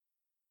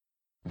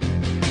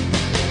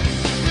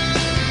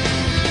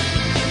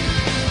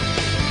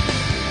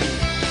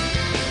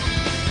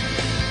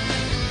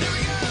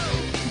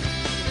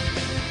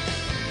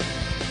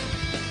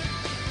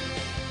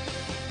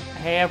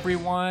Hey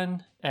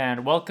everyone,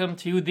 and welcome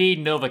to the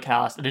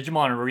NovaCast, a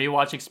Digimon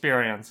rewatch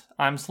experience.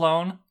 I'm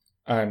Sloan.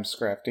 I'm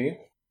Scrafty.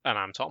 And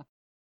I'm Tom.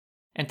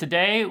 And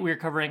today we're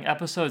covering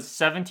episodes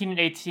 17 and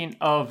 18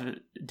 of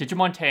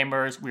Digimon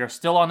Tamers. We are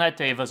still on that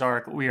Devas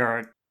arc. We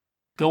are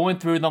going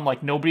through them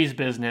like nobody's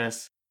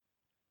business.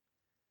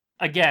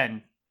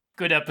 Again,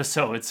 good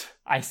episodes.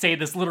 I say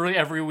this literally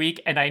every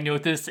week, and I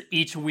note this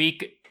each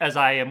week as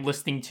I am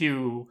listening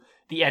to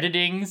the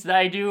editings that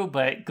I do,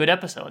 but good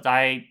episodes.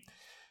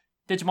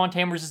 Digimon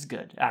Tamers is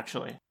good,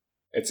 actually.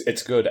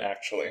 It's good,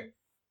 actually.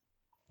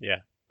 Yeah,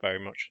 very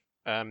much.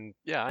 I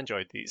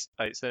enjoyed these.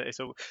 It's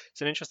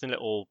an interesting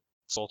little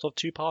sort of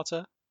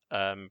two-parter.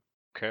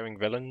 Recurring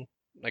villain,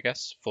 I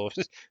guess, for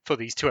for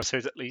these two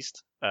episodes at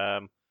least.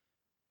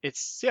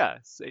 It's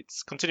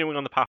continuing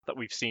on the path that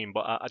we've seen,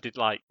 but I did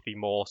like the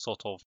more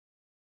sort of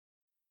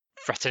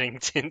threatening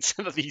tint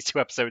that these two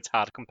episodes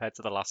had compared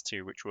to the last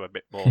two, which were a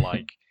bit more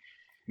like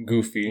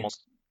goofy.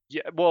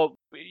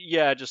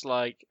 Just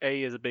like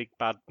A is a big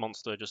bad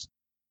monster, just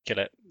kill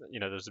it. You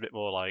know, there's a bit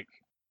more like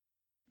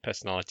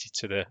personality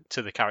to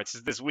the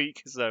characters this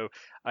week. So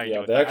they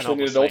actually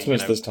needed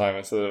ultimates this time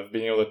instead of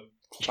being able to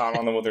clown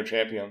on them with their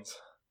champions.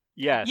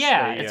 Yes,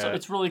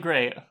 it's really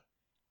great.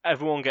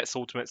 Everyone gets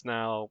ultimates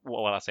now.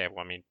 Well, I say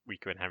everyone, I mean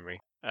Riku and Henry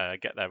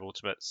get their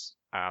ultimates,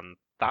 and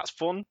that's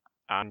fun.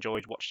 I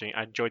enjoyed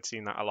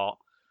seeing that a lot.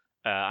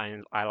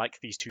 I like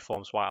these two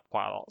forms quite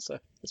a lot, so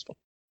it's fun.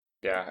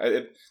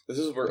 Yeah, this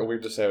is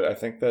weird to say. I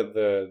think that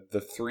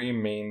the three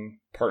main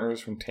partners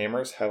from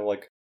Tamers have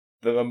like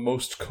the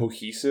most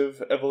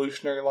cohesive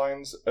evolutionary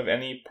lines of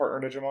any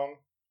partner Digimon.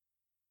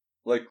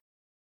 Like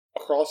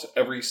across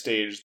every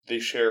stage, they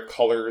share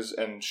colors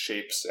and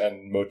shapes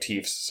and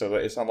motifs, so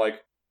that it's not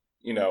like,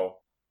 you know,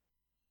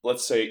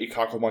 let's say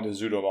Ikakumon to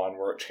Zudomon,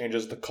 where it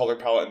changes the color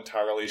palette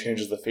entirely,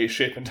 changes the face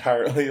shape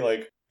entirely.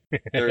 Like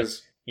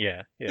there's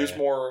there's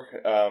more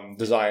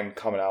design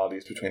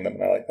commonalities between them,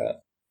 and I like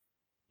that.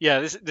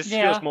 Yeah, this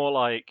feels more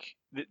like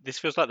this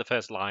feels like the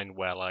first line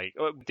where, like,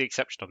 with the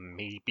exception of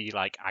maybe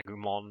like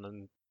Agumon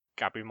and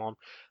Gabumon,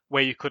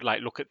 where you could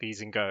like look at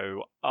these and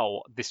go,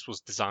 oh, this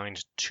was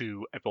designed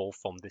to evolve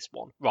from this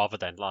one, rather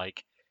than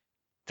like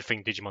the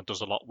thing Digimon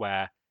does a lot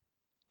where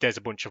there's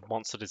a bunch of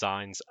monster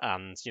designs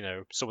and, you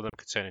know, some of them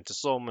could turn into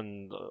some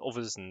and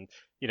others, and,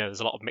 you know,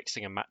 there's a lot of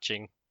mixing and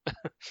matching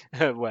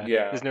where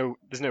there's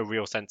no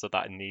real sense of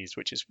that in these,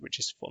 which is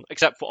fun,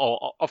 except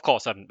for of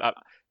course I'm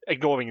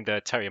ignoring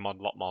the Terriermon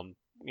Lotmon,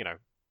 you know,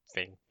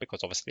 thing, because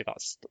obviously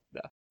that's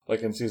there.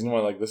 Like in season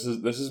 1, like this is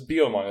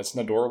Biomon. It's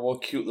an adorable,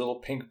 cute little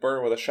pink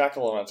bird with a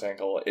shackle on its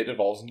ankle. It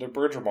evolves into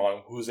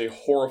Birdramon, who is a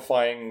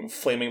horrifying,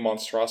 flaming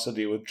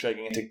monstrosity with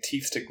gigantic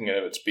teeth sticking out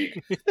of its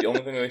beak. The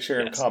only thing they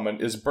share in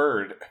common is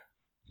bird.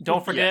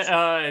 Don't forget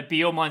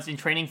Biomon's in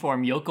training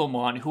form,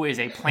 Yokomon, who is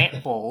a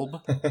plant bulb.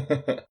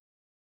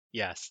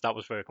 Yes, that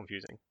was very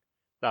confusing.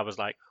 That was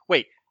like,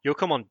 wait,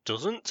 Yokomon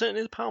doesn't turn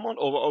into Palmon,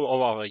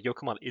 or rather,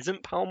 Yokomon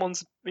isn't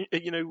Palmon's,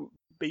 you know,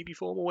 baby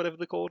form or whatever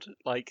they're called.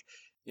 Like,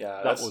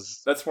 yeah,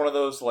 that's one of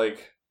those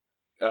like,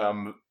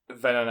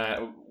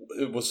 Venonat,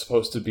 it was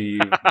supposed to be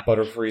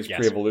Butterfree's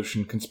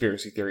pre-evolution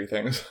conspiracy theory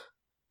things.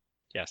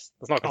 Yes,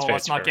 that's not conspiracy.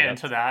 Let's not get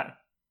into that.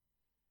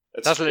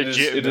 That's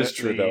legitimately, it is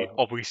true though.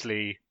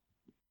 Obviously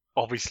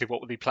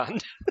what they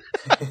planned.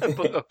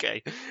 But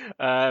okay,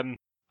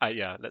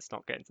 let's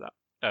not get into that.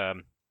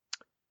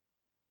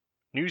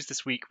 News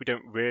this week, we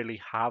don't really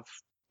have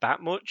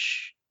that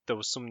much. There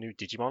was some new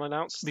Digimon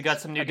announced. We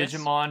got some new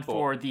Digimon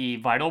for the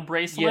Vital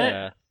Bracelet.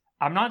 Yeah.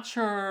 I'm not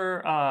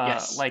sure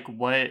like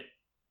what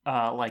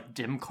like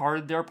dim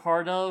card they're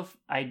part of.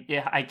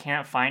 I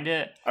can't find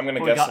it. I'm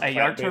gonna guess the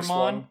plant-based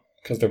one,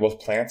 because they're both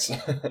plants.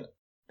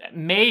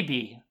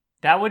 Maybe.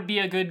 That would be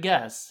a good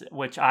guess,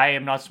 which I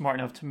am not smart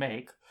enough to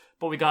make.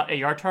 But we got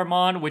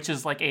Ayartarmon, which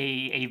is like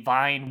a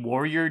vine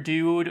warrior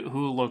dude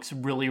who looks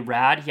really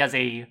rad. He has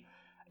a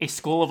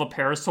skull of a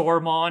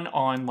Parasaurmon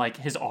on like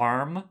his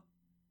arm,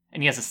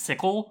 and he has a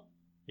sickle.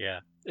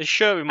 Yeah, it's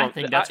Shurimon. I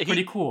think that's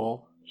pretty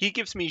cool. He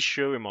gives me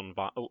Shurimon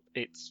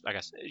it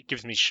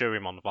gives me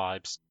Shurimon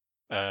vibes.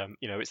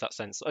 You know, it's that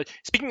sense.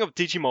 Speaking of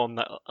Digimon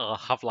that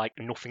have like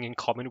nothing in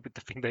common with the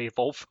thing they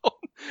evolve from,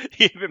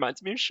 he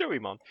reminds me of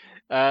Shurimon,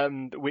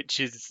 which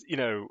is, you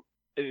know,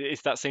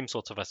 it's that same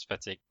sort of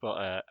aesthetic,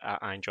 but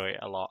I enjoy it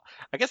a lot.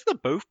 I guess they're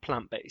both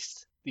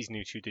plant-based, these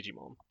new two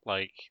Digimon.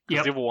 Like,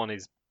 because the other one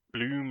is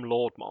Bloom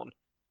Lordmon.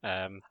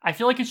 I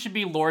feel like it should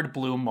be Lord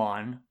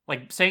Bloommon.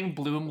 Like, saying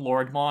Bloom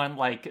Lordmon,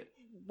 like,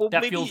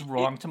 that feels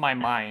wrong to my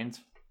mind.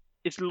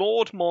 It's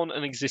Lordmon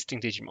an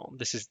existing Digimon?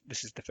 This is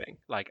the thing.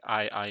 Like,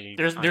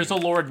 There's a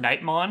Lord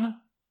Nightmon.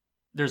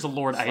 There's a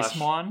Lord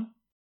Icemon.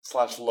 /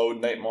 Lord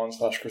Nightmon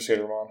 /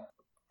 Crusadermon.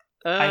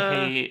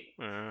 I hate...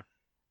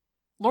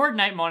 Lord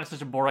Nightmon is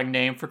such a boring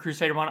name for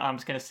Crusadermon. I'm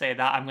just going to say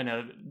that. I'm going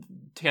to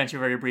tangent you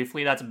very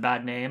briefly. That's a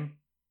bad name.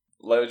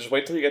 Just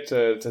wait till you get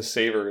to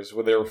Savers,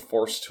 where they were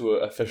forced to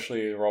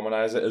officially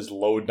Romanize it as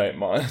Lode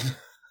Nightmon.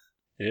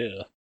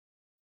 Yeah.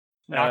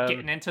 Not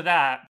getting into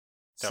that.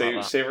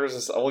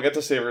 Savers. We'll get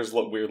to Savers'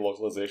 weird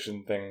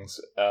localization things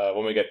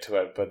when we get to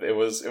it. But it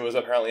was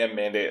apparently a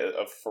mandate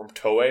from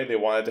Toei. They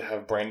wanted to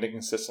have branding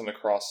consistent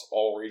across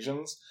all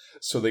regions,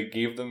 so they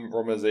gave them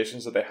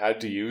romanizations that they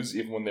had to use,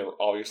 even when they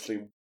were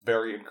obviously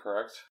very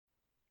incorrect.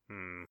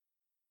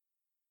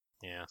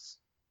 Yes.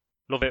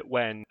 Love it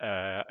when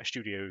a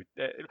studio.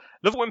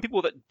 Love it when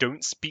people that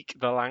don't speak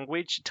the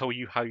language tell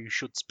you how you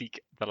should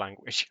speak the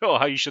language or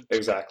how you should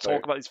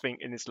talk about this thing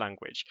in this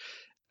language.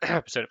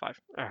 Persona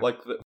 5. Like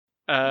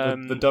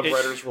the dub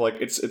writers were like,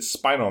 it's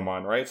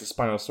Spinomon, right? It's a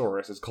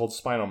Spinosaurus. It's called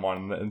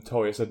Spinomon. And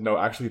Toei said, no,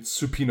 actually it's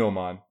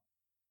Supinomon.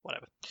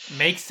 Whatever.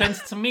 Makes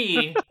sense to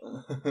me.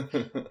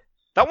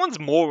 That one's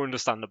more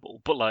understandable,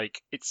 but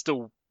like it's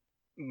still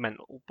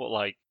mental. But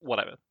like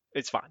whatever,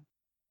 it's fine.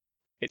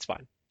 It's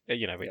fine.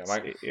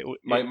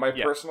 My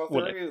personal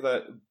theory is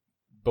that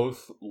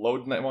both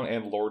Lord Nightmon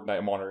and Lord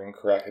Nightmon are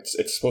incorrect.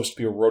 It's supposed to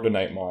be a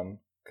Rhodonightmon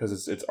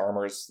because its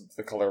armor is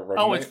the color of Rhodonite.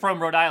 Oh, it's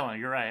from Rhode Island.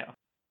 You're right.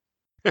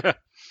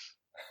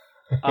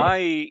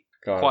 I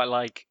quite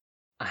like.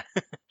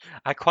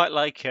 I quite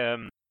like.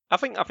 I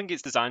think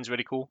its design's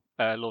really cool.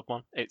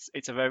 Lordmon.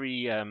 It's a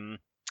very.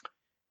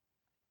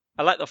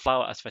 I like the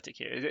flower aesthetic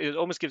here. It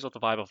almost gives off the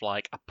vibe of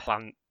like a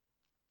plant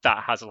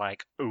that has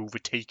like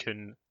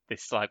overtaken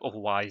this like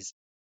otherwise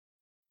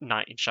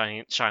knight in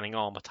shining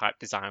armor type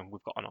design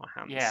we've got on our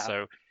hands. Yeah.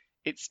 So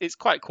it's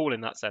quite cool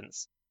in that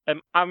sense.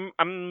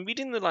 I'm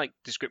reading the like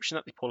description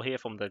that they pull here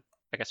from the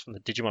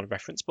Digimon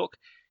reference book,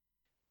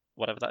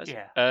 whatever that is.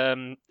 Yeah.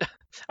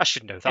 I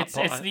should know that.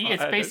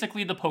 It's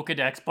basically the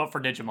Pokédex but for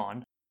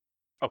Digimon.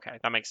 Okay,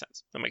 that makes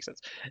sense.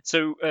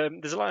 So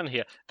there's a line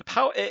here. The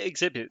power it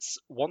exhibits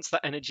once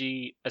that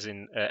energy, as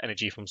in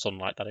energy from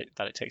sunlight that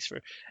it takes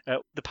through,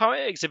 the power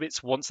it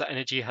exhibits once that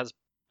energy has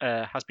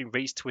been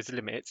raised to its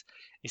limit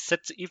is said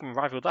to even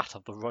rival that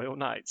of the Royal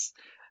Knights.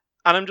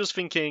 And I'm just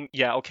thinking,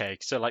 yeah, okay,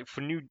 so like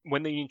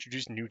when they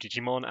introduce new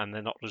Digimon and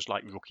they're not just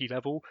like rookie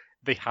level,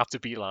 they have to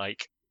be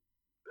like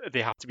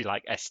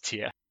S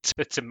tier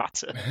to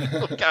matter.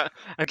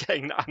 I'm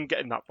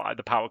getting that vibe,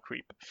 the power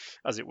creep,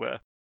 as it were.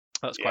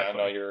 That's quite funny.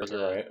 No, you're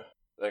right.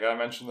 They gotta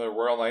mention the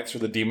Royal Knights or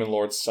the Demon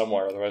Lords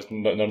somewhere, otherwise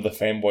none of the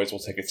fanboys will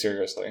take it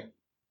seriously.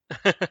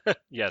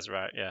 Yes,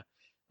 right, yeah.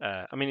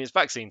 I mean, it's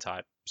vaccine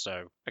type, so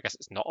I guess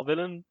it's not a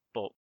villain,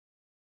 but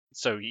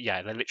so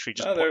yeah, they're literally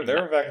just. No,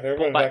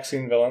 they're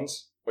vaccine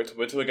villains. Wait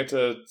till we get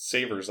to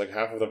Savers. Like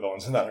half of the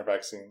villains in that are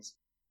vaccines.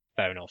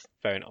 Fair enough.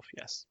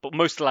 Yes, but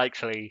most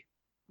likely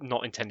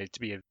not intended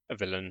to be a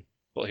villain.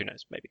 But who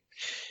knows? Maybe.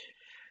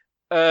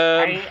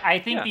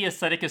 I think the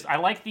aesthetic is. I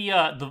like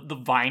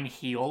the vine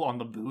heel on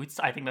the boots.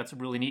 I think that's a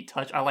really neat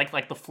touch. I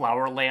like the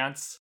flower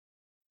lance.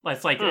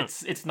 It's like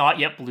it's not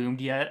yet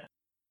bloomed yet.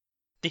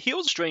 The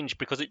heel's strange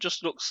because it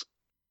just looks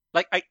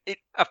like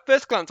at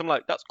first glance I'm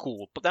like that's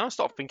cool, but then I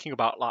start thinking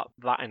about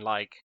that in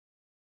like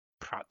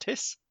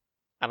practice,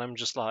 and I'm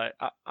just like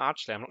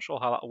actually I'm not sure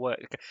how that'll work.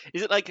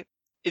 Is it like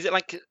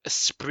a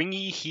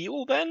springy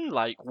heel then,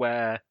 like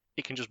where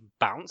it can just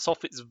bounce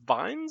off its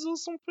vines or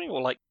something,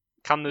 or like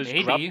can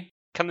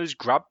those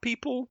grab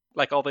people?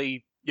 Like are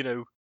they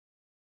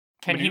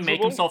Can he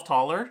make himself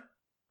taller?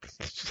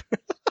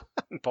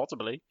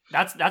 Possibly.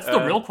 That's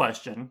the real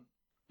question.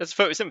 It's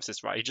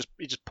photosynthesis, right? He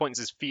just points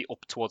his feet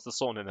up towards the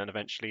sun, and then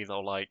eventually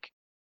they'll like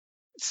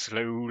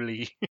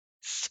slowly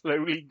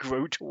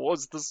grow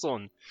towards the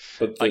sun.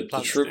 But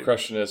the true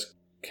question is,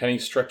 can he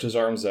stretch his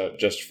arms out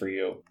just for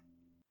you?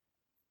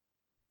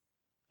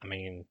 I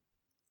mean,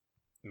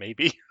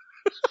 maybe.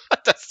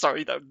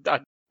 Sorry,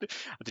 I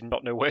did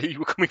not know where you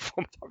were coming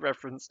from with that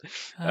reference.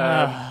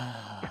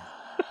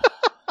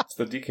 It's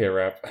the DK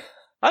rap.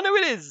 I know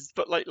it is,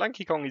 but like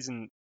Lanky Kong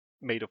isn't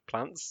made of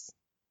plants.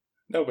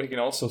 No, but he can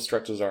also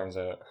stretch his arms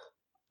out.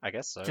 I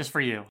guess so. Just for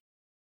you.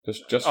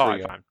 Just for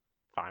you.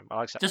 Fine.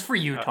 I'll accept. Just for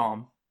you,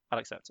 Tom. I'll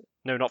accept it.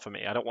 No, not for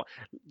me. I don't want.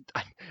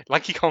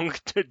 Lanky Kong,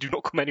 do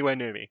not come anywhere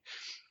near me.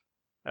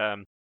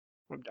 I'm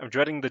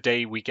dreading the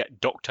day we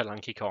get Dr.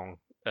 Lanky Kong.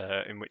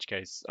 In which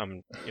case,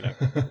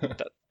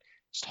 that's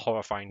just a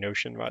horrifying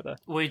notion right there.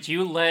 Would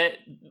you let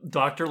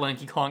Dr.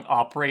 Lanky Kong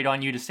operate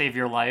on you to save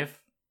your life?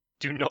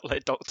 Do not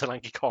let Dr.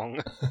 Lanky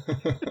Kong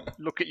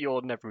look at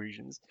your nether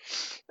regions.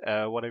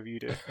 Whatever you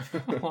do.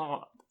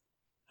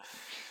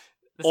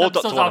 This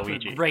episode's off to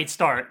a great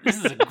start.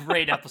 This is a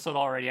great episode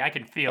already. I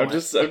can feel it. I'm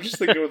just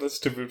thinking of this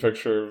stupid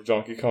picture of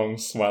Donkey Kong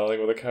smiling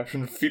with a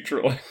caption,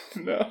 "Feature like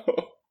no."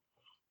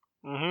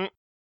 Mm-hmm.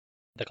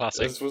 The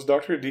classic. Was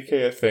Dr.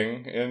 DK a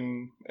thing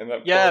in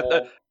that? Yeah,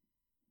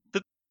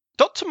 the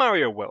Dr.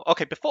 Mario World.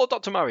 Okay, before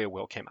Dr. Mario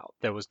World came out,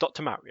 there was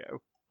Dr.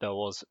 Mario. There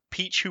was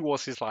Peach, who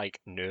was his like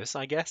nurse,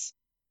 I guess,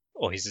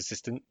 or his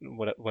assistant,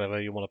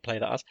 whatever you want to play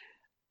that as.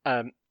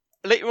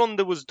 Later on,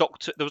 there was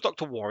Dr.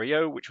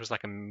 Wario, which was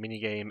like a mini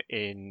game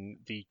in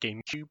the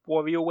GameCube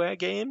WarioWare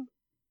game.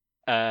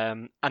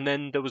 And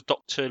then there was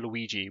Dr.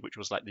 Luigi, which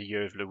was like the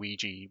Year of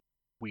Luigi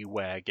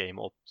WiiWare game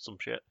or some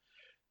shit.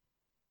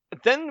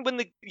 Then when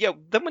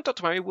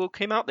Dr. Mario World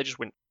came out, they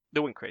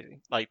went crazy.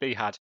 Like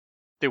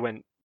they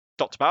went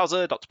Dr.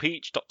 Bowser, Dr.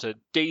 Peach, Dr.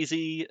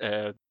 Daisy,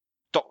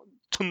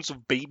 tons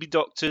of baby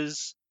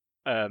doctors,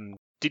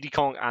 Diddy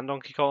Kong and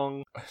Donkey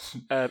Kong.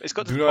 It's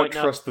got to Do the not point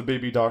now. trust the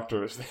baby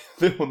doctors.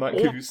 They will not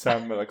give you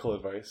sound medical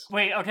advice.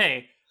 Wait,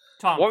 okay,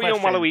 Tom. Wario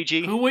and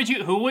question.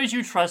 Waluigi. Who would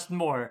you trust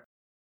more,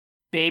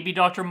 Baby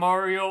Dr.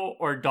 Mario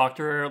or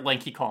Dr.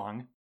 Lanky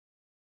Kong?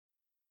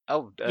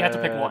 Oh, You have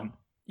to pick one.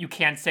 You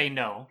can't say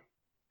no.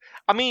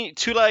 I mean,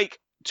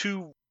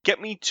 to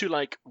get me to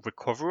like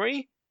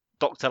recovery,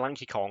 Dr.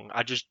 Lanky Kong.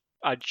 I just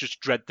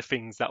dread the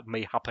things that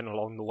may happen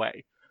along the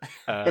way.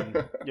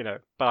 You know,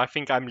 but I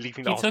think I'm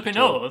leaving the He hospital. took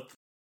an oath.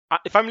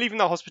 If I'm leaving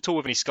the hospital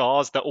with any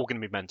scars, they're all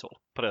going to be mental.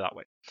 Put it that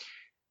way.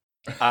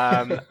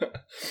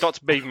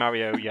 Dr. Baby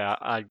Mario, yeah,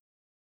 I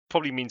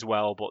probably means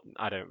well, but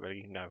I don't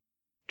really know.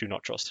 Do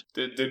not trust.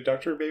 Did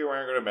Dr. Baby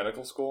Mario go to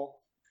medical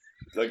school?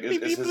 Like,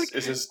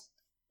 is his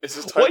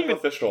What title even-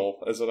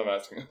 official? Is what I'm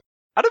asking.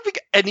 I don't think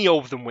any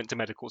of them went to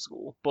medical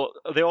school, but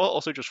they are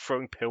also just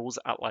throwing pills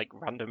at like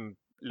random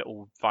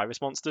little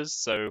virus monsters,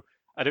 so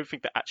I don't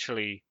think they're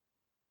actually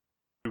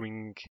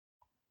doing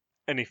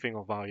anything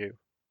of value.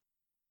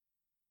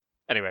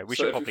 Anyway, we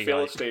so should if probably you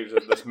fail like... a stage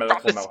of this medical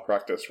Promise.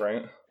 malpractice,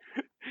 right?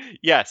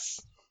 Yes.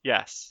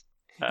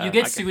 You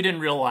get sued in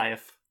real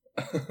life.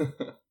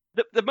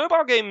 The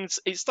mobile games,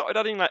 it started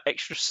adding like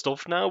extra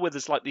stuff now, where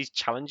there's like these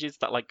challenges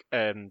that like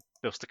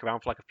they'll stick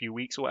around for like a few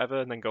weeks or whatever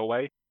and then go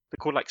away. They're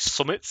called like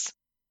summits,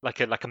 like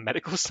a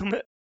medical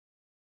summit.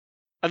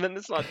 And then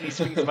there's like these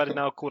things about it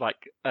now called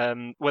like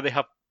where they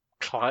have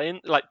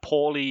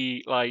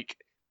poorly like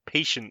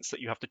patients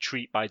that you have to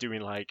treat by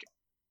doing like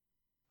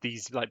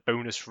these like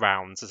bonus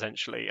rounds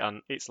essentially,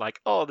 and it's like,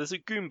 oh, there's a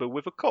Goomba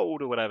with a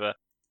cold or whatever,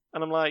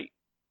 and I'm like,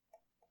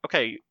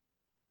 okay,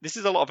 this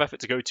is a lot of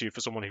effort to go to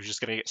for someone who's just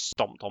going to get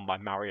stomped on by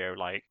Mario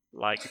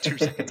like 2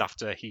 seconds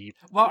after he.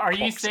 Well, are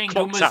you saying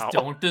clocks Goombas out.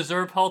 don't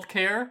deserve health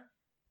care?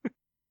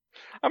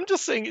 I'm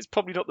just saying it's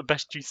probably not the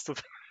best use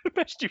of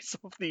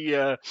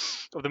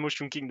the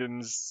Mushroom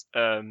Kingdom's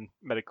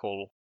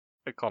medical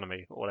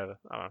economy or whatever.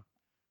 I don't know,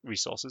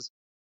 resources.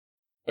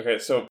 Okay,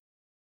 so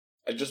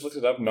I just looked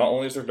it up. Not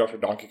only is there Dr.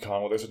 Donkey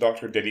Kong, but there's a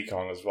Dr. Diddy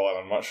Kong as well, and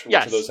I'm not sure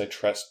Yes. which of those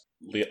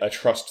I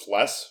trust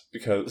less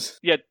because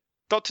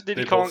Dr.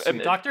 Diddy They Kong. both seem-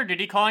 Dr.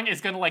 Diddy Kong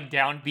is gonna like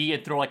down B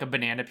and throw like a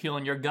banana peel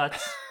in your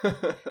guts.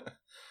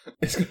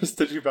 it's gonna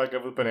stitch you back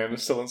up with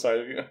bananas still inside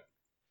of you.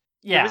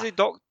 Yeah.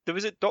 There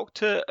was a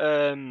Dr.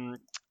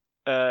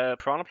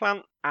 Piranha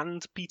Plant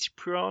and Peter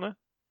Piranha.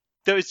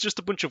 There is just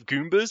a bunch of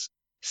Goombas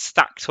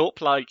stacked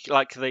up like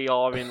they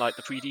are in like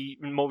the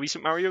 3D more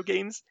recent Mario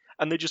games,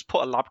 and they just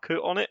put a lab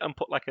coat on it and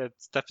put like a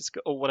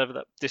stethoscope or whatever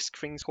that disc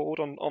thing's called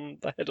on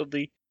the head of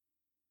the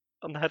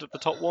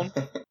top one.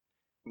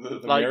 The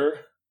Like- mirror?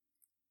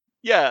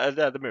 Yeah,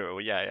 the mirror.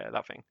 Yeah,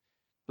 that thing.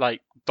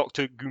 Like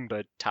Dr.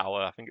 Goomba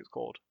Tower, I think it's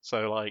called.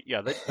 So like,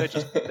 yeah, they're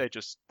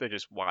just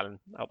wilding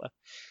out there.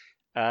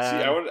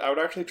 See, I would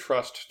actually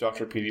trust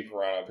Dr. P.D.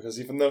 Piranha because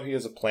even though he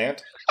is a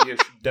plant, he has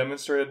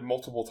demonstrated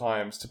multiple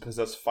times to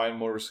possess fine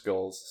motor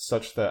skills,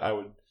 such that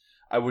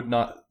I would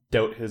not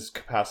doubt his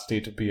capacity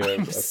to be a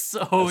I'm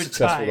so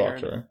successful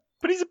tired. doctor.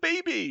 But he's a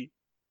baby.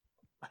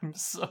 I'm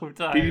so P.D.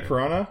 tired.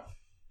 Piranha?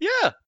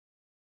 Yeah,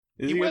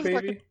 Is He he a wears,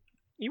 like, baby?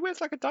 he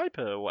wears like a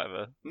diaper or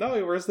whatever. No,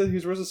 he wears a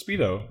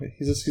speedo.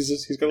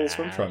 He's got little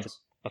swim Nah. trunks.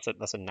 That's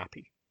a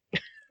nappy.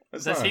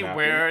 That's Does not he a nappy.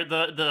 wear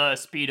the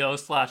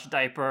Speedo /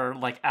 diaper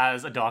like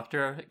as a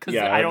doctor? Because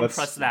Yeah, I don't that's-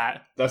 trust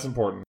that. That's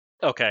important.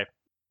 Okay,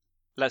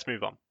 let's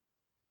move on.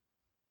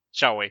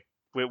 Shall we?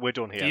 We're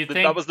done here. Do you That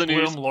think was the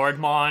news. Bloom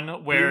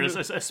Lordmon wears a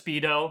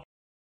Speedo?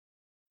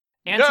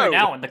 Answer No.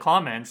 now in the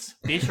comments.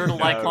 Be sure to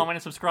like, No. comment,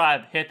 and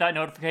subscribe. Hit that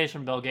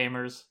notification bell,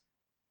 gamers.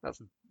 That's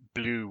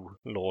Blue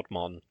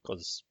Lordmon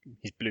because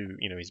he's blue.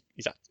 You know, he's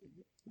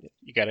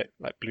you get it?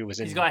 Like blue as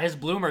in He's got his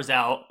bloomers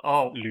out.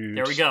 Oh, lewd.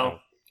 there we go. Oh,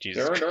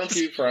 Jesus Darren Christ.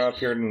 P. Piranha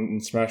appeared in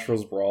Smash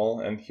Bros.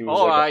 Brawl, and he was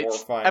All like right, a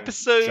horrifying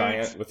episode-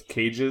 giant with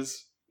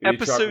cages. He chucked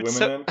episode women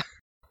se- in.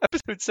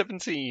 Episode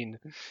 17.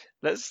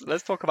 Let's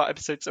talk about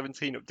episode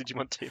 17 of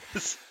Digimon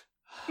Tamers.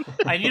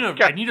 I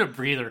need a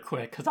breather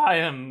quick because I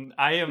am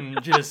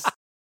just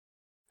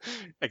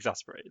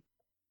Exasperated.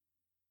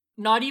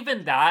 not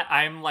even that.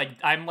 I'm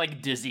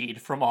like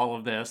dizzied from all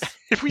of this.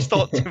 If we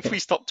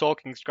stop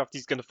talking,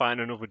 Scrafty's going to find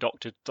another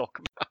doctor to talk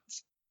about.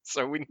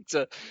 So we need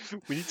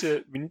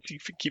to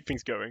keep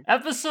things going.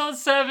 Episode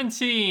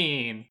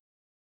 17.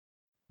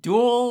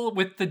 Duel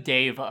with the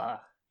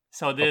Deva.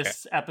 So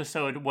this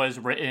episode was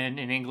written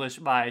in English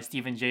by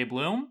Stephen J.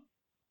 Bloom.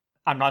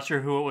 I'm not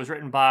sure who it was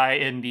written by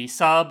in the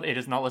sub. It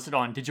is not listed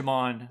on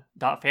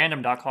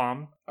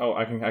digimon.fandom.com. Oh,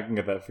 I can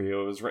get that for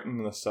you. It was written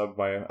in the sub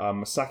by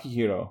Masaki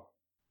Hiro,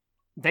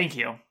 Thank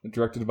you.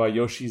 directed by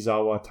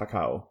Yoshizawa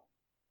Takao.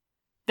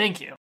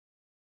 Thank you.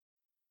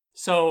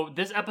 So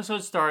this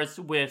episode starts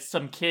with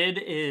some kid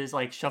is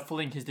like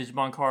shuffling his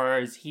Digimon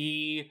cards.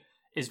 He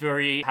is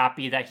very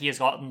happy that he has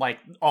gotten like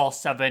all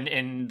 7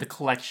 in the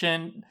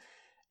collection.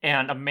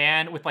 And a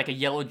man with like a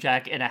yellow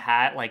jacket and a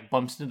hat like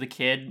bumps into the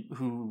kid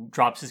who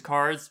drops his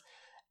cards.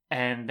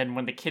 And then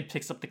when the kid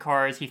picks up the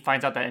cards, he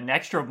finds out that an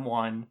extra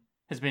one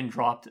has been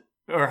dropped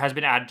or has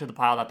been added to the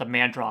pile that the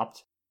man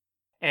dropped.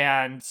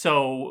 And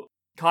so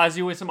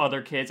Kazu and some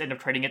other kids end up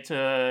trading it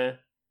to,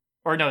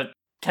 or no,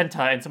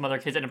 Kenta and some other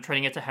kids end up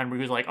trading it to Henry,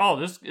 who's like, oh,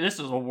 this is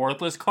a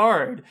worthless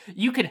card.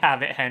 You can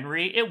have it,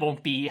 Henry. It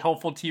won't be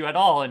helpful to you at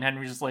all. And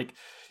Henry's just like,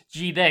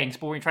 gee, thanks.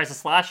 But when he tries to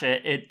slash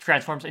it, it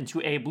transforms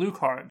into a blue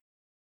card.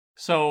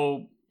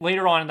 So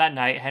later on in that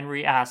night,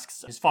 Henry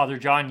asks his father,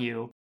 John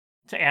Yu,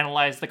 to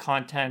analyze the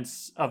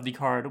contents of the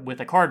card with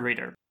a card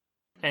reader.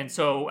 And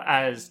so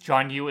as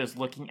John Yu is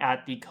looking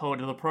at the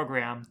code of the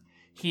program,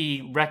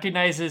 he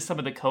recognizes some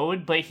of the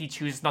code, but he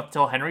chooses not to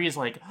tell Henry. He's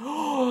like,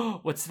 oh,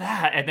 what's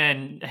that? And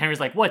then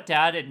Henry's like, what,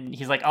 Dad? And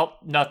he's like, oh,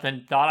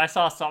 nothing. Thought I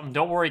saw something.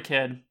 Don't worry,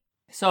 kid.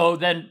 So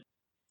then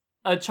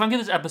a chunk of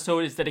this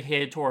episode is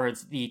dedicated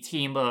towards the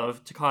team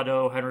of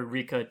Takado, Henry,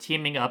 Rika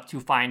teaming up to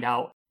find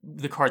out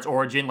the card's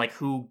origin, like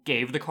who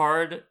gave the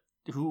card,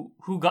 who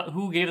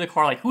gave the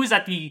card, like who's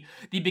at the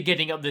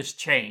beginning of this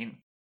chain.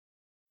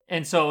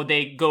 And so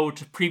they go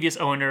to previous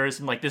owners,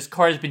 and like this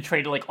card has been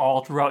traded like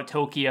all throughout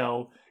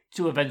Tokyo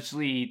to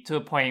eventually to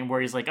the point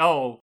where he's like,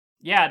 oh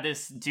yeah,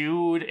 this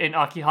dude in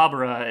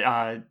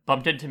Akihabara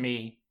bumped into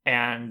me,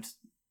 and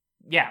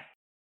yeah.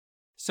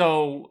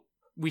 So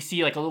we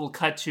see like a little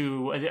cut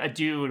to a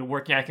dude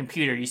working at a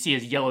computer. You see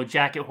his yellow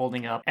jacket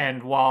holding up,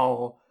 and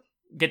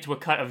get to a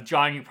cut of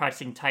John Yu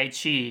practicing Tai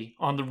Chi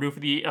on the roof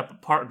of the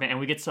apartment, and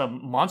we get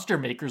some Monster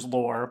Makers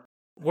lore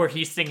where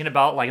he's thinking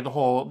about like the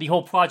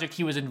whole project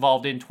he was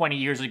involved in 20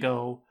 years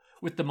ago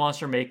with the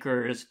Monster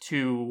Makers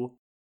to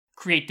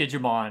create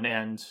Digimon,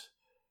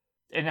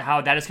 and how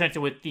that is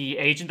connected with the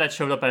agent that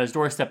showed up at his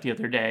doorstep the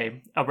other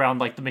day around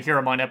like the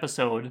Mahiramon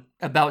episode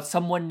about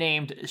someone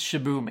named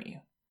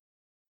Shibumi.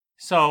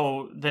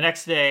 So the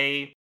next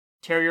day,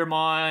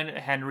 Terriermon,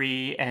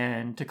 Henry,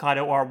 and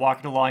Takado are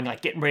walking along,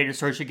 like getting ready to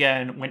search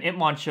again when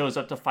Itmon shows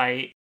up to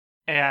fight.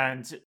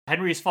 And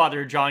Henry's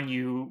father, John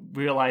Yu,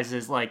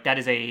 realizes like that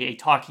is a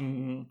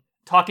talking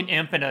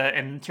imp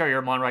and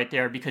Terriermon right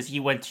there, because he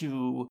went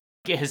to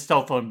get his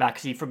cell phone back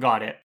because he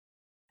forgot it.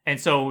 And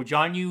so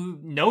John Yu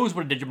knows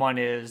what a Digimon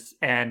is,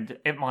 and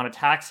Itmon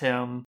attacks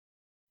him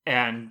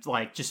and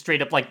like just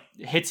straight up like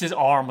hits his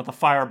arm with a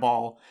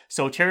fireball.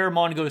 So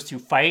Terriermon goes to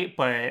fight,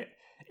 but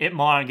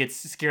Itmon gets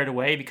scared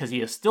away because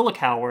he is still a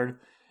coward,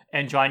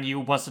 and John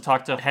Yu wants to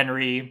talk to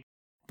Henry,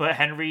 but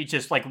Henry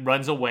just like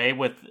runs away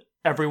with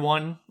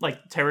everyone,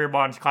 like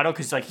Terriermon and Takado,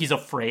 because like he's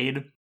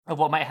afraid of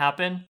what might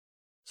happen.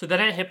 So then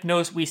at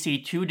Hypnos, we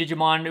see two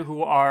Digimon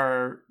who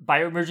are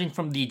bioemerging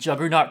from the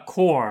Juggernaut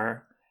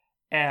core,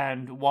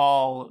 and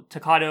while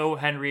Takado,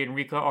 Henry, and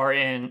Rika are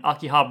in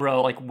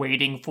Akihabara, like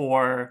waiting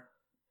for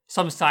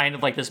some sign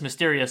of like this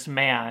mysterious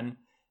man,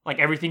 like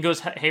everything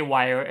goes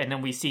haywire, and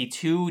then we see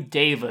two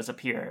Devas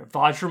appear,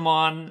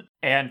 Vajramon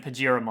and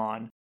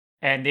Pajiramon,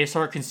 and they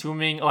start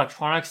consuming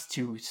electronics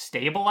to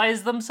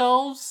stabilize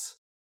themselves,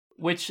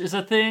 which is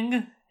a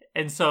thing.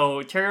 And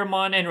so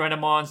Terriermon and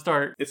Renamon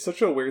start... It's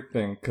such a weird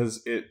thing,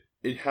 because it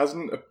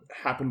hasn't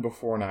happened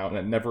before now, and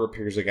it never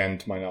appears again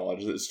to my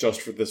knowledge. It's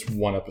just for this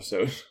one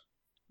episode.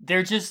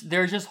 They're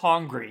just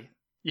hungry.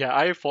 Yeah,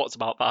 I have thoughts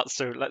about that,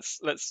 so let's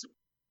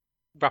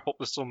wrap up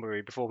the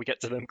summary before we get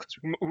to them, because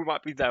we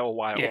might be there a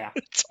while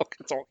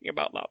talking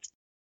about that.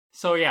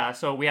 So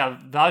we have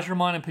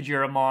Vajramon and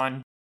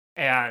Pajiramon,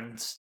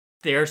 and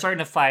they're starting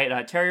to fight.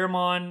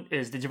 Terriermon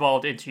is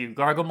digivolved into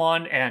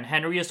Gargomon, and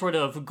Henry is sort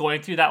of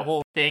going through that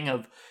whole thing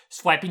of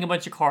swiping a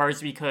bunch of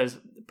cards because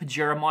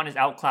Pajiramon is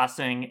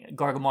outclassing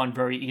Gargomon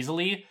very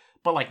easily,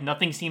 but like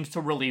nothing seems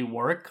to really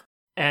work.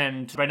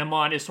 And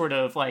Renamon is sort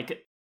of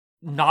like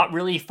not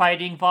really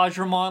fighting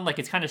Vajramon. Like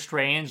it's kind of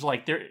strange.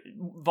 Like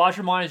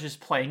Vajramon is just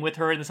playing with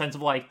her in the sense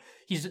of like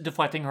he's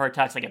deflecting her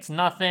attacks like it's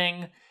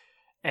nothing.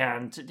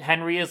 And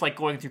Henry is like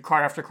going through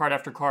card after card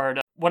after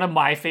card. One of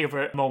my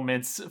favorite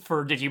moments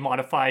for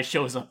Digimodify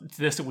shows up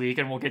this week,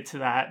 and we'll get to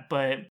that.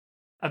 But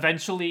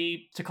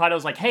eventually,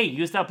 Takado's like, hey,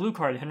 use that blue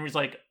card. Henry's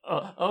like,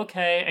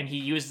 okay. And he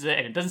uses it,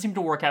 and it doesn't seem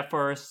to work at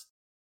first.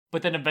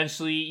 But then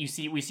eventually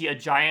we see a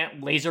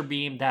giant laser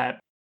beam that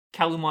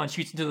Kalumon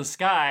shoots into the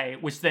sky,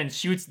 which then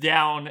shoots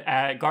down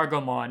at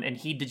Gargomon, and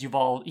he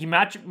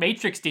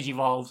Matrix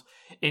Digivolves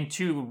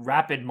into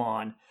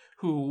Rapidmon,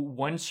 who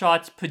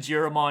one-shots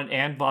Pajiramon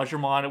and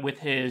Vajramon with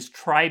his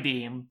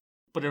Tri-Beam.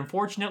 But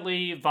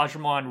unfortunately,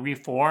 Vajramon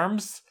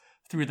reforms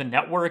through the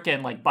network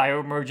and like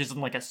bioemerges in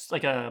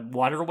like a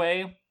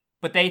waterway.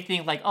 But they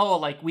think like, oh,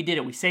 like we did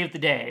it, we saved the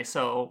day.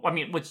 So I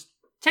mean, which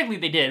technically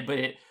they did,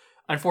 but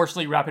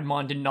unfortunately,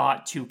 Rapidmon did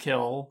not to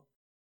kill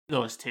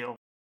those two.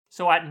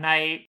 So at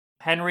night,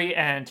 Henry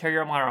and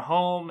Terriermon are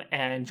home,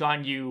 and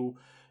John Yu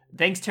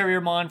thanks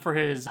Terriermon for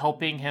his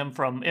helping him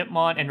from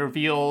Itmon and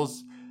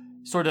reveals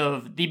sort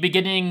of the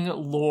beginning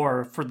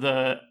lore for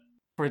the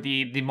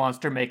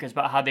Monster Makers,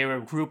 about how they were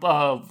a group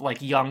of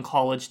like young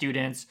college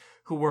students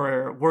who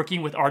were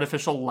working with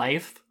artificial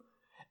life,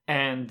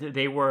 and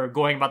they were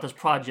going about this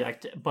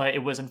project, but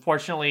it was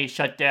unfortunately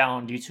shut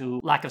down due to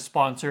lack of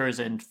sponsors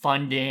and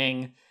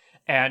funding,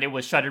 and it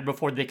was shuttered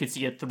before they could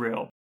see it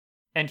through.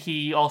 And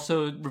he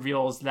also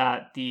reveals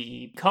that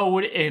the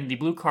code in the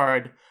blue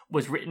card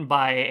was written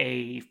by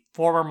a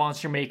former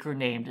monster maker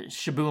named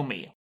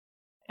Shibumi.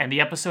 And the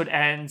episode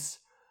ends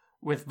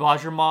with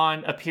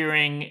Vajramon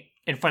appearing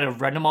in front of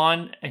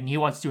Renamon, and he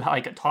wants to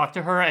talk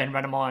to her, and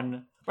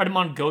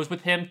Renamon goes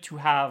with him to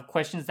have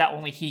questions that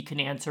only he can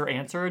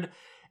answered.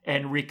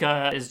 And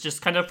Rika is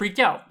just kind of freaked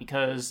out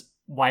because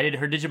why did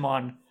her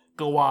Digimon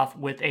go off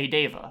with a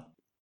Deva?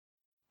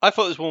 I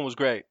thought this one was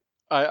great.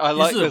 I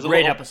like. This is a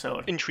great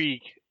episode.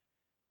 Intrigue.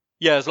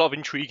 Yeah, there's a lot of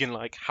intrigue and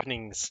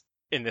happenings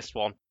in this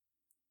one.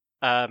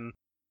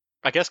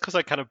 I guess because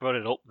I kind of brought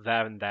it up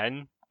there and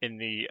then in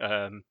the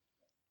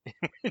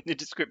in the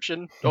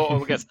description,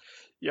 or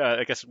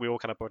I guess we all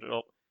kind of brought it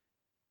up.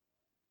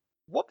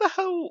 What the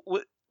hell?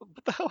 What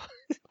the hell?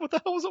 What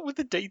the hell was up with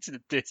the data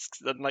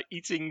discs and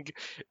eating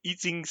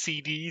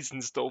CDs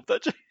and stuff?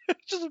 That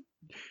just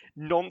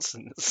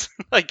nonsense.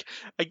 I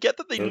get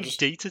that they need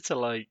data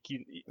to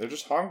They're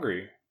just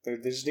hungry. They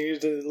just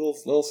needed a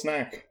little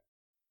snack.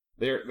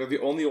 They're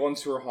the only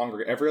ones who are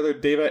hungry. Every other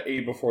Deva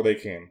ate before they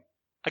came.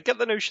 I get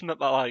the notion that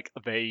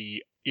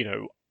they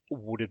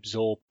would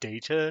absorb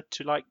data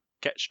to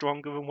get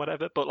stronger and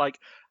whatever, but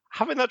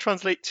having that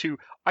translate to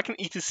I can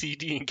eat a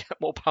CD and get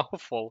more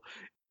powerful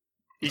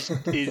is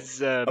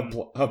a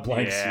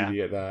blank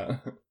CD at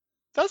that.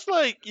 That's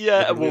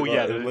it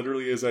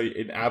literally is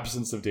an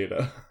absence of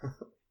data.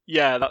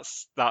 Yeah,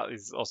 that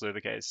is also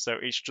the case. So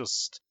it's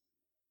just,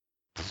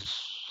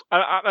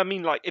 I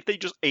mean, if they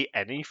just ate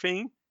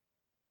anything,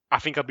 I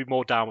think I'd be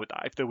more down with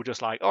that. If they were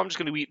just oh, I'm just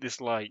going to eat this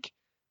I'm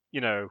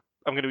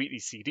going to eat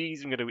these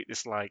CDs. I'm going to eat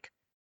this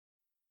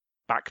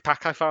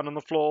backpack I found on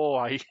the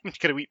floor. I'm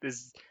going to eat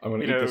this. I'm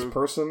going to eat this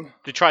person.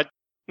 They tried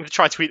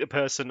to eat the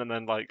person, and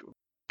then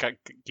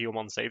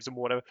Guilmon saves him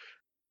or whatever.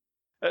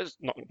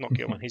 Not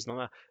Guilmon. He's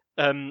not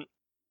there.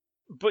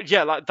 But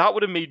yeah, that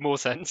would have made more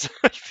sense.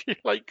 I feel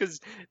because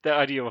the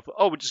idea of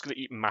we're just going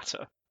to eat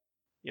matter,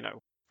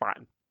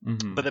 fine.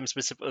 Mm-hmm. But them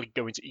specifically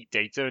going to eat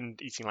data and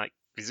eating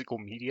physical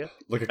media,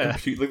 like a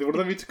computer. What do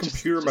they mean to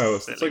computer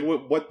mouse? It's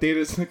what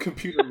data is in a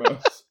computer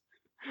mouse?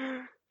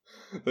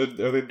 Are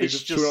they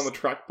just chewing on the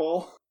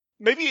trackball?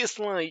 Maybe it's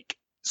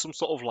some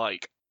sort of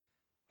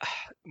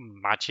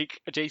magic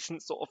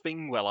adjacent sort of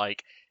thing where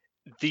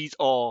these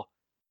are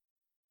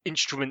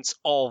instruments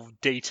of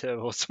data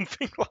or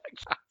something like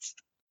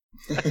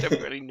that. I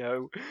don't really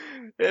know.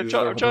 I'm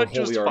trying to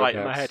justify it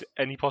in my head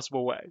any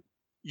possible way.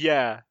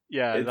 Yeah,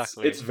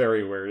 exactly. It's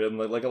very weird, and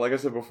like I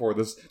said before,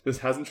 this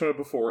hasn't shown up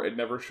before. It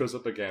never shows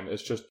up again.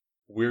 It's just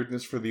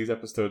weirdness for these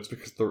episodes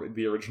because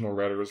the original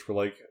writers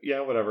were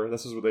yeah, whatever.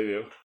 This is what they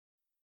do.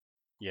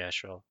 Yeah,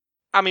 sure.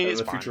 I mean, and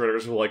the future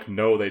writers were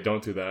no, they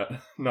don't do that.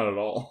 Not at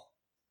all.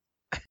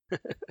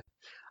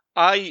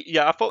 I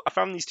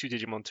found these two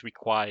Digimon to be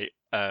quite.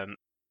 I'm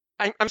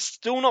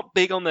still not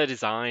big on their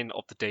design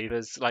of the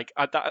Devas. I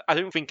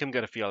don't think I'm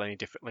going to feel any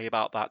differently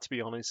about that, to be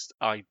honest.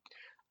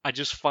 I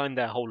just find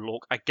their whole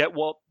look. I get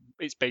what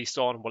it's based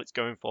on and what it's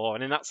going for,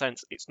 and in that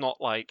sense, it's not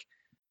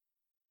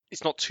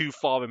too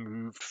far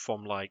removed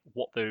from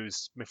what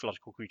those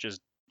mythological creatures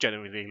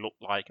generally look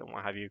like and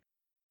what have you.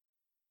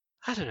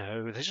 I don't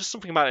know. There's just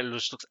something about it that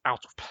just looks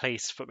out of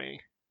place for me.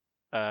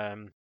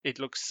 It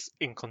looks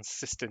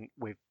inconsistent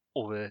with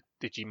other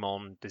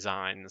Digimon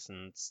designs,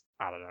 and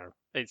I don't know.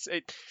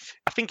 I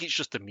think it's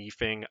just a me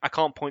thing. I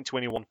can't point to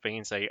any one thing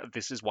and say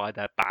this is why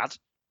they're bad,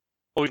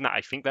 or even that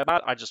I think they're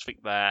bad. I just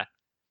think they're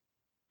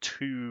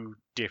too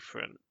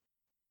different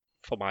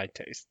for my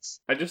tastes.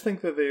 I just think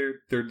that they're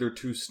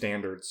too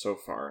standard so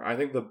far. I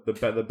think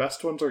the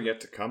best ones are yet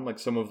to come.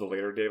 Some of the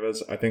later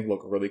Devas I think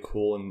look really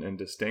cool and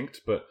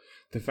distinct, but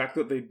the fact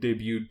that they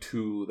debuted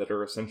two that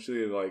are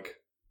essentially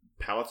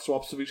palette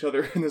swaps of each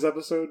other in this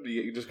episode,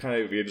 it just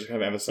kind of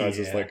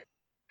emphasizes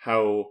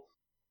how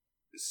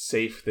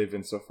safe they've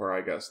been so far,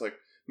 I guess.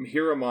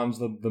 Mihiramon's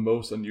the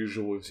most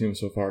unusual we've seen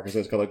so far because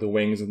it's got the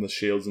wings and the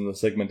shields and the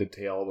segmented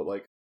tail,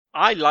 but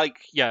I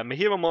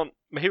Mihiramon.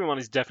 Mihiramon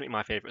is definitely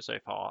my favorite so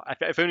far.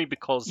 If only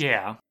because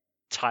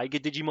Tiger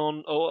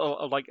Digimon or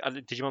a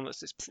Digimon that's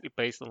specifically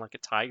based on a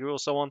tiger or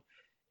so on,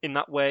 in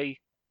that way,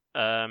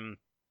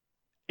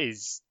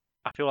 is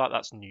I feel like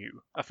that's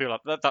new. I feel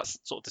like that's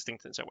sort of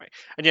distinct in some way.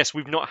 And yes,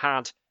 we've not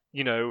had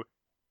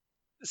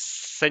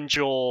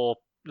censure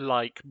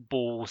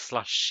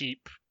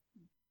bull/sheep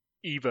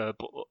either,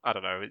 but I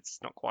don't know. It's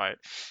not quite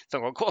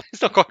got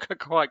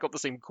the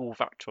same cool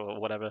factor or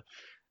whatever.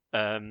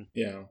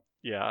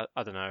 Yeah,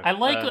 I don't know. I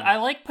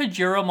like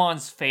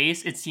Pajiramon's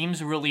face. It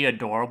seems really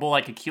adorable,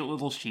 like a cute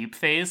little sheep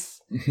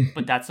face.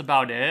 But that's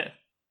about it.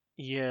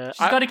 Yeah,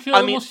 she's got a cute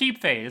little sheep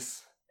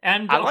face.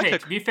 And to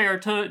be fair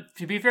to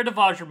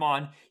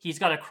Vajramon, he's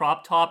got a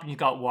crop top and he's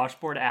got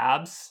washboard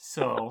abs.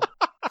 So,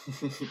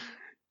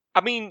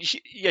 I mean,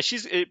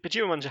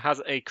 Pajiramon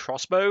has a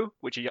crossbow,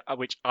 which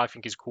I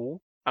think is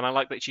cool, and I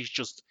like that she's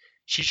just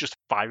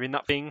firing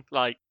that thing.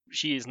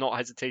 She is not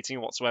hesitating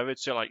whatsoever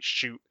to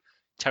shoot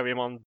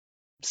Terriermon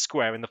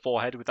square in the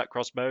forehead with that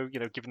crossbow,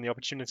 given the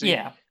opportunity.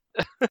 Yeah.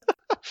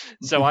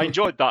 So I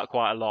enjoyed that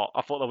quite a lot.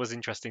 I thought that was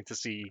interesting to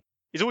see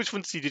It's always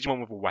fun to see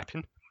Digimon with a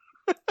weapon.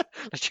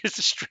 Like just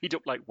a straight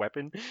up like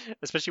weapon,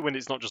 especially when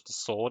it's not just a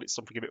sword, it's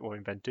something a bit more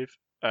inventive.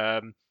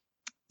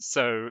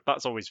 So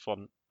that's always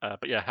fun.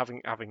 But yeah,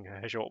 having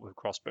a short with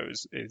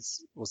crossbows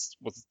was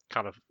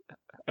kind of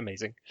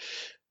amazing.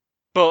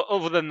 But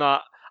other than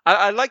that,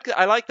 I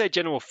like their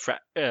general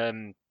threat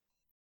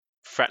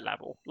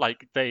level.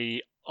 Like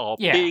they are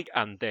big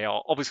and they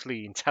are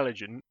obviously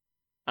intelligent,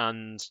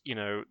 and you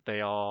know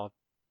they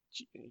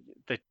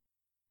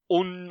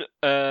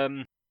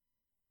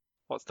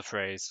what's the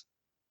phrase?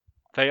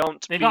 They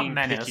aren't being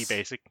picky,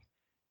 basic.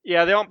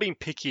 Yeah, they aren't being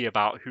picky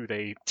about who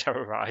they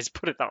terrorize.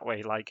 Put it that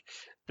way. Like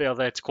they are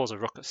there to cause a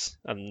ruckus,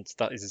 and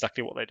that is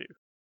exactly what they do.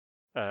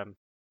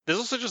 There's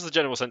also just the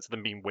general sense of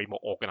them being way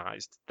more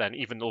organized than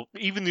even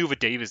the other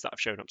Davies that have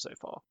shown up so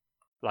far,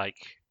 like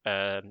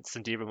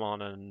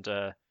Sendiramon and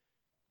the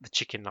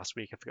chicken last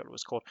week. I forgot what it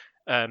was called.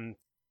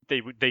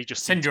 They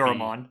just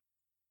Sendiramon.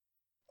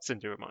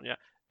 Sendiramon, yeah.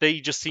 They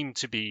just seem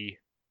to be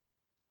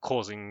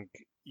causing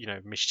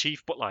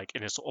mischief, but like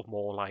in a sort of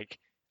more like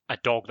a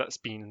dog that's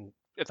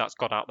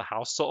got out the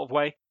house sort of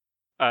way.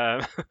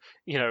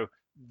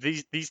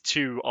 These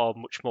two are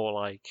much more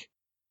like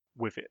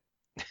with it.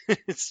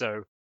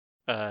 So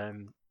I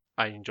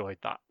enjoyed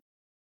that.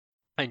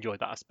 I enjoyed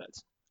that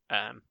aspect.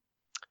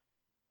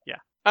 Yeah,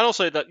 and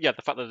also the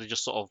fact that they're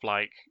just sort of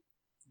like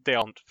they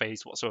aren't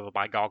phased whatsoever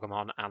by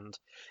Gargomon, and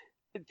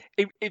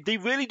they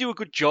really do a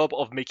good job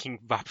of making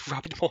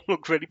Rapidmon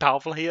look really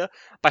powerful here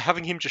by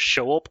having him just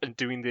show up and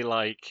doing the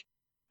like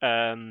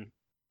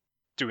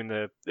doing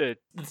the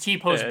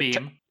T-pose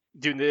beam,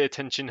 doing the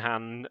attention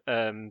hand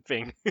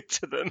thing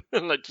to them,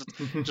 and like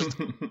just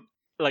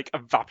like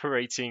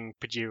evaporating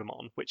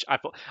Pajiramon, which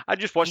I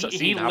just watched that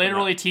scene. He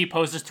literally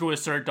T-poses to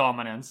assert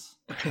dominance.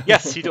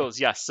 Yes, he does.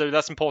 Yes, so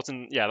that's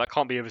important. Yeah, that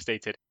can't be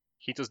overstated.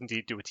 He does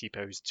indeed do a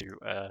T-pose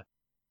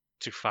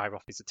to fire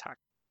off his attack.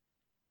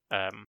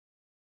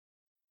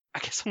 I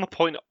guess on the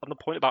point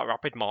about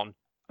Rapidmon,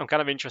 I'm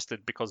kind of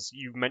interested because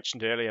you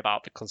mentioned earlier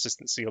about the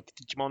consistency of the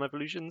Digimon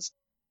evolutions.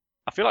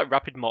 I feel like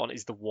Rapidmon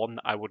is the one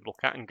that I would look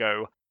at and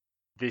go,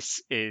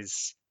 this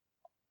is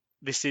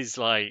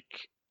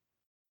like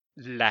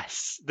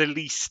the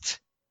least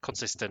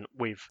consistent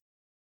with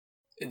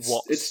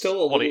it's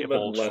still a little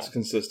bit less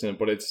consistent,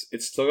 but it's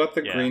still got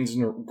the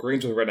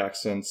greens with red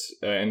accents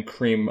and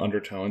cream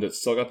undertones. It's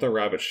still got the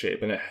rabbit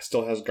shape, and it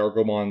still has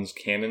Gargomon's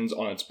cannons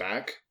on its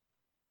back.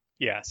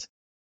 Yes.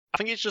 I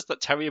think it's just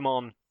that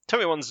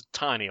Terriermon's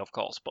tiny, of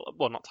course, but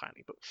well, not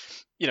tiny, but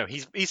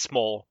he's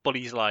small, but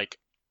he's round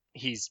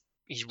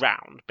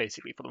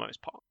basically for the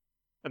most part.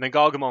 And then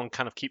Gargomon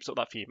kind of keeps up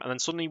that theme, and then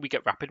suddenly we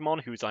get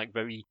Rapidmon, who's like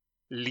very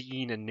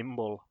lean and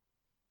nimble.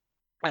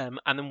 And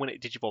then when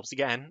it digivolves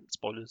again,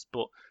 spoilers,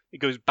 but it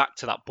goes back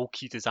to that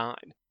bulky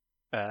design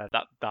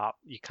that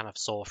you kind of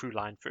saw through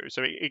line through.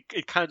 So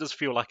it kind of does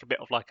feel like a bit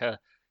of like a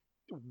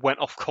went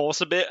off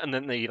course a bit, and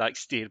then they like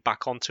steered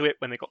back onto it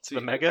when they got to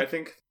the Mega. I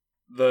think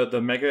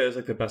the Mega is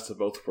like the best of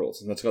both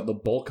worlds, and it's got the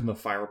bulk and the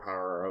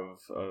firepower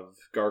of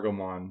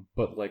Gargomon,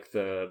 but like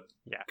the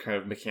kind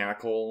of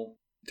mechanical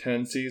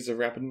tendencies of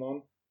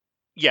Rapidmon.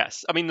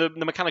 Yes, I mean the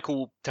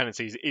mechanical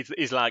tendencies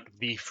is like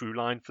the through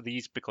line for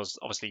these, because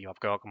obviously you have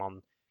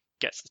Gargomon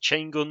gets the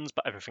chain guns,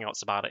 but everything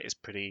else about it is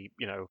pretty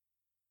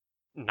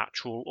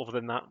natural. Other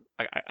than that,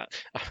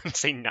 I'm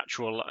saying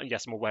natural.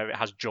 Yes, I'm aware it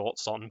has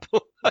jorts on,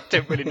 but I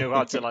don't really know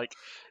how to like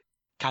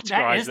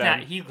categorize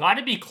them. You got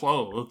to be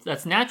clothed.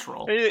 That's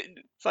natural.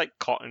 It's like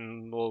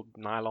cotton or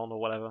nylon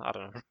or whatever. I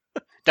don't know.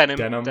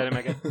 Denim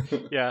again.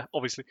 Yeah,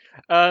 obviously.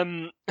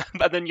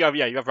 But then you have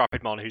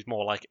Rapidmon, who's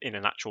more like in a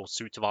natural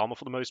suit of armor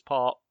for the most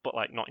part, but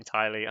like not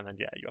entirely. And then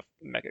you have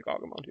Mega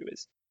Gargomon, who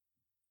is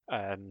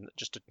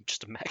just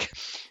a mech.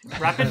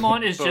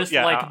 Rapidmon is just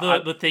like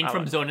the thing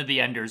from Zone of the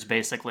Enders,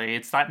 basically.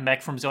 It's that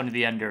mech from Zone of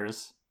the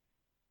Enders.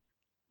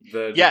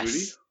 The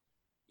booty?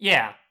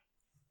 Yeah.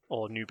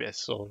 Or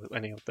Nubis, or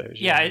any of those.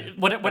 Yeah,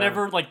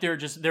 whatever. Like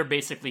they're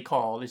basically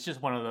called. It's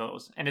just one of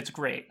those, and it's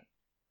great.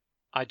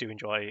 I do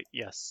enjoy.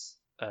 Yes.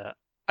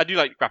 I do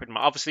like Rapidmon.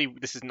 Obviously,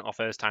 this isn't our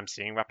first time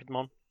seeing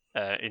Rapidmon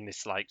in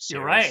this like series.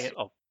 You're right.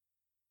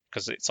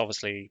 Because it's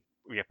obviously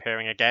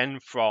reappearing again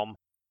from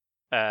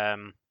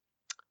Hurricane.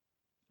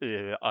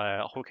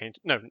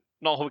 No,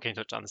 not Hurricane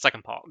Touchdown. The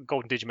second part,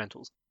 Golden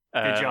Digimentals.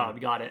 Good job,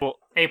 you got it.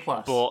 A+.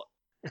 But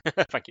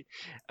thank you.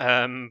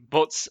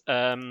 But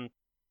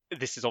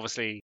this is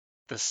obviously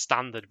the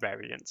standard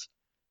variant.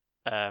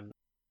 And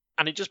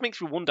it just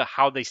makes me wonder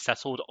how they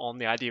settled on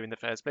the idea in the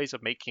first place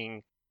of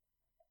making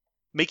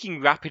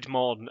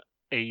Rapidmon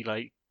a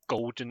like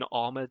golden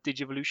armor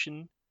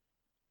Digivolution.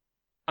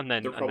 And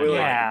then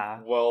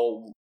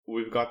well,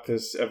 we've got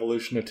this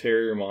evolution of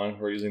Terriermon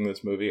we're using in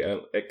this movie,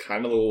 and it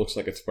kind of looks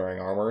like it's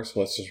wearing armor, so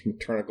let's just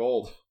turn it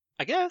gold.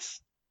 I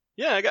guess.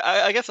 Yeah,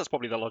 I guess that's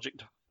probably the logic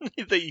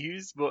they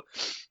use, but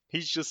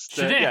he's just...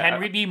 Shouldn't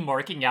Henry be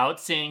marking out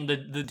seeing the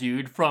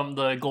dude from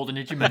the Golden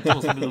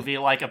Digimentals movie,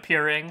 like,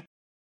 appearing?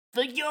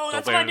 Like, yo,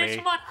 that's my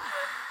Digimon!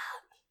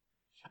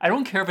 I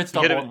don't care if it's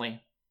double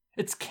only.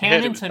 It's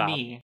canon to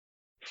me.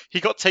 He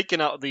got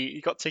taken out of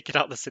the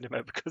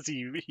cinema because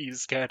he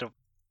was scared of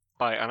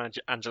by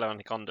Angelo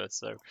Anaconda,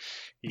 so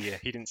he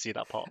didn't see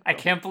that part. I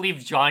can't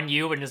believe John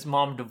Yu and his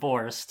mom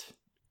divorced.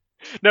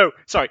 No,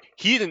 sorry,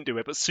 he didn't do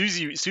it, but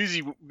Susie,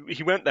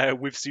 he went there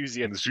with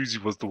Susie, and Susie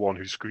was the one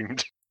who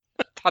screamed.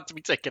 Had to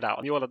be taken out,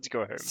 and he wanted to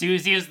go home.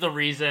 Susie is the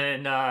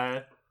reason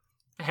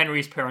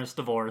Henry's parents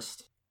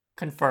divorced.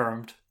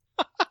 Confirmed.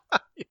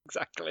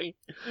 Exactly.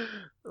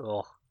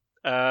 Oh.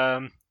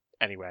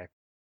 Anyway.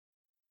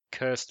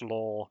 Cursed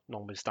law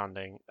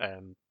notwithstanding,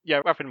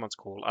 Rapidmon's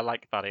cool. I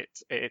like that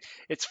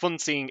it's fun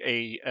seeing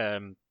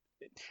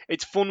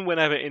it's fun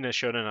whenever in a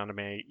shonen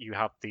anime you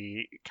have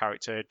the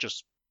character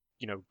just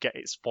get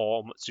its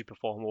form, super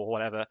form or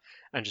whatever,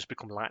 and just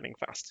become lightning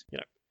fast.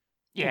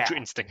 Ultra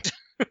instinct.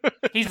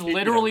 He's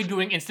literally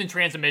doing instant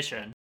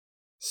transmission.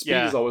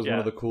 Speed is always one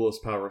of the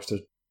coolest powers to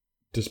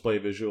display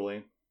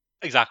visually.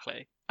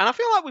 Exactly. And I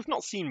feel like we've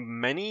not seen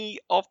many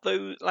of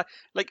those,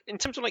 like in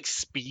terms of like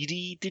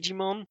speedy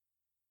Digimon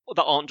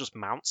that aren't just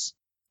mounts.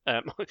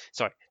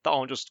 Sorry, that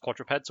aren't just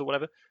quadrupeds or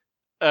whatever.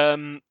 I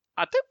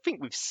don't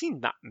think we've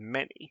seen that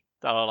many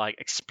that are like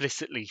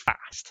explicitly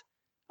fast,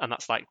 and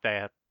that's like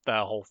their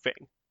whole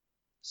thing.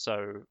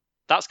 So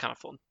that's kind of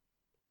fun.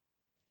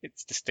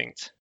 It's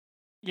distinct.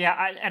 Yeah,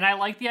 I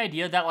like the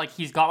idea that like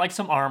he's got like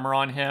some armor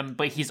on him,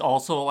 but he's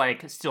also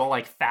like still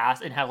like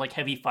fast and has like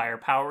heavy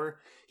firepower.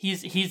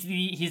 He's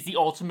the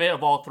ultimate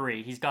of all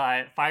three. He's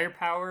got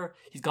firepower,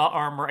 he's got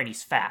armor, and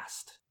he's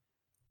fast.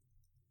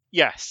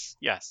 Yes.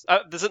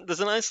 There's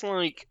a nice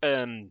like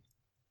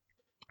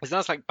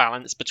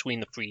balance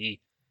between the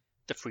three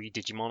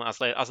Digimon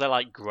as they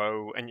like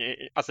grow and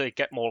as they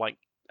get more like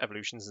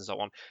evolutions and so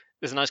on.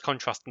 There's a nice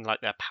contrast in like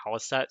their power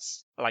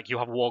sets. Like you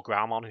have War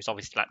Grammon, who's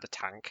obviously like the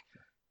tank,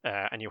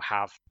 and you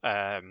have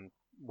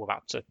we're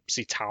about to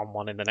see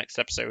Talmon in the next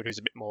episode, who's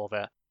a bit more of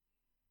a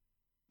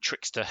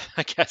trickster,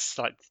 I guess,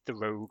 like the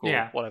rogue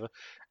or whatever.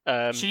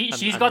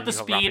 She's got the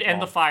speed and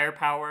the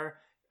firepower.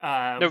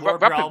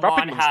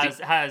 Rapidmon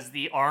has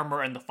the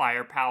armor and the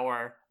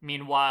firepower.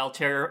 Meanwhile,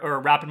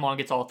 Rapidmon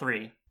gets all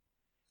three.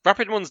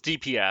 Rapidmon's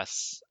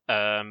DPS.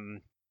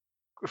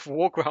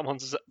 War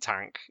Grammon's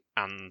tank,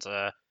 and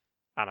I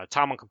don't know,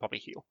 Talmon can probably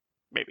heal,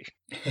 maybe.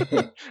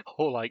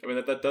 Or like, I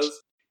mean that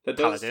does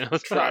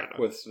track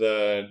with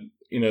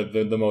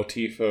the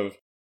motif of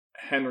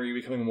Henry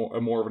becoming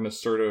more of an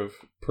assertive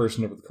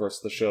person over the course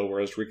of the show,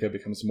 whereas Rika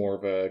becomes more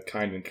of a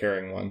kind and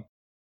caring one.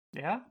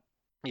 Yeah.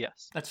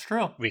 Yes, that's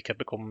true. Rika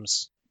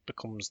becomes.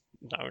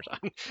 No, I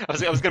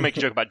was going to make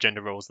a joke about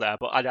gender roles there,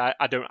 but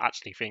I don't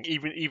actually think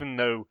even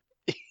though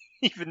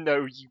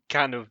you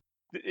kind of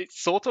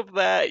it's sort of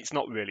there, it's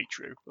not really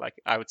true. Like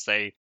I would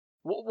say,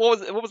 what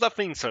was that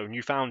thing? So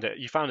you found it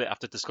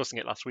after discussing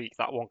it last week.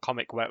 That one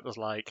comic where it was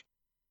like,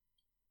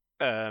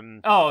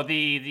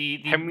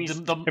 the Henry's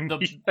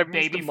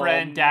baby the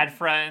friend, mom. dad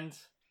friend.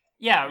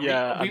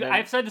 Yeah.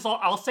 I've said this.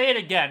 I'll say it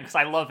again because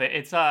I love it.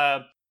 It's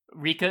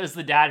Rika is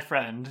the dad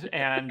friend,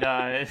 and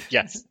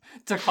yes,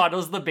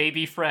 Takato's the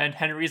baby friend,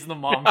 Henry's the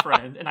mom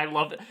friend, and I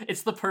love it.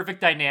 It's the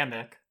perfect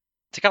dynamic.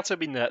 Takato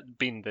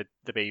being the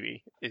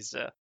baby is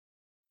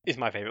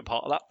my favorite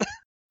part of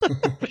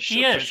that.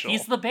 Sure.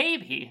 He's the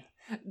baby.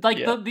 Like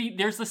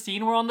there's the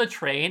scene where on the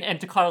train and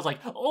Takato's like,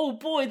 "Oh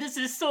boy, this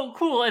is so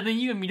cool," and then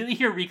you immediately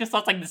hear Rika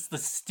starts like, "This is the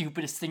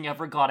stupidest thing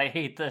ever. God, I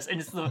hate this,"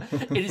 and it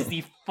is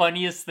the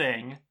funniest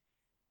thing.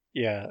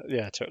 Yeah,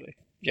 totally.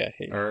 Yeah.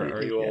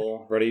 Are you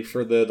all ready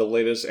for the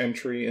latest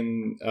entry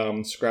in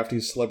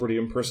Scrafty's Celebrity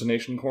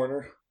Impersonation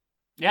Corner?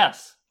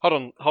 Yes. Hold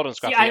on,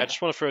 Scrafty. I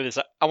just want to throw this.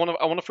 I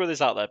want to throw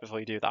this out there before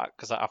you do that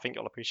because I think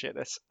you'll appreciate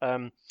this.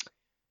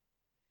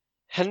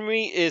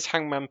 Henry is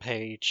Hangman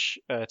Page,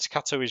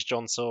 Takato is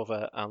John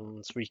Silver,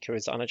 and Rika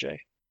is Anna Jay.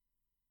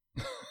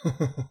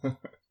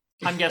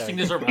 I'm guessing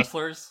these are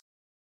wrestlers.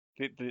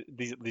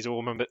 These are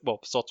all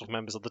sort of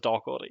members of the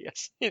Dark Order,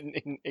 yes,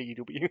 in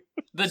AEW.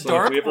 The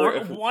Dark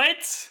Order?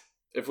 What?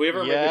 If we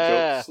ever make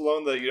a joke,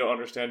 Sloan, that you don't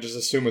understand, just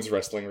assume it's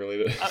wrestling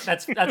related.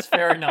 That's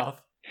fair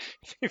enough.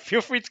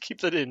 Feel free to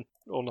keep that in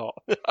or not.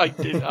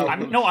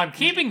 I'm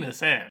keeping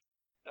this in.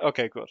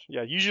 Okay, good.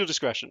 Yeah, use your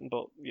discretion,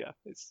 but yeah,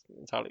 it's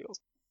entirely yours.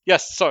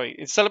 Yes, sorry,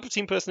 it's Celebrity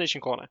Impersonation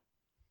Corner.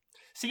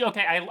 See,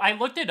 okay, I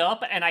looked it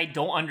up and I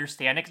don't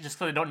understand it just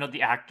because I don't know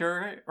the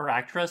actor or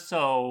actress.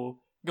 So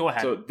go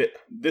ahead. So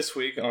this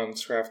week on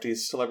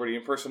Scrafty's Celebrity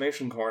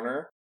Impersonation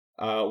Corner,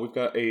 we've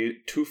got a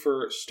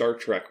twofer Star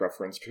Trek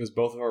reference because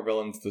both of our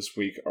villains this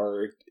week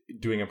are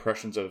doing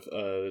impressions of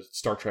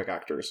Star Trek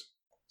actors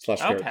 /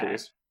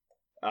 characters.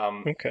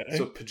 Okay.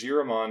 So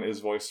Pajiramon is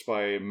voiced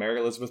by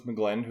Mary Elizabeth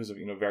McGlynn, who's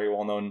a very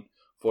well known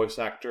voice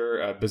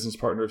actor, business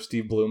partner of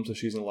Steve Bloom, so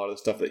she's in a lot of the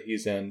stuff that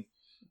he's in.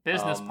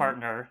 Business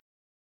partner.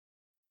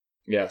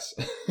 Yes.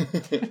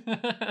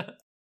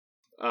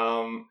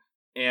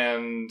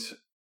 And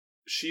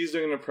she's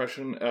doing an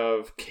impression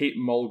of Kate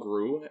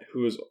Mulgrew,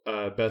 who is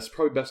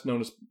probably best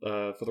known as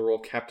for the role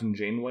of Captain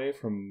Janeway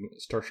from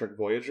Star Trek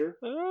Voyager.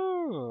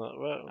 Oh,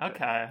 well,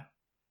 okay.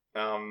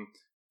 I'm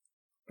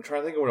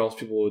trying to think of what else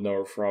people would know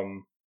her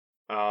from.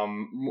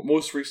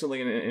 Most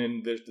recently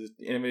in the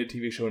animated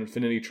TV show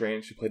Infinity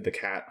Train, she played the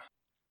cat.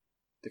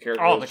 The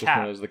character Oh, was the just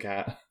known cat. as the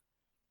cat.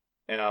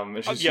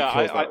 And she Yeah,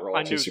 kills that role.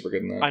 I know, She's super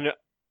good in that.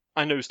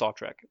 I know Star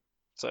Trek,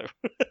 so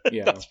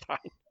Yeah. that's fine.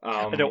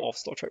 I know of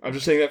Star Trek. I'm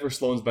just saying that for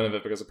Sloane's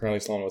benefit because apparently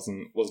Sloane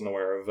wasn't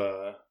aware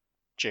of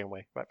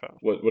Janeway, right? Fair.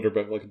 what her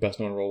best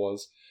known role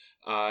was.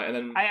 And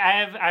then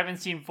I haven't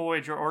seen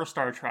Voyager or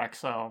Star Trek,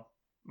 so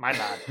my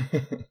bad.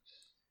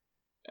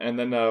 And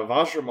then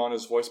Vajramon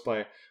is voiced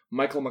by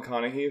Michael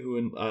McConaughey, who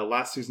in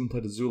last season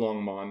played a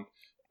Zulongmon.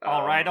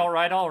 All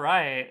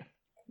right.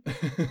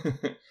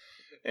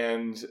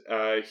 And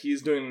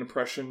he's doing an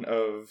impression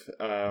of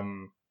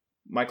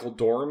Michael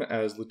Dorn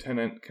as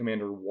Lieutenant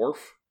Commander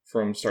Worf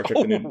from Star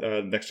Trek: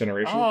 The Next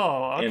Generation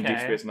and Deep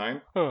Space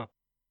Nine. Huh.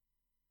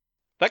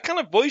 That kind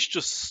of voice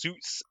just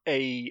suits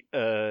a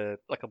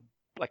like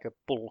a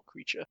bull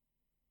creature.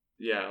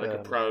 Yeah, like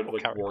a proud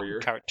warrior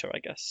character, I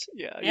guess.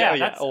 Yeah.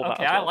 That's all okay.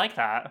 that as well. I like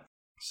that.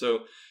 So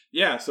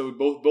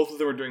both of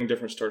them are doing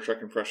different Star Trek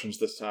impressions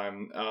this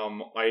time.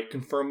 I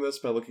confirmed this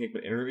by looking at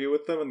an interview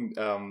with them,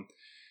 and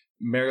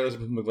Mary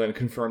Elizabeth McGlynn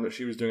confirmed that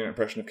she was doing an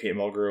impression of Kate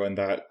Mulgrew, and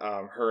that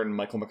her and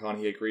Michael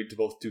McConaughey agreed to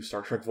both do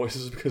Star Trek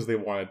voices because they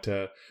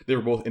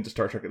were both into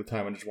Star Trek at the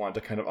time and just wanted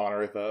to kind of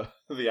honor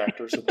the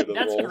actors who play those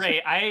roles. That's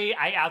great.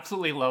 I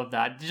absolutely love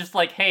that. Just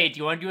like, hey, do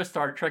you want to do a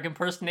Star Trek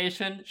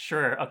impersonation?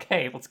 Sure.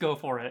 Okay, let's go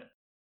for it.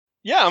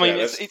 Yeah, I mean,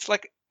 it's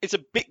like it's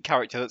a big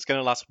character that's going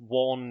to last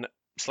 1/2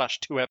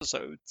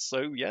 episodes.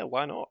 So yeah,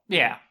 why not?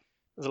 Yeah.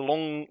 There's a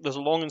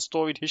long and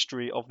storied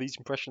history of these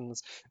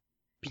impressions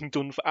being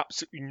done for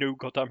absolutely no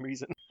goddamn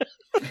reason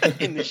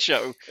in this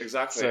show.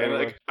 Exactly. So,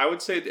 and I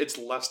would say it's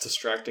less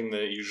distracting than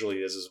it usually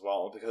is as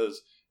well,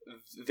 because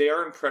they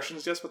are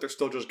impressions, yes, but they're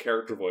still just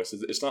character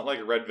voices. It's not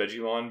like Red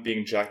Vegemon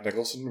being Jack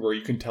Nicholson, where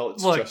you can tell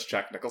it's just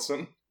Jack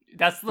Nicholson.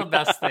 That's the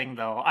best thing,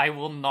 though. I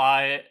will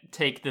not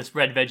take this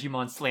Red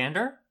Vegemon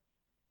slander.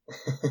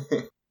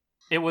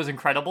 It was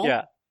incredible.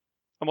 Yeah.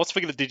 I'm also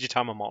thinking of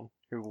Digitamamon,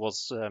 who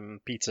was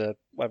Peter.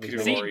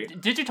 Lorre.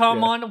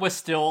 Digitamamon was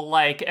still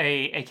like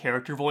a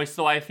character voice,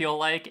 though. I feel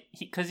like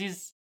because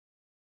he's,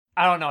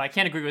 I don't know. I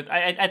can't agree with.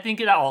 I think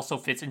that also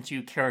fits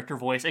into character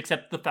voice,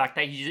 except the fact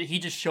that he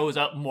just shows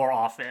up more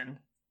often.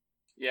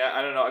 Yeah,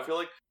 I don't know. I feel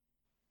like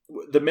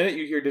the minute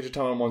you hear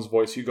Digitamamon's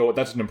voice, you go,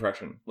 "That's an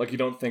impression." Like you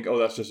don't think, "Oh,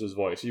 that's just his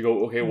voice." You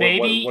go, "Okay,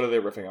 what are they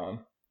riffing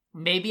on?"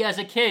 Maybe as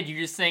a kid, you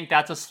just think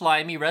that's a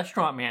slimy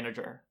restaurant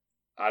manager.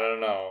 I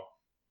don't know.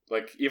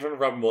 Like, even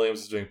Robin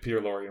Williams is doing Peter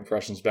Lorre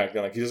impressions back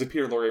then. Like, he does a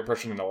Peter Lorre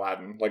impression in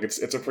Aladdin. Like, it's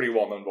a pretty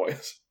well-known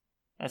voice.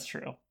 That's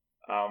true.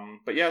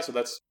 But yeah, so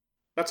that's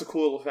a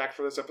cool little fact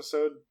for this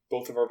episode.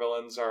 Both of our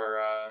villains are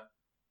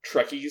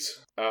Trekkies.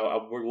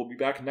 We'll be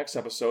back next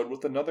episode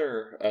with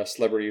another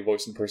celebrity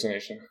voice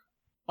impersonation.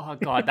 Oh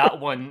god, that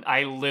one,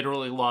 I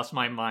literally lost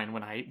my mind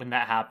when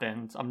that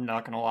happened. I'm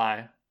not gonna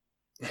lie.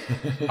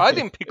 I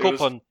didn't pick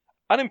up on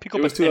any of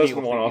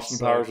 2001 Austin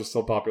Powers was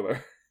still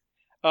popular.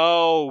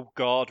 Oh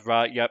god,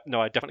 right, yep. No,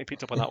 I definitely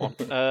picked up on that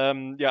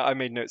one. Yeah, I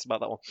made notes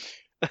about that one.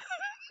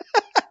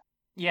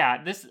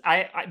 Yeah,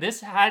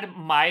 this had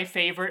my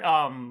favorite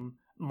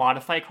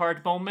modify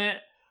card moment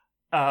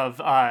of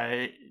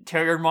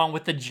Terriermon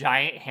with the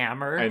giant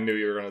hammer. I knew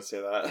you were going to say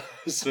that.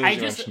 As soon as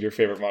you mentioned your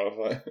favorite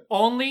modify.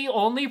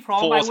 Only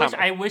problem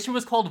I wish it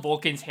was called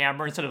Vulcan's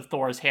hammer instead of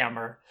Thor's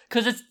hammer,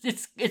 because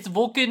it's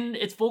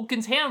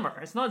Vulcan's hammer.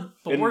 It's not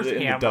Thor's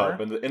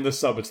hammer. In the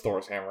sub, it's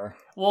Thor's hammer.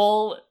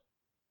 Well,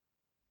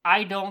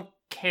 I don't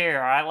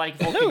care. I like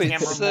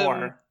Vulcan's hammer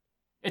more.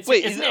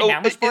 Isn't it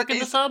Hammer Spark in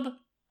the sub?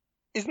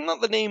 Isn't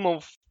that the name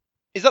of?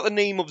 Is that the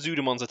name of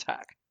Zudamon's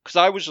attack? Because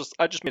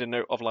I just made a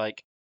note of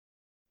like,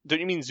 don't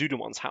you mean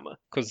Zudamon's hammer?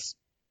 Because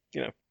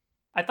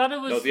I thought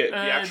it was. No, the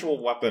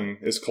actual weapon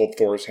is called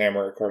Thor's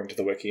hammer, according to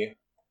the wiki.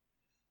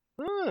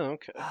 Oh,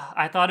 okay.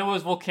 I thought it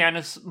was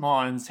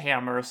Volcanusmon's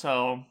hammer.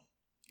 So,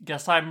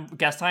 guess I'm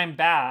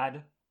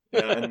bad.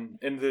 Yeah, and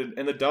in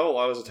the dub, a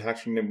lot of his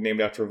attacks are named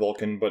after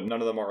Vulcan, but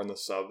none of them are in the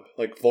sub.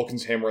 Like,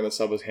 Vulcan's hammer in the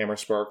sub is Hammer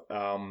Spark.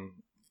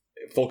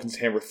 Vulcan's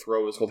hammer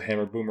throw is called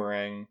Hammer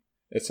Boomerang,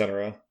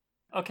 etc.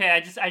 Okay, I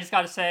just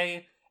gotta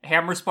say,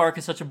 Hammer Spark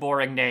is such a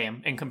boring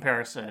name in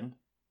comparison.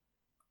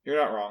 You're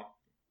not wrong.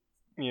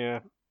 Yeah.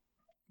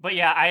 But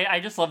yeah, I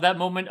just love that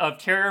moment of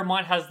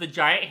Terriermon has the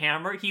giant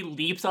hammer, he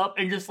leaps up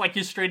and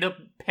just straight up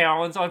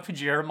pounds on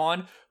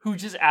Pajiramon, who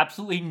just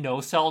absolutely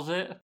no-sells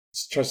it.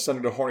 Tries to send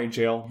her to horny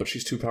jail, but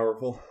she's too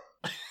powerful.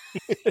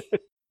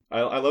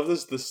 I love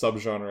this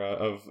subgenre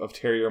of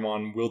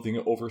Terriermon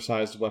wielding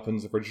oversized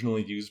weapons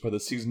originally used by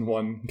the season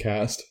 1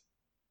 cast.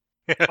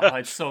 Oh,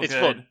 it's so It's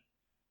good. fun.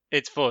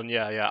 It's fun,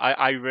 yeah.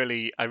 I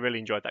really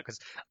enjoyed that because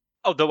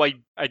although I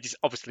just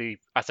obviously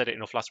I said it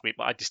enough last week,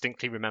 but I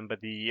distinctly remember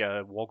the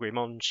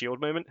Wargreymon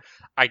shield moment.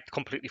 I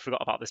completely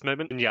forgot about this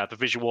moment. And yeah, the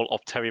visual of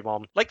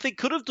Terriermon, like they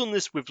could have done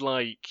this with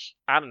like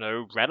I don't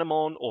know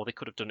Renamon, or they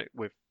could have done it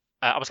with.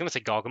 I was going to say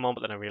Gargamon,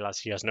 but then I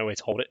realised he has no way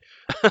to hold it.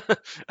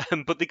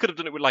 But they could have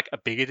done it with like a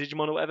bigger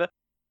Digimon or whatever.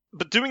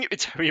 But doing it with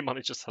Terriermon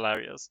is just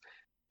hilarious.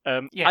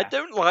 Yeah. I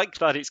don't like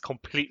that it's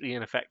completely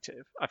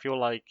ineffective. I feel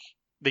like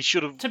They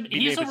should have.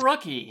 He's a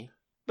rookie.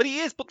 But he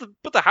is. But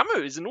the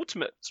hammer is an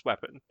ultimate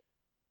weapon.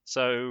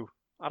 So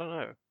I don't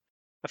know.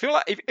 I feel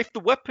like if the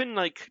weapon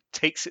like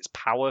takes its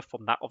power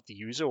from that of the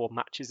user or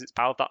matches its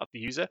power with that of the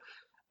user,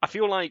 I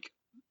feel like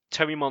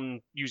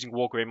Terriermon using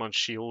Wargreymon's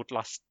shield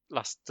last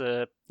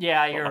you're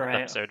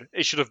right. episode,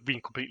 it should have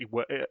been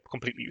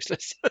completely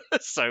useless.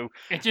 So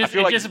it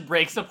just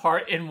breaks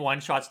apart in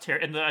one shots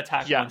in the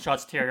attack one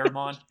shots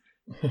Terriermon.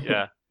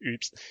 Yeah.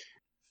 Oops.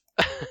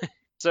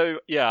 So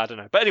yeah, I don't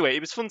know. But anyway, it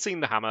was fun seeing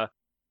the hammer.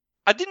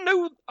 I didn't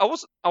know. I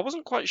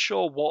wasn't quite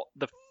sure what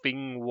the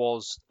thing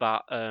was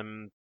that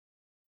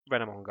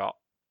Renamon got.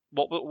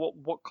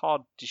 What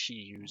card did she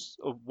use?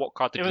 Or what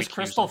card did it was Rick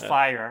Crystal use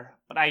Fire,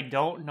 but I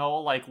don't know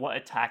like what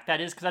attack that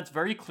is because that's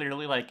very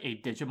clearly like a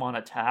Digimon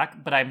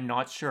attack, but I'm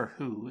not sure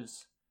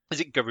whose. Is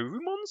it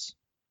Garurumon's?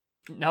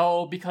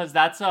 No, because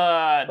that's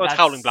it's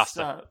Howling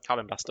Blaster.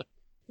 Howling Blaster.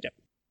 Yeah.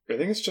 I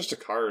think it's just a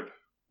card.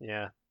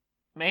 Yeah.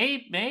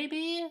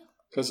 Maybe.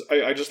 Because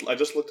I just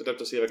looked it up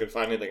to see if I could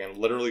find anything, and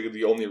literally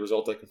the only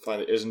result I could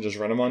find that isn't just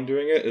Renamon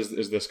doing it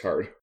is this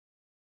card.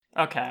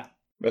 Okay.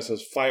 That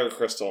says Fire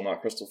Crystal, not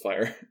Crystal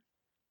Fire.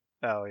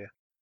 Oh yeah.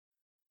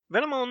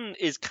 Renamon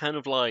is kind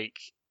of like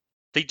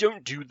they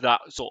don't do that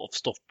sort of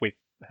stuff with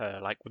her,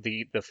 like with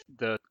the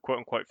quote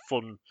unquote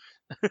fun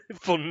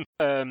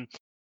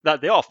that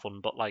they are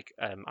fun, but like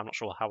I'm not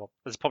sure how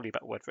there's probably a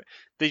better word for it.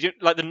 They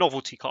don't like the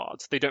novelty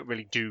cards. They don't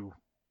really do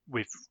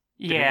with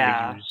they don't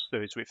really use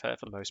those with her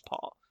for the most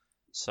part.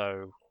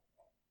 So,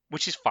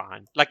 which is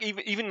fine. Like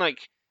even like,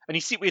 and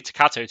you see it with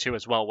Takato too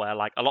as well, where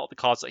like a lot of the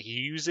cards that he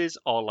uses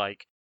are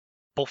like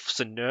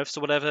buffs and nerfs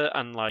or whatever,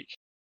 and like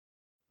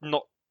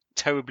not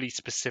terribly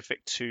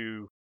specific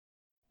to,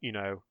 you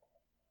know,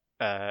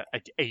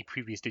 a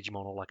previous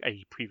Digimon or like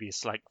a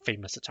previous like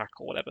famous attack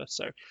or whatever.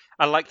 So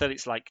I like that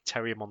it's like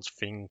Terriermon's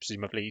thing,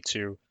 presumably,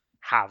 to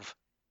have,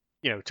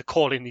 you know, to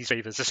call in these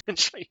favors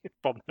essentially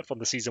from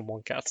the season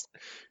 1 cast.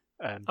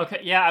 Okay,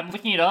 yeah, I'm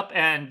looking it up,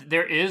 and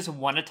there is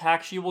one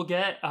attack she will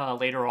get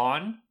later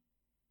on.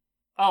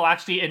 Oh,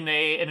 actually, in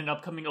an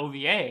upcoming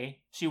OVA,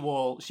 we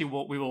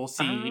will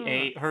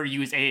see her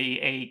use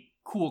a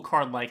cool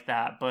card like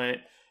that. But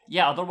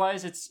yeah,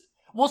 otherwise it's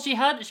she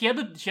had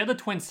the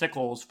twin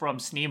sickles from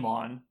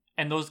Sneemon,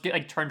 and those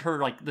turned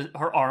her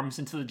her arms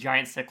into the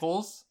giant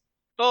sickles.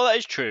 Oh, that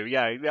is true.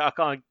 Yeah, I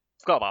kind of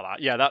forgot about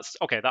that. Yeah, that's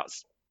okay.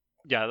 That's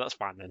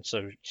fine then.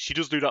 So she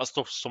does do that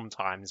stuff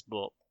sometimes,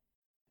 but.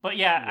 But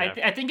yeah,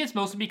 I think it's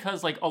mostly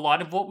because like a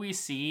lot of what we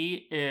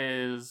see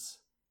is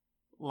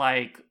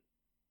like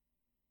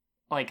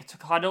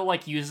Takato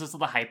like uses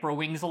the hyper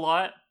wings a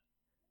lot.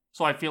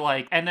 So I feel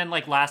like, and then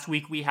like last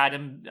week we had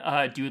him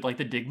do like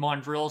the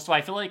Digmon drill. So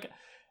I feel like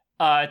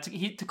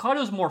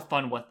Takato's more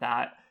fun with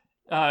that.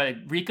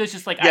 Rika's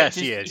just like,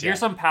 he is. Here's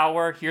some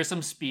power, here's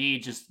some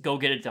speed, just go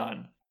get it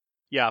done.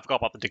 Yeah, I forgot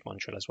about the Digmon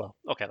drill as well.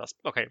 Okay, that's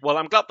okay. Well,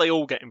 I'm glad they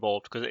all get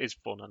involved because it is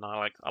fun, and I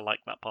like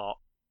that part.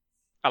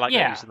 I like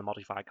using the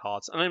modified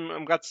cards, and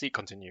I'm glad to see it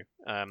continue.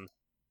 And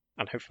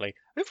hopefully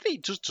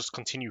it does just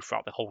continue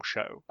throughout the whole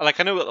show. Like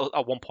I know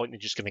at one point they're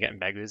just going to get in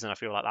beggars, and I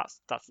feel like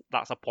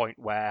that's a point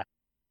where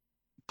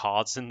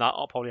cards in that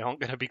aren't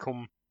going to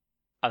become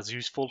as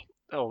useful.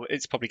 Oh,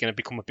 it's probably going to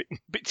become a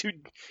bit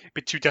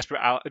too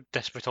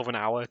desperate of an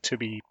hour to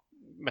be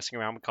messing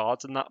around with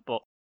cards and that. But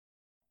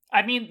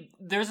I mean,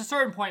 there's a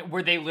certain point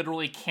where they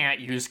literally can't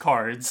use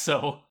cards.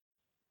 So.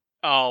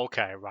 Oh,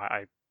 okay, right.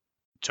 I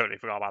totally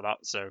forgot about that.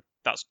 So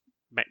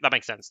that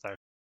makes sense though.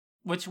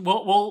 Which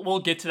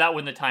we'll get to that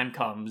when the time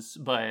comes,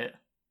 but.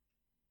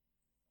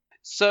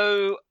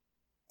 So,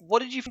 what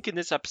did you think in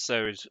this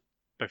episode,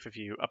 both of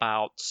you,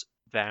 about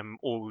them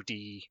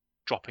already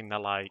dropping the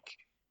like,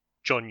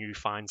 Jonyu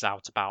finds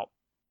out about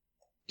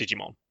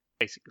Digimon,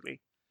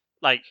 basically?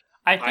 Like,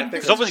 I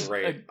think that's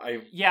great.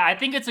 I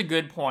think it's a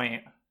good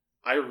point.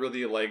 I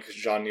really like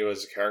Jonyu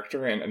as a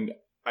character, and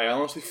I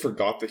honestly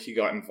forgot that he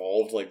got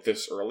involved like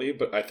this early,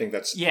 but I think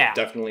that's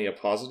definitely a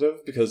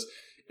positive because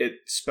it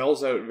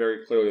spells out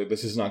very clearly that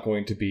this is not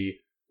going to be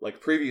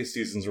like previous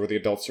seasons where the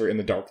adults are in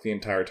the dark the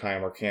entire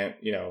time or can't,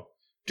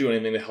 do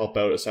anything to help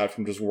out aside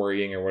from just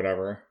worrying or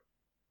whatever.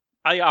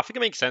 I think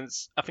it makes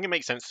sense. I think it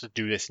makes sense to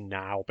do this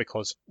now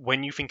because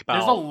when you think about...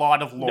 There's a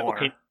lot of lore.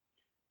 Okay,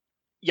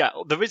 yeah,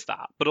 there is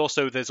that, but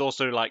also there's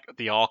also like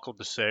the arc of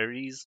the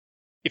series.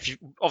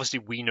 Obviously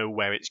we know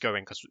where it's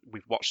going because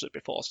we've watched it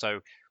before, so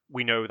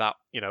we know that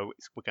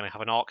we're going to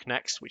have an arc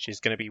next, which is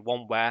going to be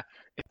one where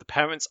if the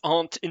parents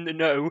aren't in the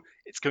know,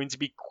 it's going to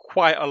be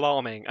quite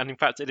alarming, and in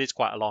fact it is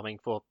quite alarming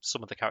for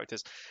some of the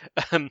characters.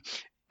 And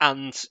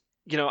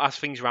as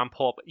things ramp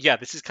up,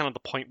 this is kind of the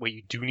point where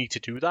you do need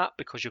to do that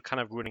because you're kind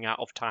of running out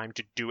of time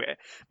to do it.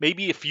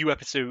 Maybe a few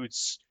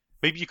episodes,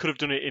 maybe you could have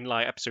done it in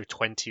like episode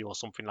 20 or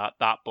something like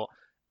that, but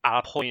at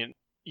a point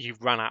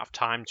you've run out of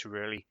time to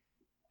really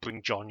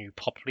bring Jonyu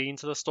properly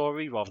into the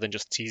story rather than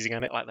just teasing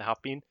at it like they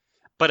have been.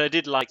 But I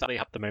did like that they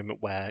had the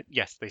moment where,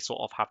 yes, they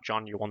sort of have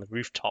Jonyu on the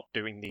rooftop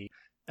doing the,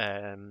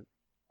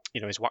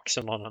 his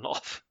waxing on and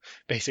off,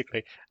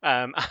 basically.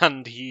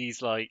 And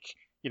he's like,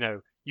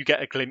 you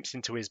get a glimpse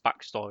into his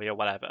backstory or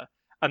whatever.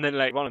 And then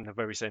later on in the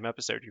very same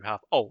episode, you have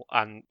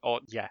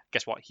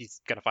guess what?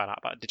 He's gonna find out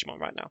about Digimon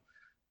right now,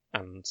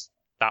 and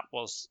that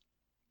was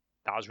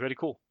really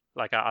cool.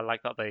 Like I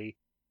like that they.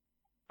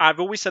 I've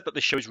always said that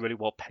the show is really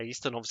well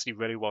paced and obviously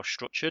really well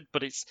structured,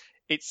 but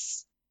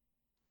it's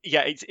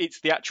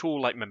the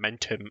actual like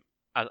momentum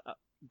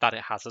that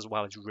it has as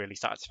well is really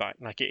satisfying.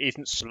 Like it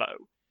isn't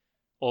slow,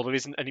 or there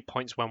isn't any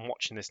points when I'm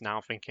watching this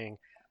now thinking,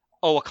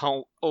 oh I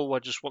can't, I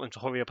just want them to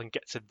hurry up and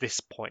get to this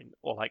point,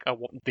 or like I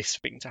want this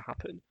thing to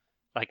happen.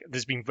 Like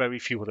there's been very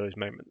few of those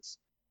moments.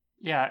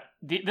 Yeah,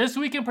 this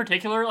week in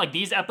particular, like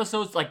these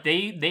episodes, like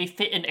they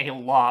fit in a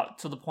lot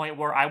to the point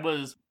where I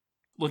was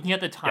looking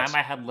at the time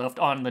I had left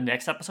on the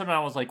next episode, and I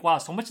was like, wow,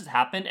 so much has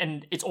happened,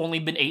 and it's only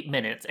been 8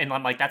 minutes, and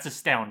I'm like, that's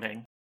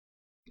astounding.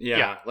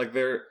 Yeah. Like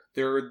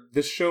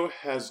this show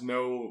has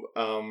no,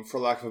 for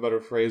lack of a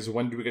better phrase,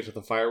 when do we get to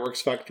the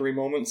fireworks factory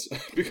moments?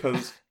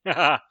 Because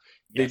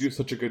they do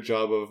such a good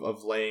job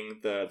of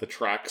laying the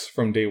tracks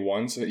from day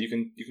one, so that you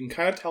can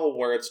kind of tell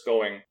where it's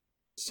going,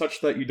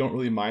 such that you don't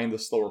really mind the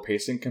slower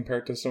pacing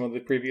compared to some of the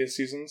previous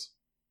seasons.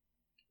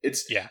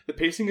 The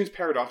pacing is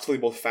paradoxically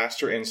both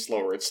faster and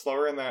slower. It's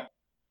slower in that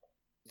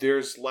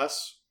there's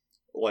less,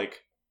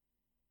 like,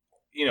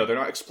 they're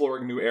not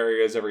exploring new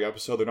areas every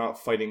episode. They're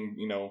not fighting,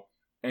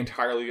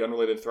 entirely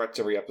unrelated threats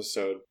every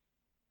episode.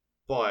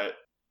 But,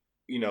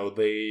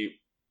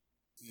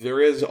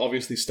 there is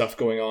obviously stuff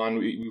going on.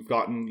 We've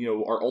gotten,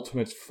 our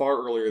ultimates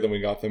far earlier than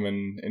we got them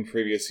in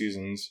previous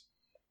seasons.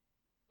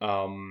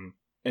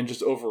 And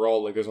just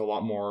overall, like, there's a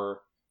lot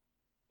more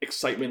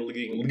excitement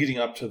leading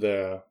up to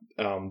the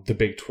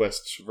big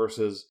twists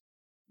versus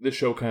the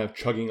show kind of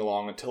chugging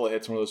along until it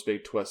hits one of those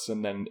big twists,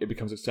 and then it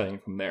becomes exciting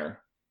from there.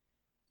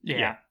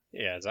 Yeah,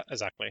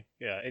 exactly.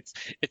 Yeah, it's.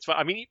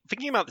 I mean,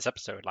 thinking about this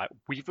episode, like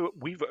we've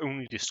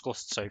only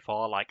discussed so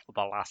far, like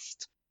the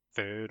last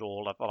third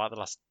or like the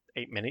last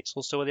 8 minutes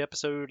or so of the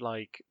episode,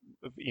 like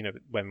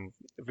when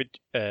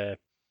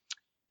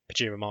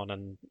Pajiramon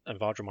and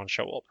Vajramon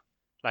show up.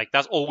 Like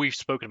that's all we've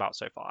spoken about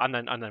so far, and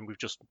then we've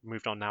just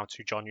moved on now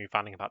to Jonyu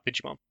finding about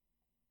Digimon.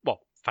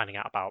 Well, finding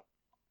out about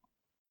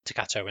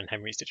Takato and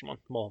Henry's Digimon,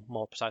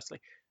 more precisely.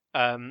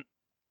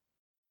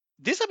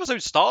 This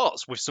episode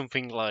starts with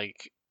something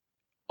like,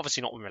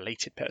 obviously not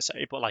related per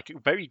se, but like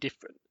very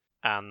different,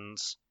 and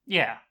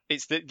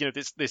it's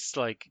this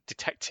like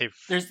detective.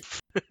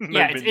 It's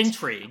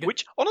intrigue,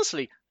 which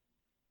honestly,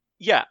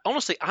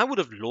 I would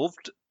have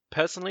loved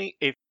personally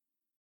if.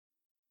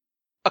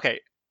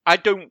 Okay, I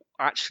don't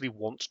actually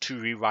want to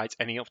rewrite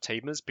any of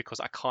Tamers because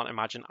I can't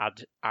imagine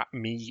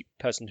me,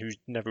 person who's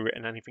never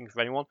written anything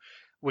for anyone,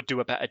 would do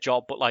a better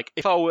job. But like,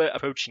 if I were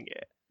approaching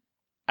it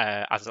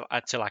as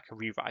like a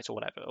rewrite or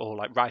whatever, or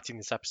like writing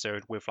this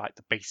episode with like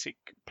the basic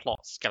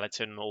plot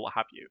skeleton or what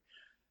have you,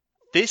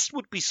 this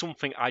would be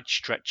something I'd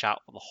stretch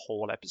out for the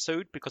whole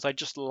episode because I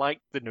just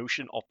like the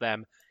notion of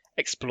them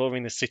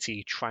exploring the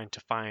city, trying to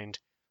find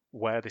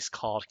where this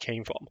card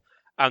came from.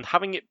 And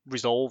having it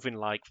resolve in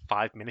like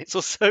 5 minutes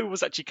or so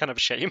was actually kind of a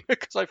shame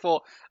because I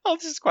thought, oh,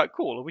 this is quite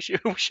cool. I wish it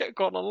had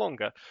gone on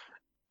longer.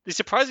 They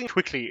surprisingly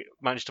quickly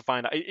managed to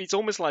find out. It's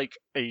almost like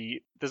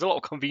there's a lot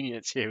of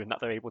convenience here in that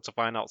they're able to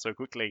find out so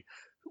quickly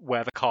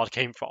where the card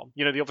came from.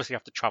 They obviously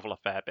have to travel a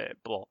fair bit,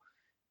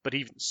 but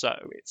even so,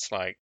 it's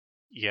like,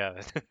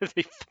 yeah,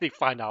 they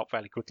find out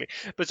fairly quickly.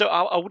 But so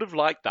I would have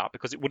liked that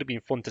because it would have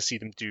been fun to see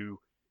them do.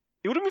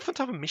 It would have been fun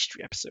to have a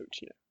mystery episode,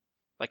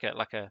 like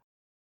a.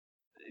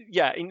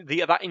 Yeah,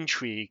 that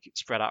intrigue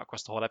spread out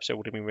across the whole episode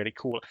would have been really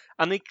cool,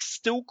 and they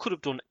still could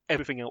have done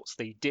everything else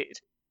they did,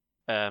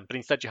 but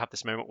instead you have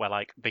this moment where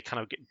like they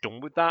kind of get done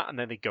with that, and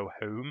then they go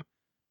home,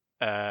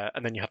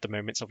 and then you have the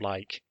moments of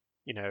like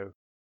Jonyu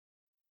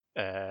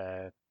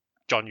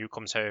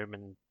comes home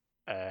and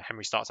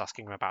Henry starts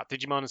asking him about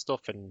Digimon and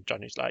stuff, and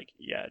Jonyu's like,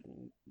 yeah,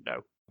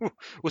 no,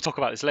 we'll talk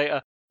about this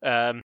later.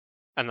 And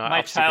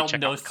my child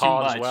knows too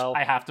much. Well.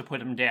 I have to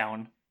put him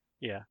down.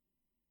 Yeah.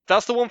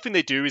 That's the one thing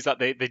they do is that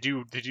they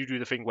do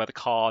the thing where the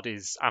card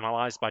is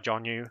analyzed by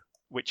Jonyu,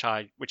 which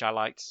I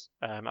liked.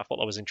 I thought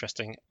that was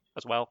interesting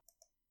as well.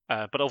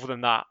 But other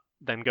than that,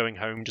 them going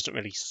home doesn't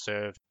really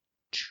serve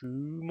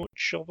too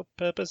much of a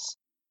purpose.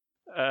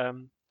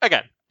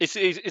 Again, it's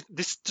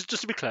this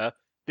just to be clear,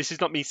 this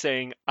is not me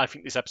saying I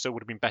think this episode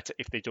would have been better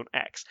if they'd done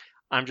X.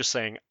 I'm just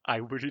saying I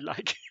really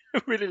like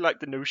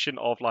the notion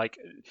of like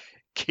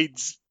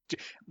kids.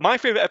 My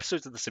favorite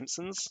episodes of The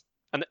Simpsons.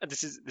 And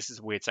this is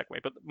a weird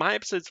segue, but my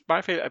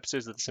favorite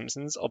episodes of The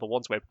Simpsons are the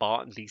ones where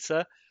Bart and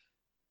Lisa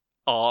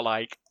are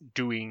like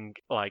doing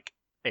like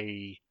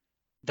they're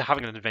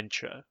having an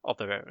adventure of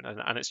their own,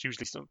 and it's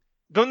usually some.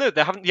 No,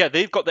 they haven't. Yeah,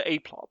 they've got the A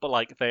plot, but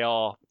like they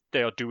are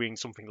doing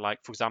something like,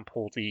 for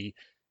example, the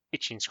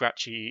Itchy and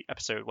Scratchy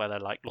episode where they're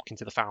like looking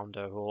to the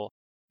founder, or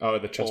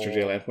the Chester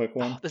J. Lampwick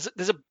one. There's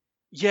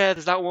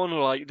that one,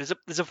 or like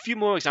there's a few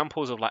more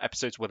examples of like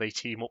episodes where they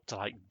team up to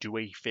like do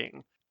a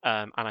thing.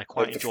 And I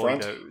quite enjoy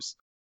those.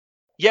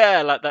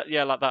 Yeah, like that.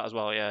 Yeah, like that as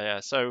well. Yeah.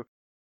 So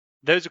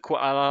those are cool.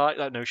 I like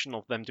that notion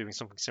of them doing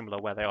something similar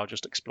where they are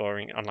just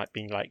exploring and like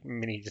being like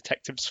mini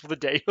detectives for the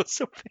day or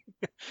something.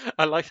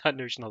 I like that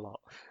notion a lot.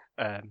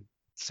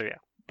 So yeah,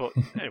 but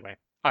anyway,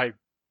 I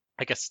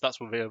guess that's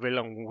a really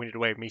long-winded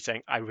way of me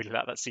saying I really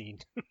like that scene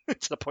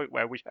to the point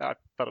where I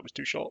felt it was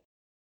too short.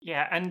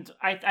 Yeah, and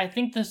I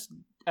think this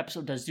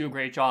episode does do a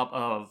great job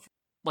of,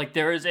 like,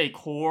 there is a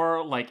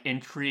core, like,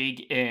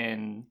 intrigue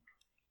in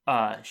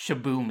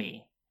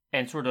Shibumi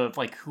and sort of,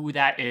 like, who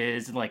that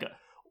is and, like,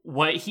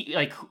 what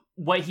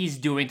he's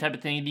doing type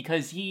of thing,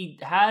 because he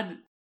had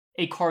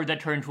a card that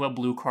turned into a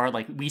blue card.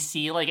 Like, we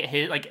see, like,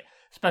 his, like,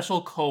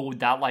 special code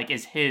that, like,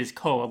 is his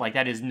code, like,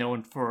 that is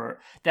known for,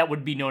 that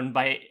would be known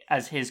by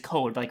as his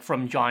code, like,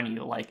 from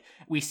Jianyu. Like,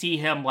 we see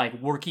him, like,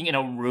 working in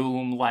a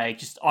room, like,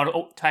 just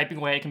typing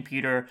away at a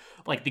computer.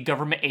 Like, the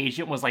government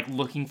agent was, like,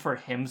 looking for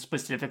him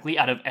specifically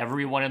out of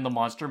everyone in the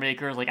Monster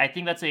Makers. Like, I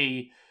think that's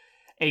a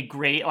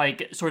great,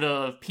 like, sort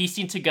of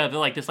piecing together,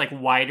 like, this, like,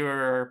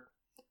 wider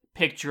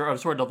picture of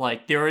sort of,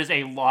 like, there is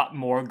a lot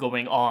more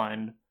going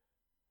on,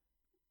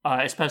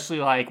 especially,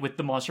 like, with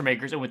the Monster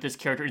Makers and with this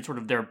character and sort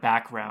of their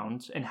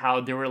backgrounds and how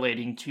they're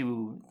relating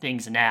to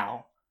things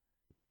now.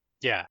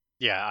 Yeah,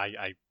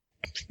 I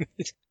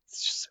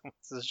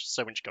there's just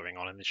so much going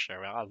on in this show.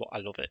 I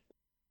love it.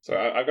 So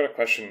I've got a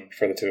question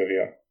for the two of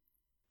you.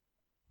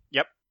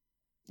 Yep.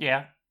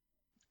 Yeah.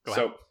 Go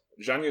ahead.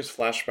 So Jianyu's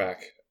flashback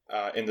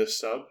in this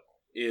sub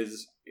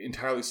is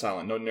entirely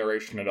silent, no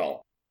narration at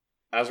all.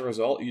 As a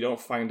result, you don't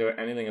find out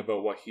anything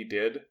about what he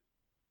did,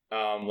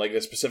 like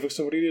the specifics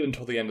of what he did,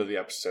 until the end of the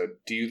episode.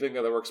 Do you think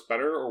that works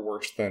better or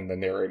worse than the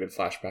narrated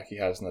flashback he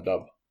has in the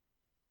dub?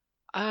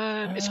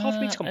 It's hard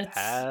for me to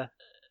compare.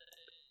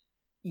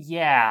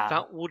 Yeah.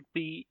 That would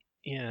be...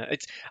 Yeah,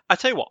 it's... I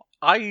tell you what,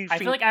 I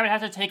feel like I would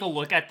have to take a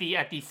look at the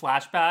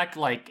flashback,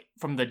 like,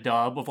 from the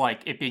dub of,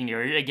 like, it being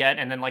narrated again,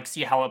 and then, like,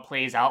 see how it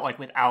plays out, like,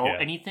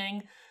 without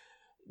anything.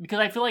 Because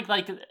I feel like,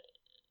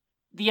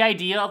 the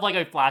idea of, like,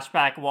 a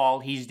flashback while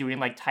he's doing,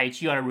 like, Tai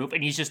Chi on a roof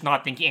and he's just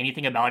not thinking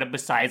anything about it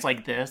besides,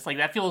 like, this, like,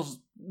 that feels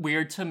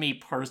weird to me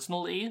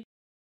personally.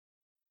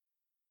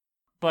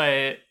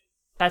 But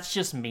that's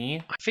just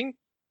me. I think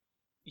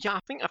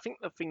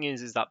the thing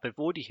is that they've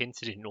already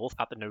hinted enough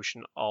at the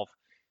notion of,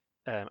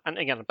 and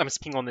again, I'm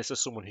speaking on this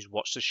as someone who's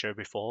watched the show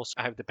before, so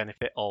I have the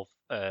benefit of,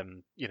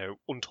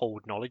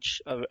 untold knowledge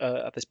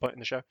at this point in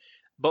the show.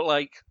 But,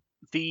 like,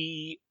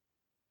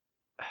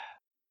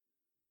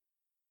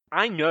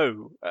 I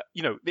know,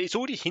 it's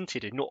already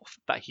hinted enough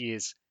that he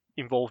is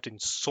involved in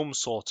some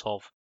sort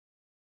of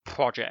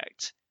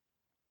project,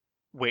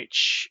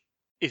 which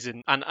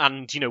isn't,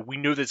 and we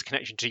know there's a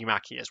connection to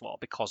Yumaki as well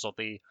because of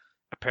the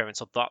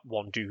appearance of that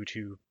one dude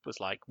who was,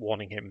 like,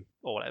 warning him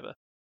or whatever.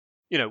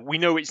 We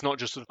know it's not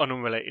just an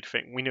unrelated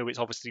thing. We know it's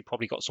obviously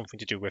probably got something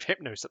to do with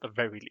Hypnos at the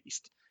very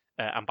least,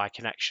 and by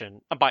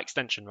extension,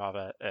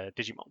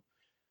 Digimon.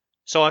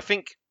 So I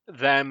think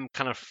them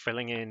kind of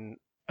filling in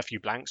a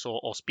few blanks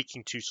or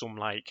speaking to some,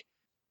 like,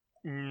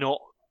 not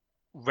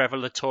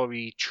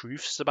revelatory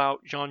truths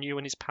about Jianyu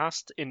and his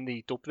past in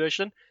the dub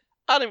version,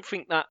 I don't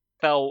think that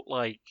felt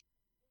like...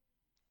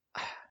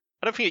 I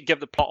don't think it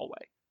gave the plot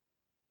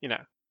away.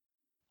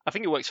 I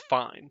think it works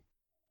fine.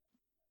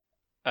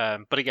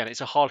 But again,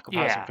 it's a hard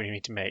comparison for me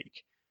to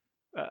make,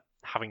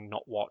 having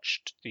not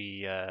watched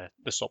the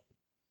sub.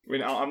 I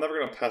mean, I'm never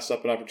going to pass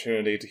up an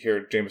opportunity to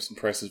hear Jameson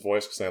Price's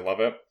voice because I love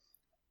it.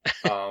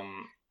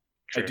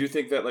 I do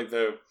think that, like,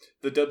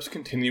 the dub's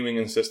continuing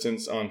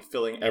insistence on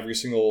filling every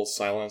single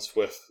silence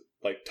with,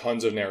 like,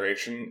 tons of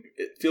narration,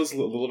 it feels a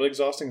little bit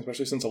exhausting,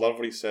 especially since a lot of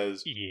what he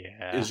says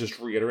is just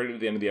reiterated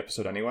at the end of the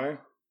episode anyway.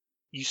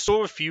 You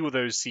saw a few of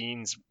those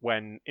scenes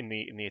when in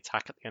the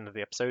attack at the end of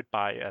the episode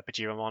by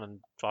Bajiramon and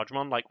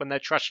Vajramon, like when they're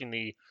trashing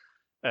the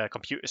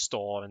computer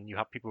store and you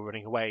have people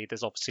running away.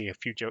 There's obviously a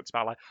few jokes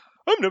about, like,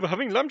 I'm never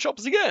having lamb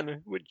chops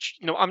again, which,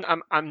 I'm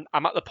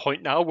at the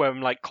point now where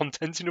I'm, like,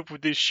 content enough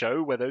with this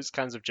show where those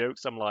kinds of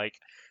jokes, I'm like,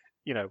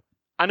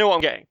 I know what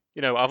I'm getting.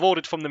 I've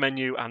ordered from the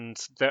menu and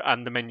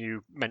the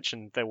menu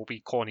mentioned there will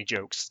be corny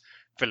jokes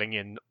filling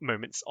in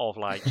moments of,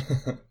 like,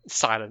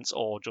 silence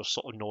or just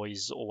sort of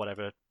noise or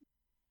whatever,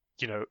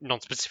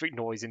 non-specific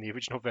noise in the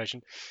original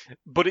version.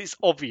 But it's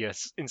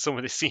obvious in some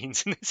of the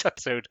scenes in this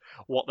episode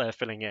what they're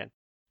filling in.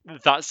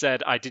 That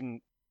said, I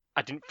didn't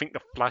think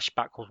the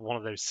flashback was one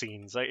of those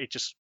scenes. It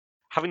just,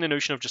 having the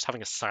notion of just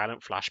having a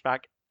silent flashback,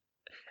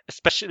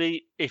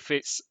 especially if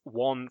it's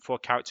one for a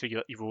character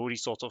that you've already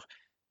sort of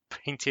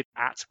hinted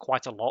at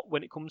quite a lot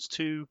when it comes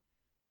to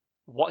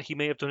what he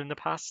may have done in the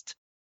past,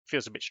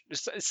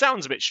 it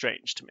sounds a bit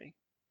strange to me,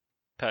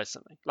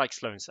 personally, like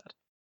Sloan said.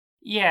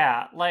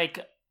 Yeah, like,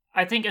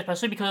 I think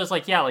especially because,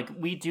 like,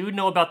 we do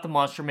know about the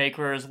Monster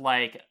Makers.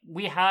 Like,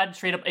 we had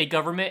straight up a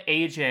government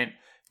agent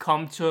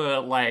come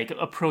to, like,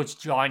 approach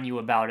Jianyu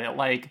about it.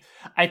 Like,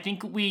 I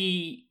think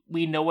we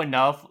know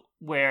enough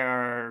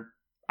where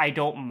I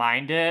don't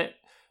mind it.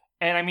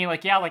 And I mean,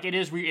 like, it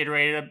is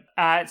reiterated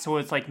so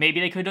it's like maybe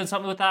they could have done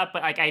something with that,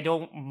 but, like, I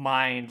don't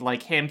mind,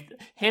 like, him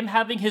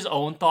having his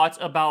own thoughts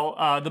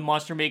about the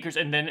Monster Makers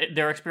and then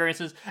their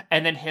experiences,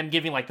 and then him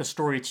giving, like, the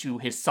story to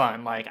his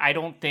son. Like, I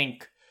don't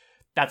think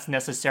that's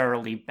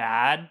necessarily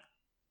bad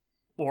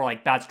or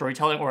like bad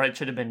storytelling, or it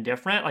should have been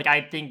different. Like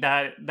I think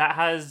that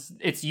has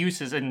its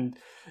uses, and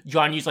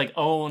John Yu's like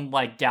own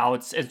like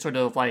doubts and sort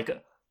of like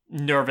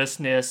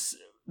nervousness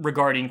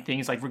regarding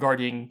things like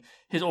regarding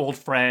his old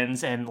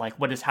friends and like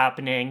what is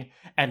happening,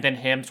 and then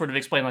him sort of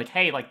explain like,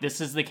 hey, like this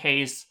is the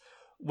case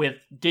with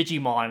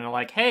Digimon, and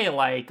like, hey,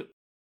 like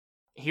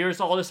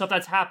here's all this stuff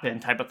that's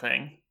happened, type of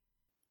thing.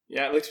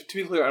 Yeah, like to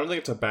be clear, I don't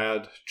think it's a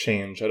bad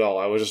change at all.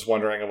 I was just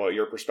wondering about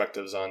your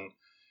perspectives on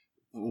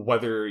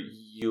whether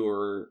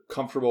you're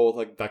comfortable with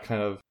like that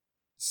kind of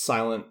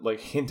silent, like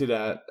hinted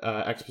at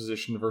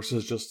exposition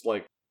versus just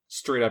like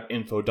straight up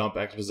info dump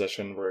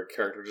exposition where a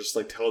character just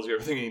like tells you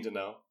everything you need to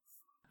know.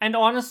 And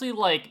honestly,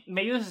 like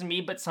maybe this is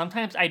me, but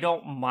sometimes I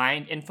don't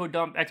mind info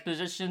dump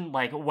exposition,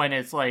 like when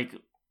it's like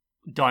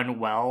done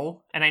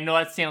well. And I know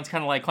that sounds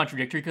kind of like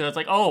contradictory because it's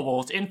like, oh,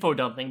 well, it's info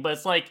dumping, but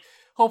it's like,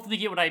 hopefully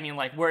you get what I mean,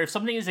 like where if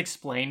something is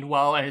explained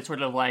well and it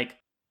sort of like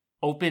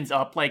opens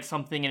up like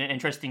something in an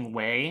interesting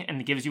way and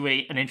it gives you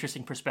an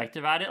interesting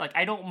perspective at it, like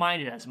I don't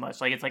mind it as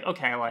much. Like it's like,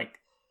 okay, like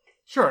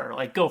sure,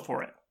 like go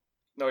for it.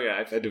 No,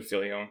 yeah, I do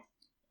feel you.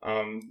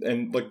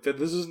 And like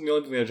this isn't the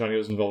only thing that Johnny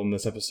was involved in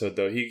this episode,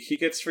 though. He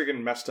gets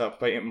freaking messed up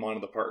by Imon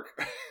in the park.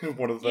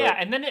 One of the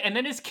and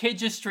then his kid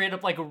just straight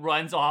up like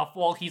runs off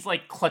while he's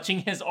like clutching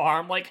his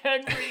arm, like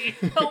Henry,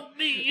 help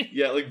me.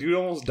 Yeah, like dude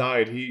almost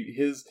died.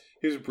 His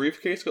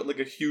briefcase got like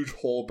a huge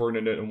hole burned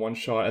in it in one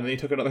shot, and then he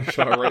took another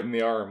shot right in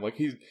the arm. Like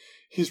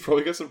he's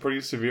probably got some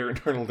pretty severe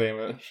internal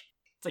damage.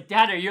 It's like,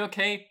 Dad, are you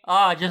okay?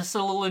 Just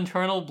a little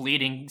internal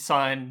bleeding,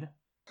 son.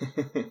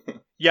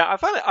 Yeah, I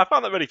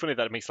found that really funny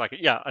that it makes like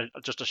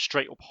just a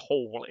straight up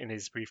hole in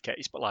his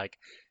briefcase, but like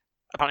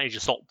apparently it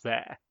just stopped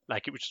there.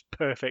 Like it was just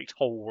perfect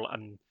hole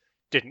and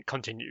didn't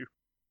continue.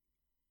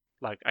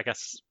 Like I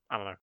guess I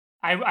don't know.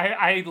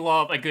 I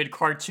love a good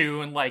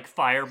cartoon like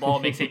fireball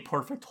makes a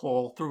perfect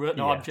hole through an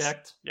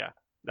object. Yeah,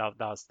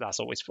 that's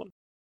always fun.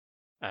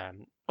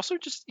 Also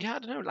just I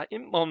don't know, like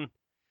Imon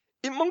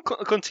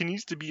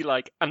continues to be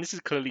like, and this is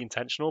clearly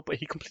intentional, but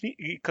he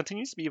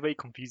continues to be a very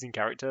confusing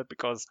character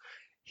because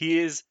he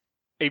is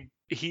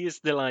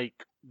the like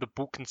the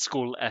book and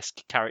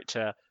school-esque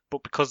character,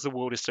 but because the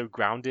world is so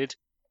grounded,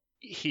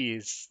 he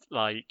is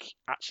like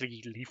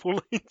actually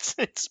lethal in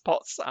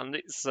spots, and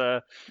it's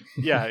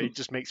it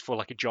just makes for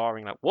like a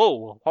jarring like,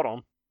 whoa, hold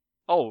on.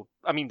 Oh,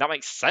 I mean that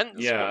makes sense.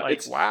 Yeah, but,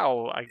 like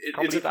wow,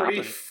 it's a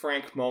pretty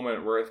frank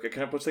moment where it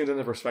kind of puts things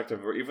into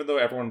perspective. Where even though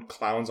everyone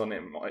clowns on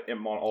him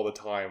all the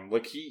time,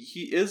 like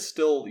he is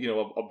still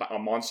a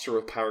monster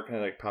with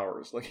kinetic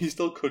powers. Like he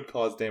still could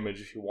cause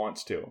damage if he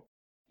wants to.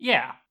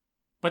 Yeah,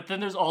 but then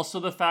there's also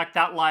the fact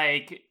that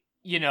like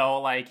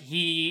like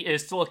he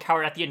is still a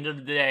coward at the end of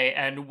the day,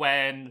 and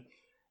when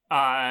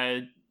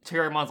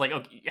Terriermon's like,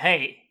 okay,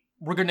 hey,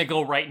 we're gonna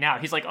go right now.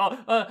 He's like,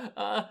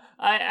 I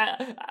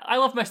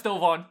left my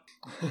stove on.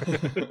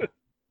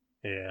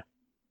 Yeah.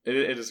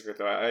 It is great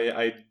though.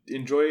 I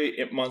enjoy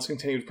Ipmon's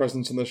continued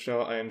presence in the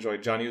show. I enjoy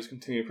Johnny Yu's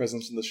continued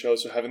presence in the show.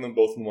 So having them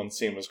both in one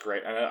scene was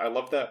great, and I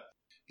love that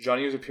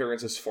Johnny Yu's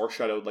appearance is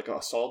foreshadowed like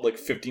a solid like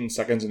 15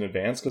 seconds in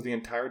advance, because the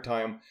entire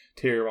time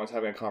Terriermon's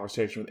having a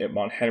conversation with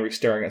Ipmon, Henry's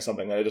staring at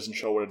something that it doesn't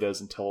show what it is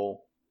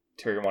until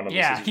Terriermon.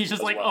 Yeah, he's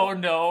just like, well. Oh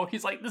no.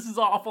 He's like, this is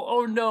awful.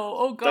 Oh no.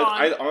 Oh god.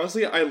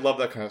 I love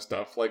that kind of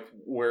stuff. Like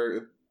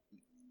where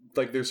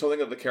like there's something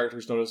that the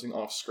character's noticing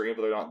off screen,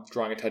 but they're not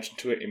drawing attention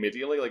to it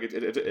immediately. Like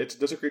it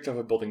does a great job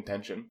of building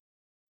tension.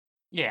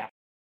 Yeah.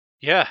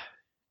 Yeah.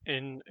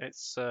 It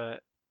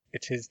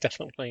is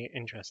definitely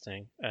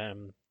interesting.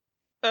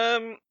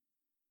 I've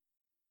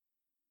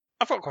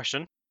got a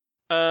question.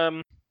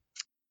 Why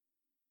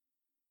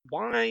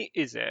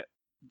is it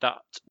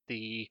that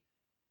the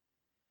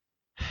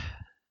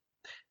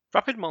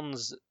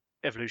Rapidmon's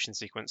evolution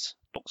sequence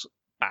looks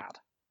bad?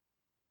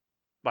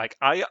 Like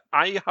I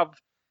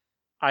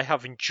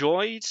have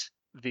enjoyed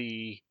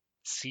the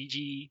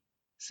CG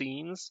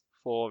scenes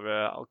for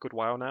a good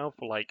while now.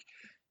 For like,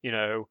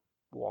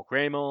 War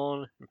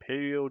Greymon,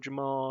 Imperial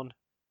Dramon.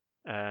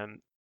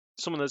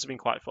 Some of those have been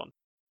quite fun.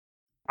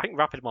 I think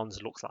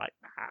Rapidmon's looks like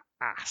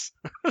ass.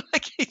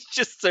 Like it's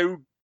just so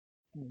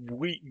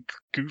weak,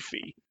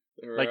 goofy.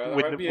 Like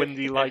when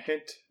the like.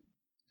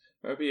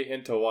 Might be a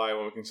hint to why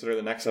when we consider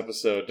the next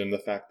episode and the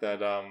fact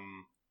that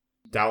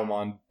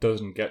Daomon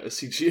doesn't get a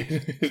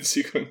CG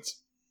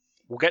sequence.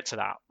 We'll get to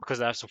that because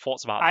I have some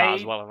thoughts about that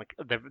as well. And like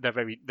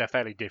they're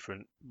fairly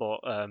different, but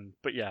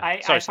yeah.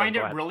 I find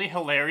it really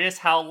hilarious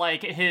how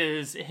like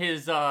his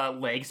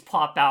legs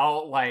pop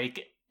out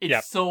like.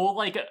 It's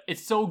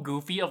so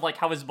goofy of like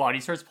how his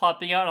body starts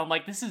popping out. And I'm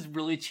like, this is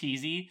really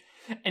cheesy.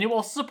 And it will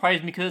also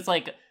surprise me because it's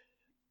like,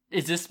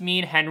 does this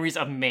mean Henry's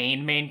a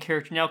main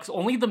character now? Because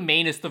only the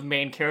mainest of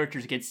main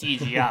characters get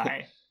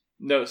CGI.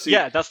 No, see,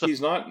 he's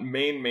not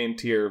main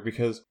tier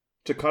because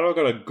Takato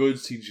got a good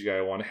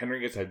CGI one.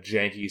 Henry gets a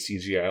janky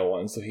CGI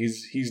one, so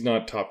he's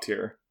not top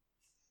tier.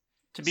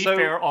 To be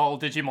fair, all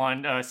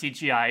Digimon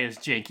CGI is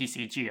janky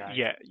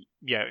CGI.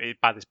 Yeah.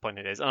 By this point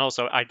it is, and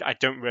also I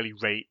don't really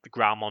rate the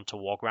Groundmon to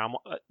War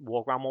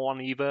Greymon one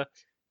either.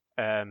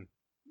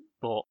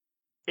 But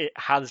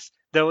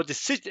there are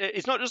decisions.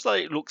 It's not just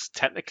like it looks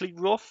technically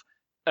rough,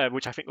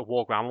 which I think the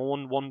War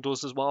Grammar one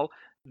does as well.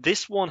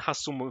 This one has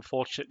some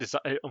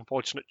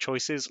unfortunate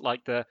choices,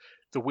 like the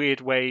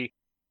weird way.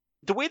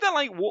 The way that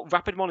like what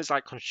Rapidmon is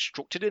like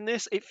constructed in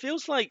this, it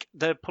feels like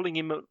they're pulling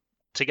him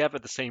together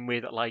the same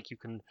way that like you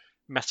can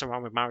mess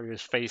around with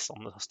Mario's face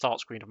on the start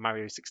screen of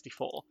Mario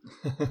 64.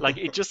 Like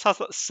it just has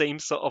that same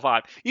sort of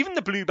vibe. Even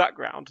the blue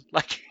background,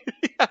 like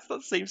it has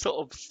that same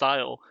sort of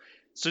style.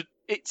 So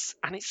it's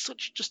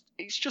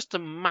just a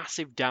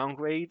massive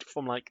downgrade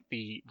from like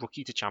the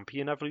rookie to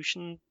champion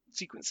evolution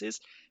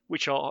sequences,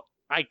 which are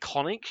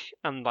iconic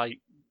and like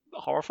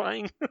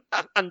horrifying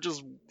and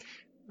just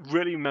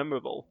really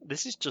memorable.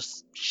 This is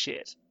just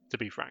shit, to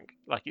be frank.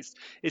 Like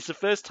it's the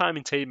first time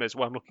in Tamers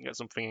where I'm looking at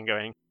something and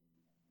going,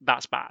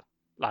 that's bad.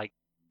 Like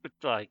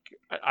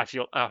I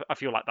feel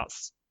like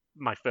that's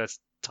my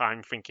first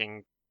time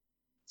thinking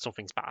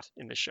something's bad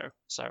in this show.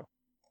 So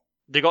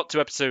they got to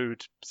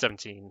episode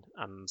 17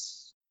 and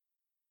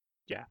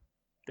yeah,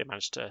 they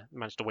managed to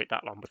wait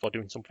that long before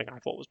doing something I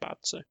thought was bad.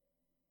 So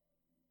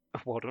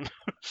well done.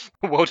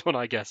 Well done,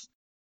 I guess.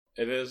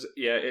 It is,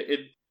 yeah,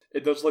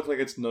 it does look like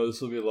it's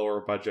noticeably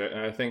lower budget,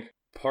 and I think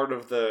part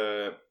of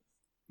the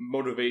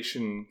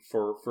motivation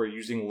for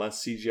using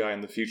less CGI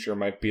in the future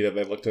might be that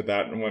they looked at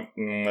that and went,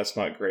 that's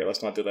not great,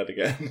 let's not do that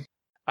again.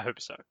 I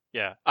hope so,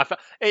 yeah.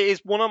 It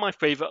is one of my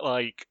favourite,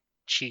 like,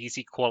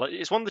 cheesy quality.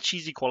 It's one of the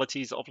cheesy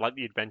qualities of, like,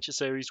 the Adventure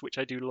series, which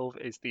I do love,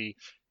 is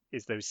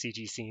those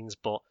CG scenes,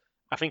 but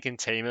I think in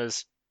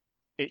Tamers,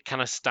 it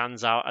kind of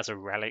stands out as a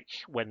relic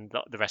when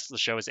the rest of the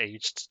show has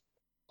aged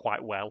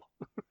quite well.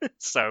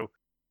 So,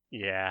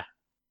 yeah,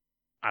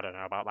 I don't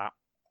know about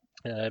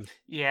that.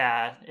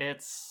 Yeah,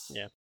 it's...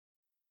 Yeah.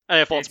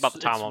 Any thoughts about the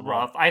time it's on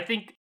rough. one? I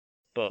think...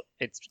 But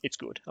it's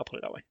good, I'll put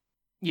it that way.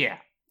 Yeah.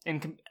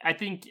 And I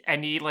think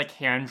any, like,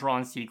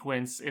 hand-drawn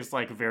sequence is,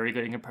 like, very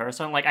good in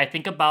comparison. Like, I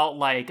think about,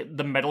 like,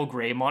 the Metal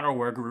Greymon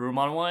or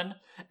Garurumon one,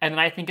 and then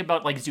I think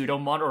about, like,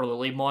 Zudomon or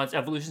Lilymon's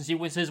evolution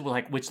sequences, with,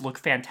 like, which look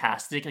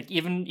fantastic. Like,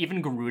 even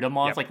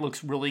Garudamon's, like,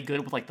 looks really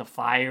good with, like, the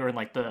fire and,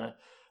 like, the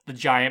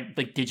giant,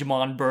 like,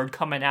 Digimon bird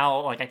coming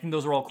out. Like, I think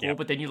those are all cool,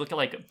 but then you look at,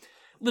 like,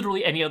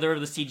 literally any other of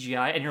the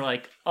CGI, and you're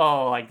like,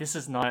 oh, like, this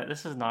is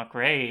not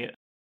great.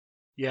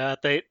 Yeah,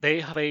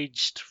 they have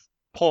aged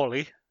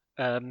poorly.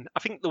 I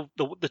think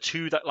the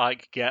two that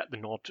like get the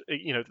nod,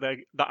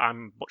 that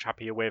I'm much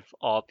happier with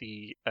are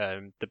the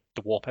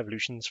warp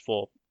evolutions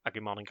for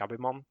Agumon and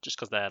Gabumon, just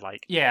because they're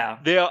like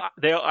they are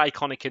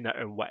iconic in their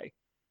own way.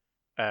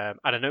 And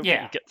I don't think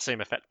you get the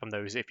same effect from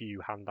those if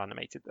you hand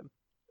animated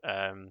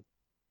them.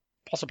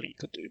 Possibly you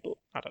could do, but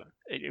I don't know.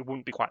 It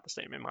wouldn't be quite the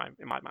same in my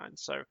mind.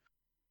 So,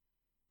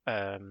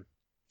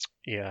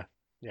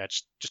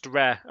 just a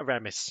rare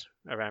miss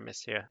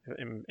here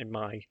in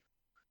my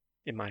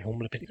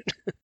humble opinion.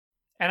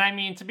 And I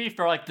mean, to be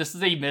fair, like, this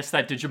is a miss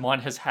that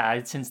Digimon has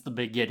had since the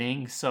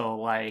beginning, so,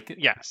 like...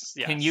 Yes.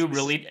 Can you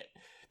really...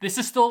 This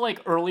is still, like,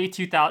 early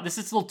 2000... This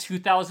is still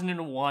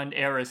 2001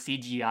 era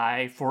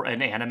CGI for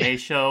an anime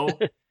show.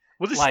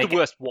 Well, this is the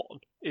worst one,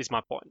 is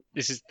my point.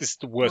 This is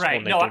the worst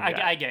one they've done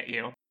yet. I get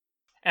you.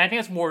 And I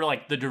think it's more,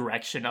 like, the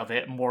direction of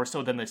it, more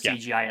so than the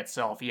CGI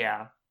itself,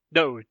 yeah.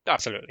 No,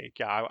 absolutely.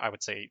 Yeah, I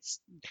would say it's...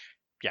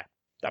 Yeah,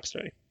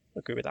 absolutely.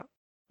 I agree with that.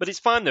 But it's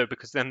fine though,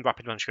 because then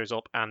Rapidmon shows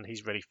up and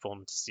he's really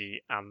fun to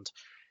see, and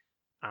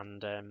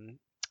Rapidmon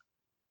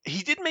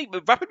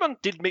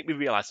did make me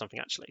realize something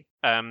actually.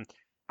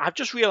 I've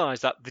just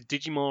realized that the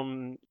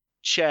Digimon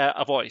share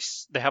a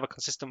voice; they have a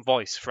consistent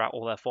voice throughout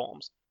all their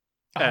forms,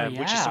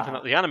 which is something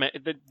that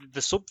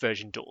the sub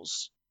version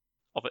does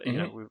of it.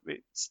 Mm-hmm.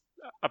 It's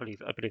I believe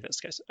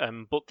that's the case.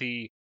 But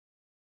the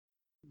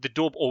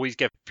dub always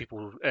gave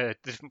people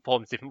different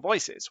forms, different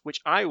voices,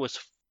 which I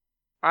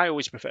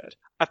always preferred.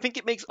 I think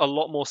it makes a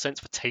lot more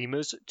sense for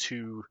Tamers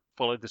to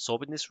follow the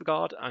sub in this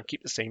regard and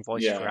keep the same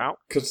voice throughout.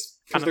 Because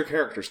they're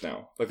characters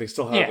now. Like, they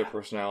still have their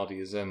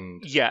personalities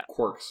and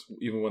quirks,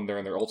 even when they're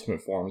in their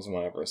ultimate forms and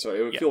whatever. So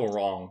it would feel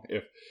wrong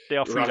if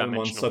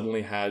Rapidmon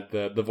suddenly had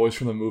the voice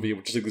from the movie,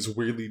 which is like this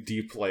weirdly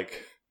deep,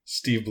 like,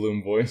 Steve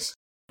Bloom voice.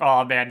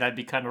 Oh man, that'd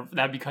be kind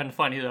of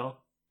funny though.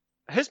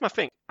 Here's my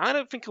thing. I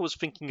don't think I was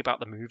thinking about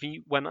the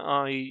movie when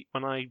I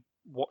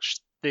watched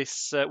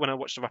this when I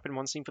watched the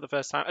Rapidmon scene for the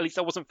first time. At least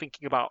I wasn't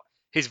thinking about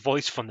his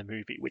voice from the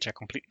movie, which I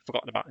completely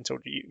forgotten about until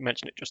you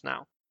mentioned it just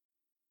now.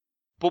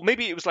 But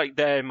maybe it was like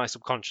there in my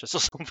subconscious or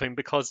something,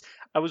 because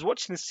I was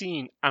watching the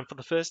scene and for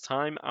the first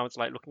time I was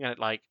like looking at it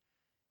like,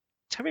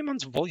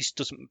 Terrimon's voice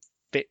doesn't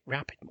fit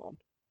Rapidmon.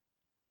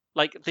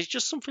 Like, there's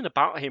just something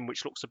about him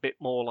which looks a bit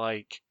more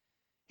like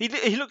he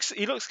looks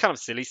kind of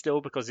silly still,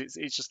 because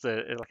it's just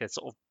like a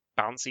sort of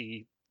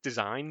bouncy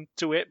design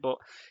to it, but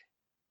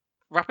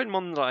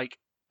Rapidmon, like,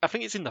 I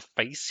think it's in the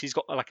face. He's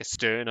got like a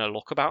sterner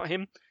look about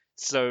him.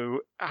 So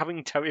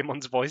having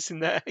Terrimon's voice in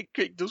there,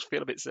 it does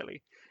feel a bit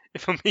silly,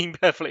 if I'm being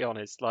perfectly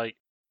honest. Like,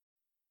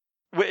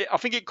 I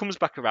think it comes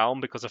back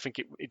around because I think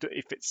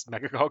it fits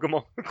Mega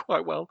Gargamon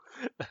quite well.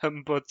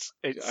 But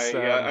it's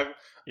I'm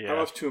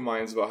of two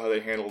minds about how they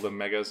handle the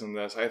Megas in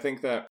this. I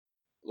think that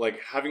like,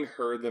 having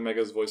heard the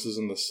Mega's voices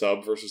in the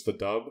sub versus the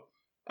dub,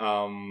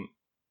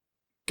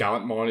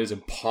 Gallantmon is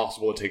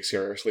impossible to take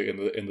seriously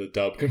in the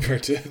dub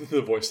compared to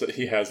the voice that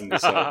he has in the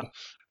sub.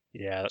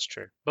 Yeah, that's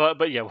true.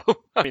 But yeah,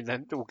 well, I mean,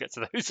 then we'll get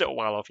to those a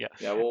while off. Yeah.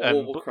 Yeah,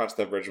 we'll cross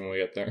that bridge when we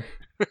get there.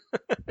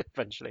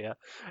 Eventually, yeah.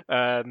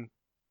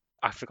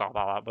 I forgot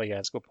about that, but yeah,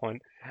 it's a good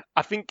point.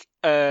 I think,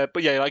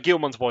 but yeah, like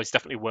Guilmon's voice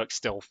definitely works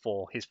still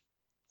for his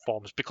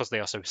forms because they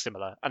are so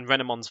similar, and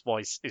Renamon's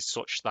voice is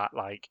such that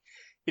like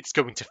it's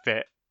going to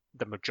fit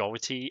the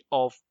majority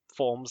of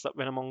forms that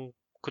Renamon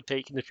could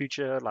take in the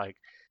future. Like,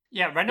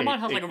 yeah, Renamon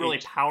has like a really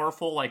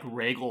powerful like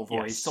regal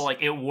voice, yes. So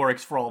like it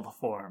works for all the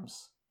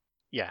forms.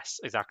 Yes,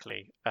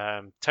 exactly.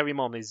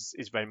 Terriermon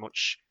is very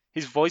much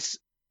his voice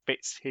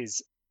fits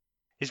his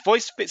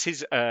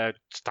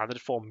standard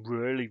form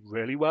really,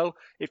 really well.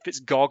 It fits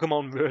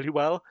Gargomon really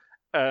well,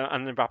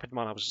 and then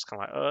Rapidmon I was just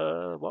kind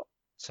of like, what?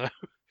 So,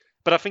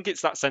 but I think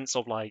it's that sense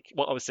of like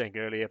what I was saying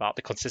earlier about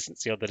the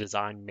consistency of the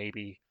design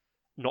maybe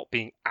not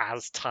being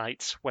as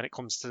tight when it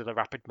comes to the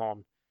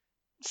Rapidmon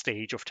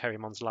stage of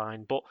Terriermon's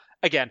line. But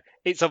again,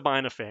 it's a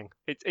minor thing.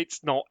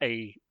 It's not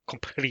a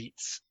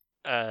complete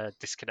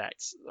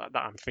disconnect that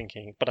I'm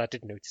thinking, but I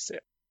did notice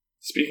it.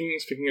 Speaking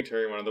of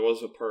Terriermon, there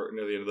was a part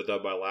near the end of the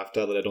dub I laughed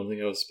at that I don't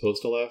think I was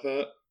supposed to laugh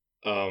at.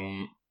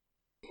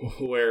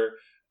 Where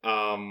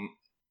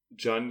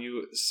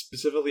Jianyu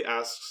specifically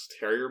asks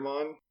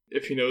Terriermon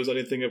if he knows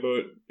anything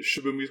about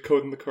Shibumi's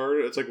code in the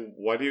card. It's like,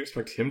 why do you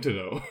expect him to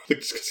know? Like,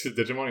 just because he's a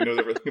Digimon, he knows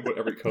everything about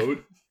every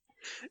code?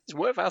 It's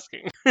worth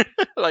asking.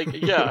 Like,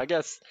 yeah, I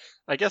guess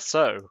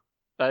so.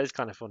 That is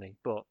kind of funny,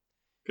 but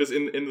because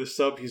in the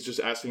sub, he's just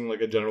asking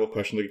like a general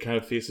question. Like, he kind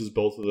of faces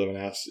both of them and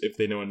asks if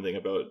they know anything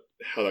about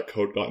how that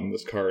code got in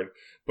this card.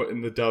 But in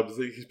the dubs,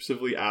 he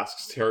specifically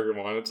asks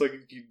Terriermon. It's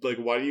like,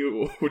 why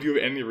would you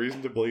have any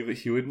reason to believe that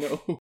he would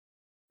know?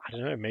 I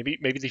don't know. Maybe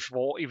they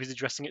thought he was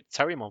addressing it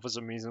to Terriermon for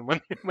some reason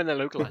when they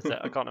localized it.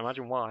 I can't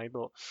imagine why,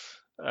 but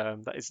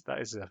that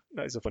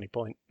is a funny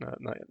point.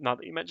 Now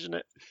that you mention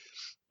it,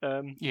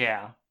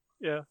 yeah.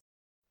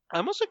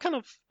 I'm also kind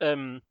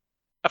of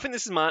I think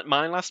this is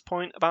my last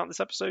point about this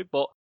episode,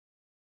 but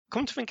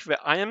come to think of it,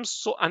 I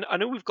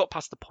know we've got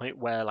past the point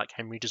where like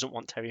Henry doesn't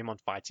want Terriermon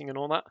fighting and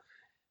all that,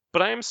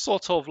 but I am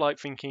sort of like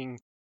thinking,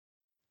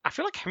 I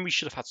feel like Henry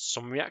should have had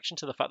some reaction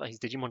to the fact that his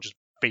Digimon just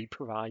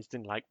vaporized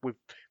in like with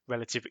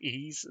relative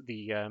ease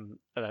the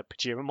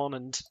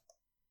Pachiramon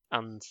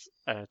and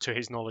to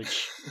his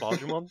knowledge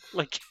Largemon.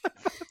 Like,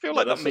 I feel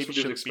like that maybe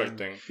should have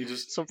expecting. He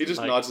just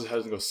nods his head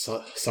and goes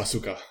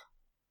Sasuka.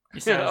 He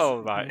says,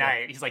 "Oh right, nice."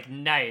 Yeah. He's like,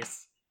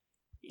 "Nice."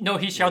 No,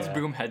 he shouts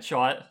boom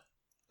headshot.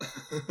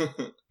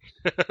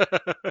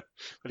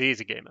 But he is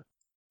a gamer.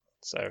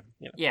 So,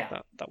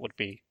 that would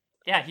be...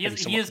 Yeah, he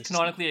is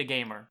canonically a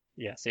gamer.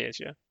 Yes, he is,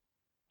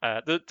 yeah.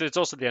 There's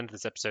also the end of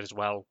this episode as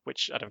well,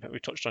 which I don't think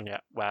we've touched on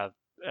yet, where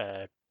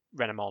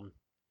Renamon...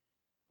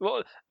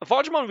 Well,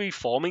 Vargamon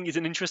reforming is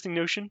an interesting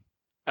notion.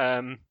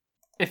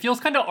 It feels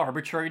kind of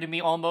arbitrary to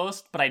me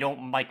almost, but I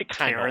don't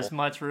care as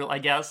much, I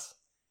guess.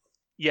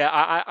 Yeah,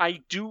 I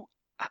do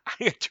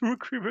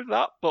agree with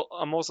that, but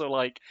I'm also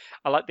like,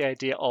 I like the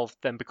idea of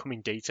them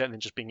becoming data and then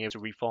just being able to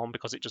reform,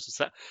 because it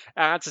just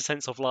adds a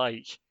sense of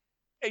like,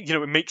 you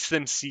know, it makes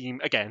them seem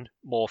again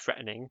more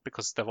threatening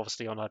because they're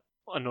obviously on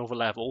another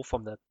level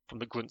from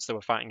the grunts they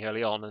were fighting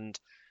early on,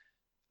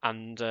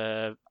 and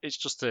it's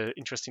just an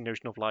interesting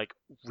notion of like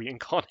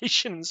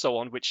reincarnation and so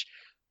on, which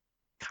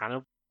kind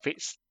of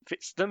fits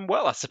them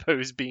well, I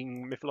suppose,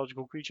 being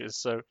mythological creatures.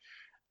 So.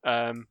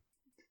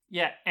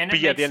 Yeah, and it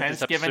makes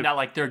sense given that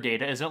like their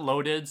data isn't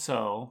loaded,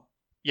 so...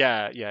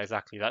 Yeah,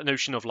 exactly. That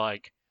notion of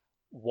like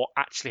what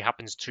actually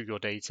happens to your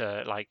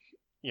data, like,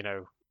 you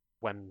know,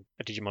 when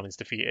a Digimon is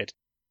defeated,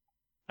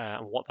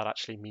 and what that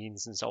actually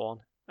means and so on.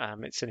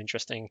 It's an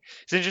interesting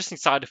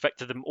side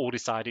effect of them all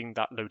deciding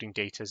that loading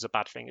data is a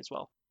bad thing as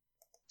well.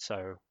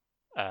 So,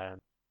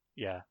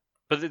 yeah.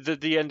 But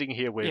the ending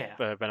here with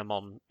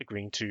Renamon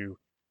agreeing to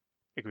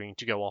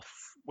go off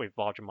with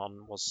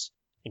Vargamon was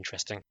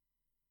interesting.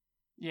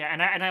 Yeah,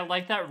 and I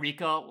like that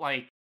Rika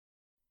like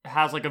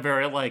has like a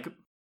very like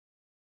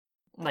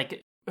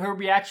her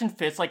reaction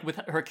fits like with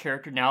her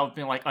character now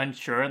being like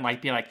unsure and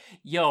like being like,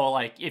 yo,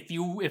 like if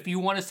you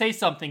want to say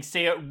something,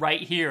 say it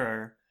right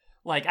here.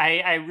 Like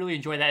I really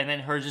enjoy that, and then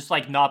her just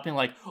like not being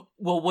like,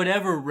 well,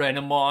 whatever,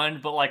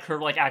 Renamon, but like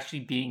her like actually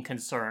being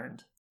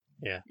concerned.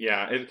 Yeah.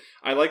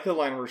 I like the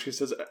line where she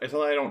says, "It's not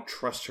that I don't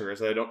trust her;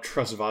 it's that I don't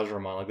trust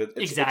Vajramon." Like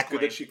it's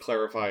good that she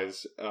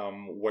clarifies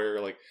where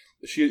like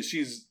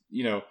she's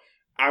you know.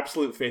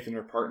 Absolute faith in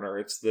her partner.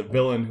 It's the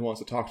villain who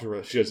wants to talk to her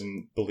that she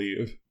doesn't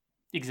believe.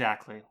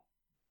 Exactly.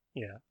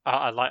 Yeah,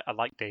 I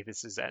like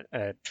Davis's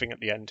thing at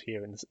the end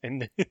here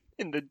in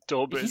the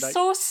doorbell. He's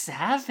so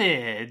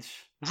savage.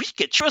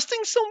 Rika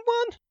trusting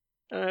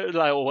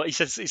someone. He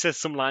says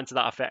some line to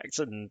that effect,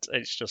 and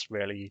it's just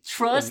really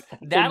trust.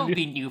 That'll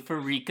be new for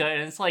Rika,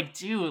 and it's like,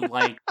 dude,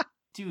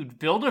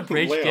 build a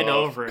bridge, get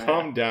over it.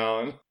 Calm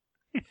down.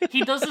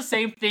 He does the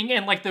same thing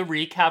in like the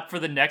recap for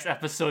the next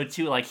episode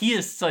too. Like he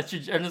is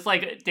and it's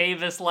like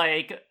Davis,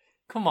 like,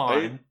 come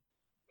on.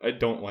 I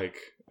don't like.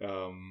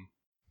 I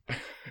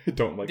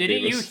don't like.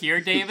 Didn't Davis. you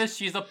hear, Davis?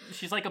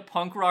 She's like a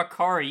punk rock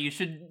Kari. You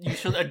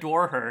should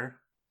adore her.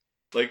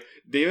 Like,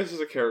 Davis is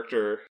a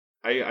character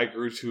I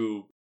grew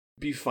to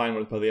be fine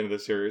with by the end of the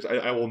series.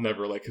 I will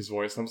never like his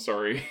voice. I'm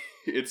sorry.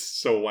 It's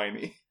so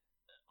whiny.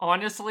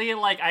 Honestly,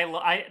 like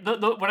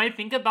when I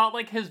think about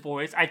like his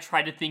voice, I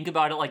try to think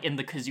about it like in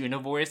the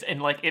Kazuna voice,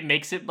 and like it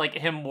makes it like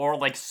him more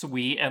like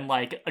sweet and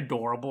like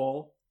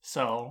adorable.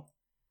 So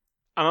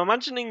I'm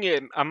imagining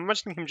him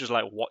just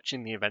like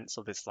watching the events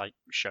of this like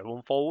show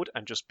unfold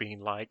and just being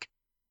like,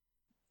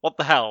 "What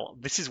the hell?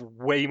 This is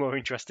way more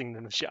interesting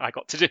than the shit I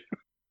got to do."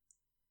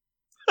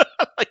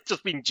 Like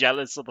just being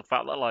jealous of the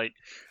fact that like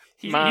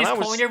he's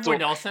calling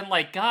everyone else and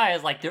like,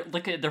 guys, like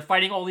they're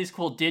fighting all these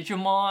cool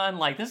Digimon.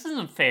 Like, this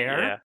isn't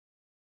fair.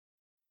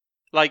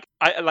 Yeah.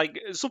 Like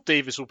Sub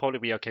Davis will probably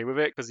be okay with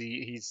it because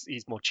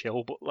he's more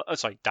chill. But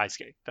sorry,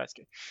 Daisuke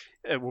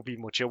will be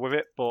more chill with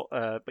it. But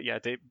yeah,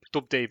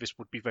 Dub Davis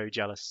would be very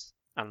jealous,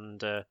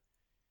 and I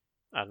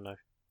don't know.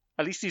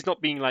 At least he's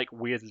not being like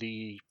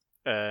weirdly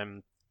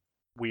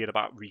weird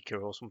about Rika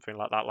or something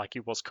like that, like he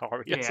was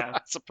Kari. Yeah.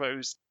 I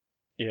suppose.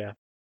 Yeah.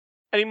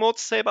 Any more to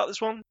say about this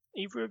one,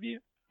 either of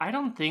you? I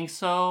don't think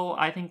so.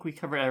 I think we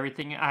covered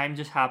everything. I'm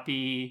just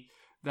happy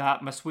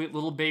that my sweet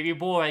little baby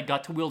boy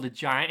got to wield a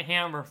giant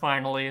hammer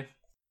finally.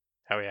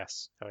 Oh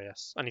yes.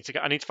 I need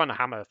to find a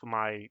hammer for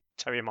my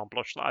Terriermon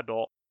plush that I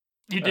bought.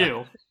 You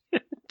do.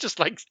 Just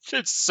like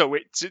sew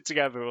it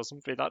together or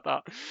something like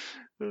that.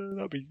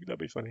 That'd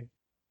be funny.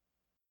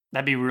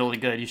 That'd be really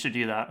good. You should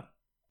do that.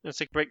 Let's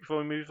take a break before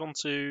we move on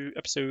to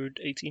episode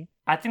 18.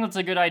 I think that's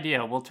a good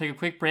idea. We'll take a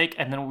quick break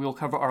and then we'll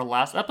cover our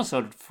last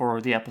episode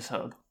for the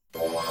episode.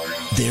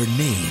 Their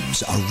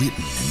names are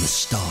written in the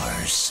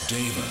stars.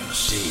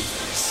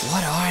 Devas.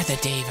 What are the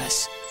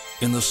Devas?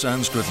 In the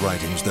Sanskrit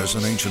writings, there's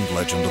an ancient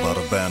legend about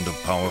a band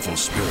of powerful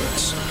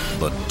spirits,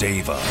 the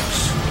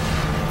Devas.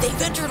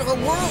 They've entered our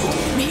world.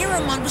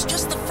 Mihiramon was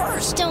just the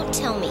first. Don't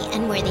tell me,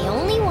 and we're the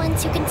only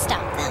ones who can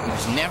stop them.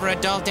 There's never a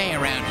dull day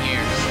around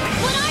here.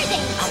 What are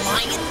they? A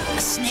lion?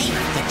 A snake?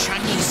 The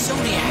Chinese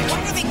zodiac?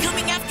 Why are they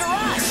coming after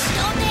us?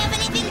 Don't they have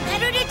anything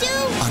better to do?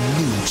 A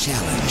new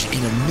challenge in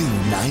a new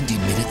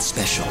 90-minute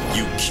special.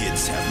 You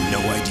kids have no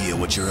idea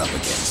what you're up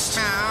against.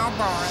 Oh,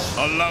 boy.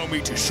 Allow me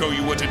to show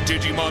you what a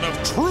Digimon of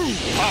true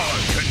power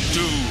can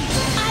do.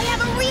 I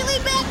have a really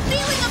bad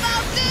feeling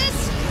about this.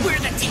 We're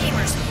the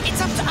Tamers.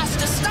 It's up to us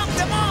to stop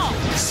them all.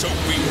 So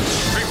we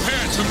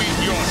prepare to meet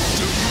your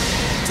doom.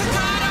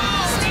 Takato!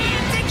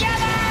 Stand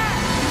together!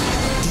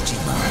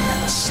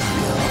 Digimon,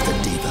 Saga of the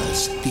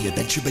Devas. The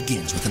adventure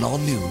begins with an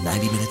all-new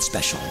 90-minute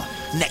special.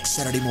 Next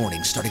Saturday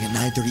morning, starting at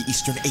 9:30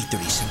 Eastern,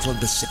 8:30 Central and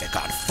Pacific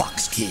on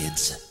Fox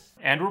Kids.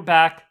 And we're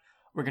back.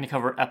 We're going to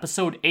cover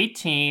episode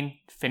 18,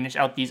 finish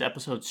out these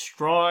episodes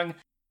strong.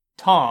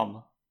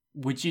 Tom,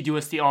 would you do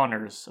us the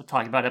honors of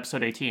talking about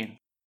episode 18?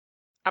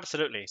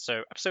 Absolutely.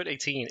 So episode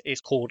 18 is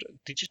called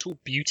Digital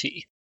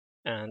Beauty,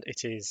 and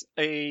it is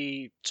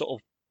a sort of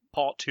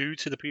part 2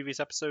 to the previous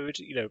episode.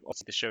 You know,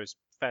 obviously the show is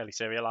fairly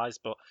serialized,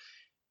 but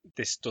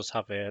this does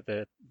have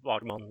the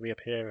Wagmon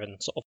reappear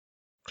and sort of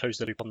close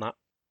the loop on that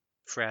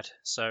thread.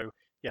 So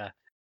yeah,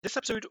 this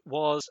episode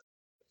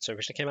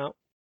originally came out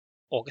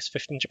August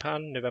 5th in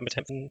Japan, November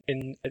 10th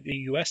in the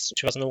US,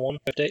 2001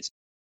 both dates.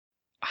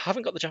 I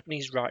haven't got the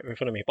Japanese writer in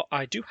front of me, but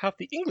I do have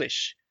the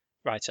English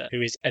writer,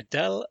 who is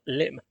Adele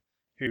Lim,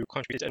 who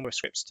contributed numerous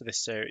scripts to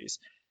this series.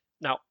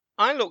 Now,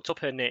 I looked up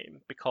her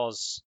name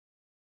because,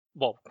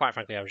 well, quite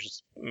frankly, I was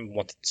just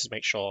wanted to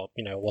make sure,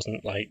 I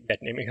wasn't like dead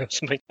naming her or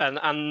something.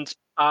 And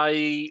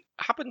I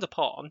happened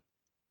upon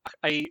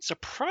a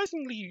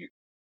surprisingly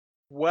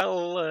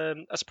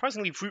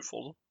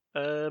fruitful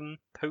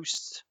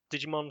post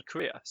Digimon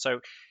career.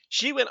 So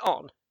she went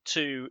on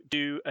to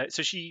do.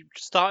 So she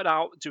started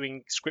out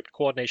doing script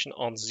coordination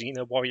on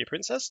Xena Warrior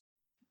Princess,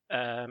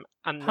 and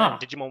then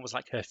Digimon was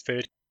like her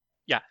third.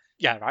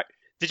 Yeah, right.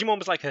 Digimon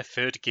was like her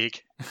third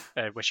gig,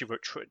 where she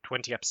wrote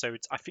 20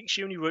 episodes. I think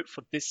she only wrote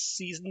for this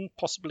season,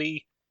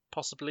 possibly.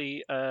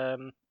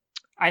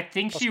 I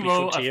think she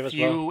wrote a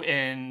few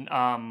in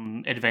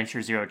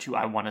Adventure 02,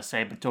 I want to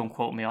say, but don't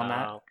quote me on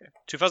that. Okay.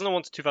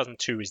 2001 to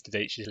 2002 is the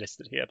date she's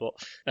listed here, but...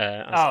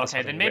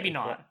 okay, then maybe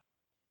not. But,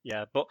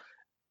 yeah, but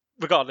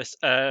regardless,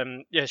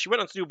 she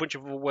went on to do a bunch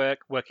of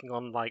work, working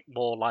on like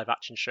more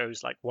live-action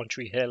shows like One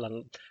Tree Hill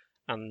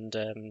and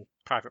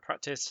Private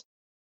Practice,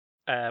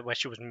 where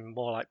she was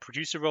more like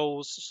producer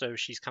roles, so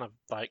she's kind of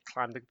like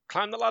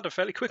climbed the ladder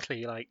fairly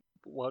quickly, like,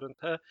 well done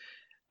to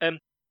her.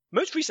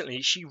 Most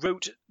recently, she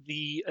wrote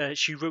the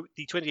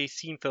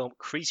 2018 film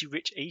Crazy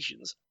Rich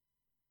Asians,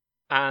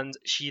 and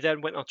she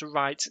then went on to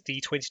write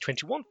the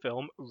 2021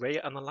 film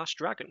Raya and the Last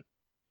Dragon.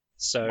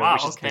 So, wow,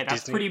 which is okay,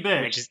 that's Disney, pretty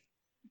big.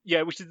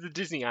 which is the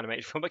Disney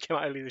animated film that came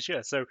out earlier this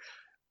year. So,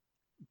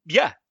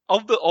 yeah, I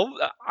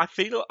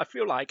feel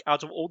like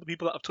out of all the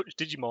people that have touched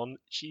Digimon,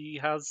 she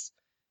has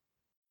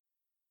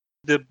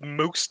the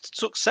most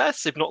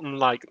success, if not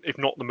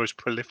the most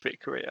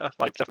prolific career,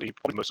 like definitely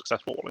probably the most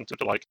successful one in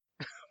terms of like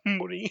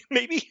money,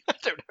 maybe. I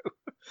don't know.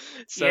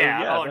 So,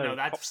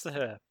 that's props to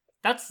her.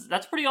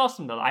 That's pretty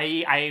awesome though.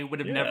 I would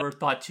have never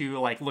thought to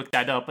like look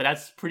that up, but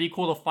that's pretty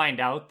cool to find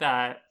out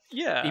that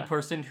the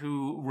person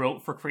who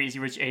wrote for Crazy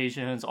Rich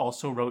Asians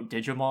also wrote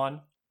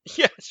Digimon.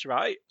 Yes,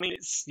 right. I mean,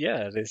 it's a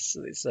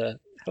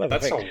hell of a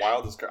That's thing. a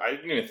wild discovery. I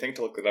didn't even think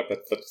to look it up, but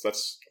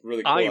that's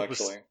really cool,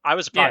 actually. I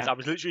was surprised. Yeah. I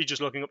was literally just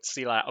looking up to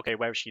see, like, okay,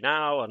 where is she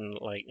now? And,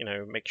 like,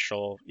 make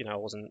sure, it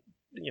wasn't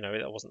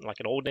like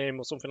an old name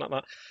or something like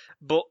that.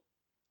 But,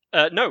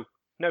 no,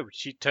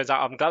 she turns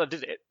out I'm glad I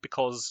did it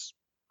because,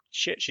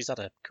 shit, she's had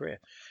a career.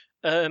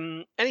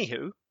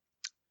 Anywho,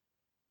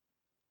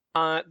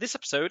 this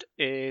episode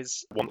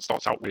is one that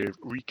starts out with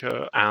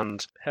Rika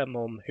and her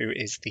mum, who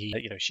is the,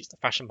 she's the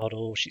fashion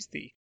model. She's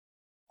the,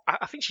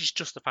 I think she's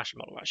just a fashion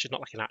model, right? She's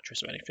not like an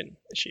actress or anything,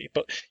 is she?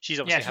 But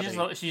she's obviously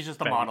she's just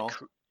a model.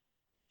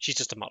 She's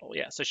just a model,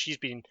 yeah. So she's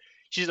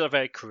had a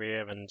very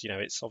career, and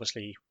it's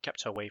obviously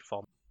kept her away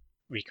from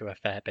Rika a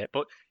fair bit.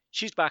 But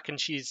she's back, and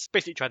she's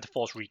basically trying to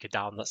force Rika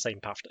down that same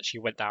path that she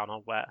went down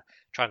on, where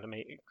trying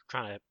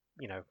to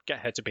get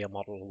her to be a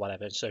model or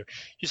whatever. So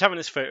she's having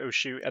this photo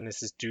shoot, and there's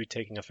this dude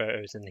taking her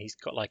photos, and he's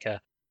got like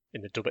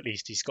in the dub at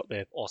least, he's got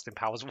the Austin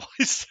Powers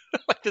voice.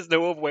 Like, there's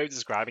no other way of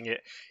describing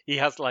it. He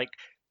has like,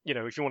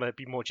 if you want to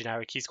be more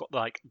generic, he's got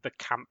like the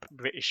camp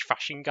British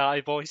fashion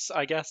guy voice,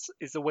 I guess,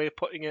 is the way of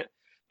putting it.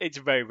 It's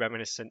very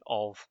reminiscent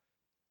of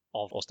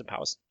Austin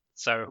Powers.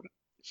 So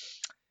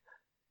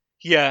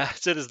yeah,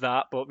 so there's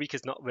that, but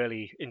Rika's not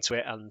really into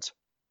it, and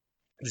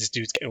this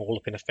dude's getting all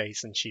up in her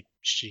face, and she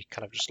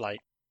kind of just like,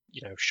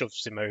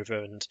 shoves him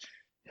over, and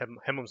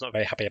her mum's not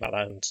very happy about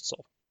that, and sort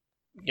of,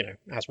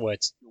 has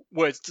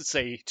words to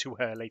say to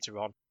her later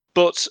on.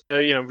 But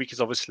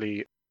Rika's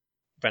obviously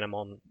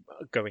Renamon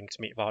going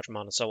to meet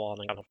Vajramon and so on,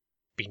 and kind of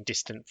being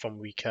distant from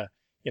Rika.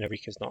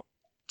 Rika's not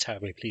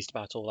terribly pleased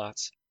about all that.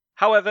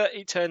 However,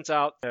 it turns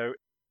out,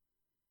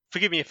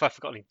 forgive me if I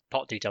forgot any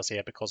plot details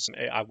here, because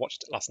I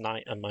watched it last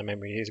night and my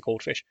memory is a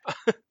goldfish.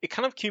 It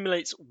kind of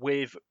accumulates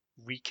with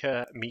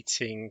Rika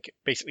meeting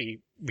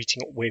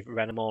up with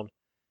Renamon.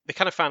 They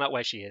kind of find out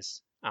where she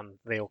is, and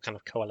they all kind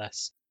of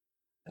coalesce,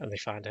 and they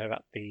find her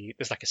at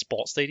there's like a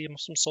sports stadium or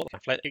some sort of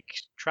athletic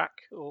track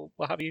or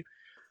what have you,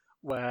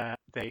 where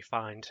they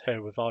find her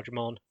with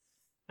Vajramon,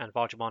 and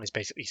Vajramon is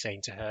basically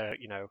saying to her,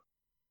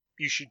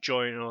 you should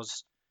join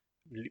us.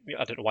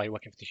 I don't know why you're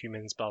working for the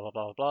humans, blah, blah,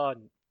 blah, blah.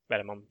 And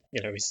Renamon,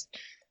 is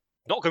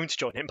not going to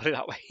join him, put it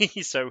that way.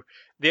 So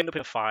they end up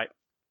in a fight,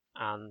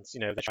 and,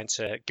 they're trying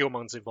to,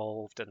 Gilmon's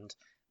involved, and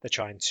they're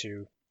trying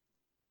to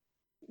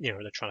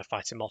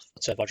fight him off.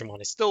 So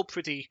Vajramon is still a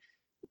pretty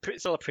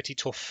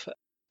tough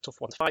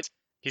one to fight.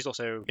 He's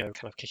also, kind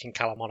of kicking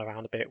Calamon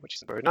around a bit, which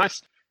isn't very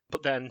nice.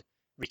 But then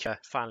Rika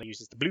finally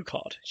uses the blue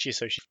card. She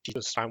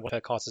does find one of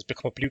her cards has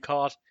become a blue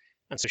card,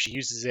 and so she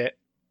uses it,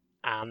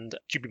 and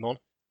Cubimon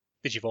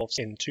digivolves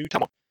into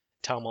Talmon.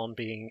 Talmon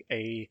being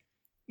a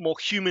more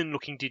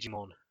human-looking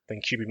Digimon than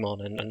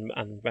Cubimon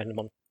and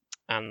Renamon.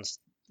 And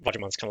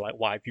Vajramon's kind of like,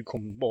 why have you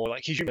come more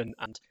like a human?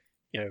 And,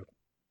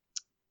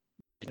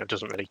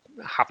 doesn't really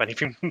have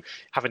anything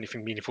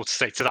meaningful to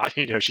say to that.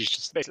 She's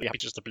just basically happy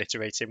to just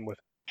obliterate him with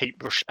Hate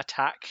Brush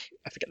attack.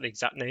 I forget the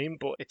exact name,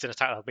 but it's an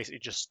attack that basically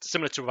just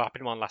similar to what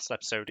happened on last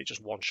episode. It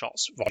just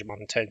one-shots Vajramon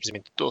and turns him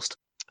into dust.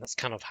 And that's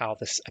kind of how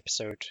this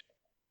episode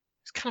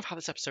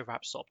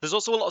wraps up. There's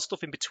also a lot of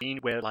stuff in between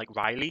where, like,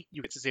 Riley,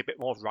 you get to see a bit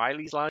more of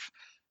Riley's life.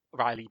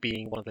 Riley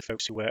being one of the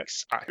folks who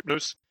works at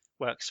Hypnos,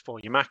 works for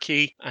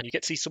Yamaki, and you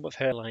get to see some of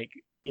her, like,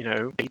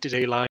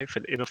 day-to-day life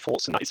and inner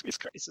thoughts, and that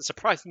it's a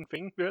surprising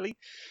thing, really,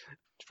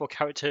 for a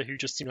character who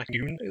just seemed like a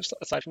human,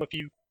 aside from a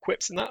few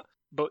quips and that.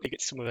 But you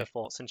get some of her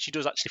thoughts, and she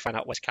does actually find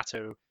out where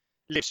Kato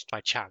lives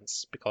by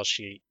chance, because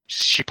she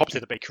pops to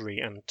the bakery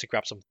and to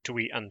grab some to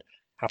eat, and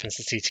happens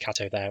to see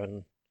Kato there,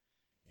 and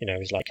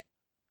is like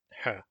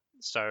her.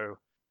 So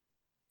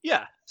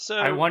yeah, so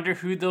I wonder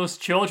who those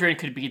children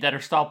could be that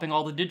are stopping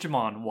all the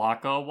Digimon.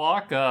 Waka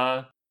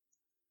Waka.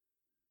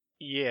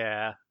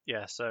 Yeah.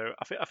 So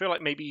I feel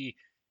like maybe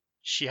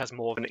she has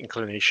more of an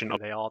inclination of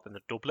they are than the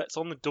dub lets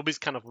on. The dub is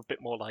kind of a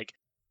bit more like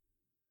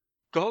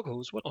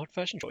goggles, what odd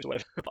fashion choice, or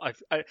whatever.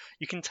 But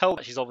you can tell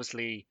that she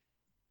obviously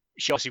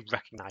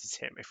recognizes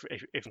him,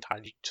 if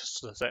entirely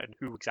just certain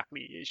who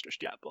exactly he is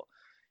just yet. But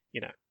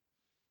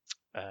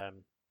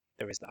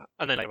there is that.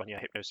 And then later on,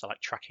 Hypnos are like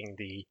tracking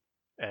the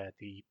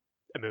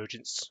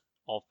emergence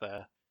of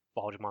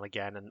Vajramon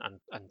again, and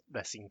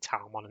they're seeing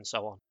Talmon and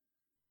so on.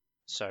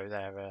 So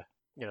they're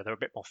they're a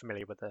bit more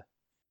familiar with the.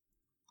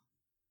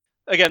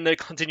 Again, they're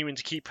continuing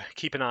to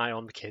keep an eye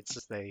on the kids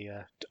as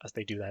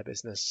they do their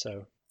business.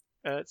 So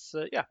it's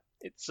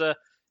a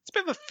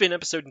bit of a thin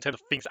episode in terms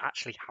of things that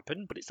actually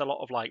happen, but it's a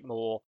lot of like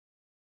more.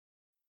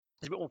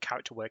 There's a bit more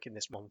character work in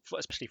this one,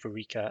 especially for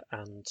Rika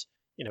and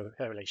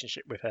her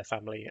relationship with her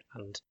family,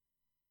 and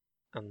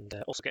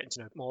also getting to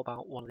know more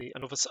about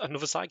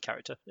another side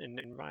character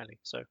in Riley.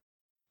 So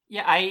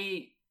yeah,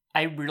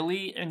 I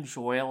really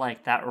enjoy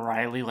like that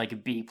Riley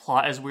like B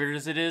plot, as weird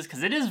as it is,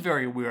 because it is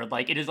very weird.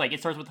 Like it is like it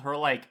starts with her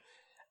like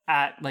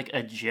at like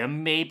a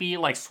gym, maybe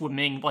like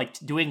swimming, like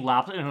doing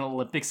laps in an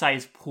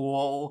Olympic-sized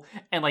pool,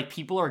 and like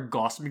people are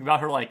gossiping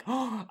about her, like,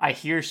 oh, I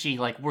hear she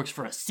like works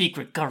for a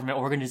secret government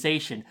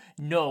organization.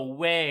 No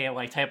way,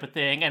 like type of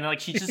thing. And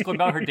like she's just going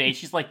about her day.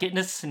 She's like getting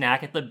a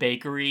snack at the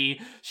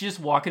bakery. She's just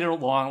walking it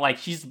along. Like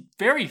she's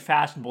very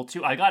fashionable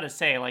too. I gotta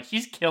say, like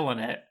she's killing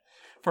it.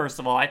 First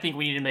of all, I think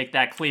we need to make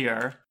that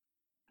clear.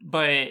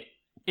 But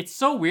it's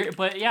so weird.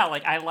 But yeah,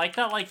 like I like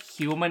that like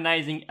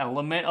humanizing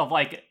element of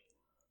like.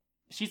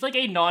 She's like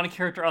a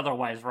non-character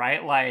otherwise,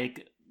 right?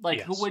 Like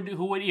yes.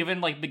 who would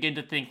even like begin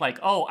to think like,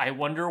 oh, I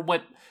wonder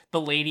what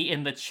the lady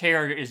in the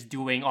chair is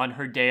doing on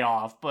her day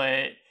off.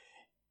 But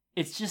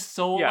it's just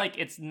so like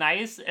it's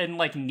nice and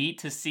like neat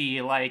to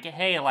see like,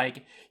 hey,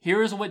 like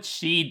here's what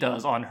she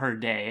does on her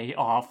day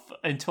off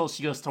until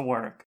she goes to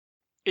work.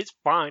 It's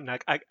fine.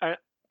 Like I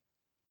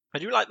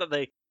do like that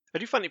I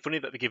do find it funny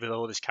that they give her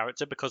all this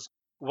character, because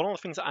one of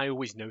the things that I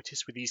always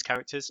notice with these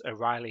characters are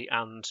Riley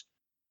and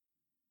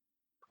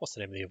what's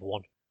the name of the other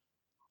one?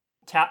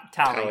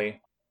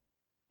 Tally.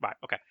 Right,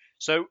 okay.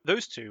 So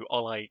those two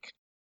are like,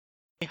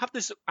 they have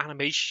this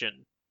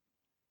animation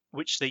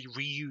which they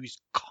reuse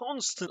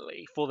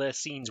constantly for their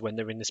scenes when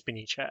they're in the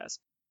spinny chairs.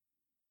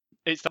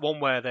 It's the one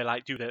where they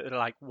like they're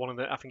like one of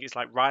the, I think it's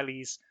like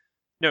Riley's,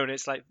 no, and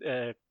it's like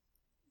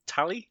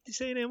Tally, did you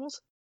say her name was?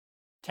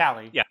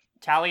 Tally. Yeah.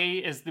 Tally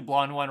is the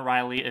blonde one,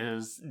 Riley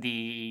is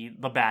the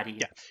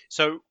baddie. Yeah.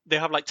 So they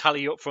have like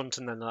Tally up front,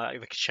 and then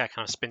the chair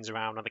kind of spins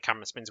around and the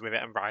camera spins with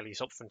it, and Riley's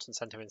up front and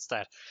center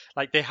instead.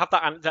 Like they have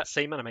that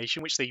same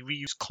animation which they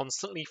reuse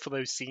constantly for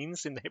those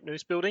scenes in the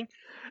Hypnos building.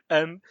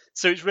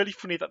 So it's really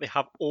funny that they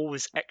have all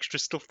this extra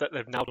stuff that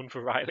they've now done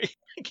for Riley.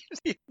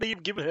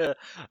 They've given her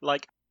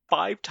like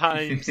 5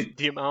 times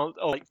the amount,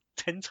 or like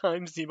 10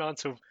 times the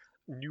amount of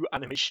new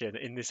animation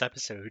in this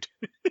episode,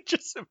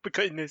 just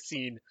because in this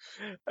scene,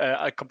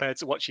 compared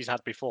to what she's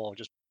had before.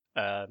 Just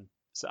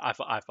so I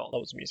thought that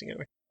was amusing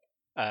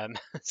anyway.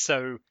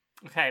 So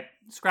okay,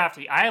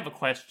 Scrafty, I have a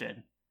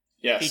question.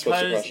 Yes,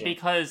 what's your question?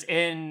 Because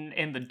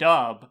in the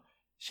dub,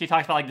 she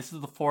talks about like this is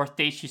the 4th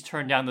date she's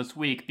turned down this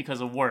week because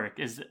of work.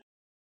 Is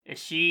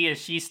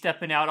she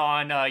stepping out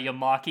on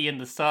Yamaki in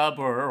the sub,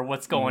 or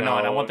what's going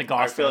on? I want the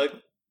gossip. I feel like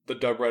the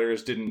dub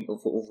writers didn't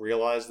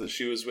realize that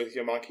she was with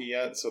Yamaki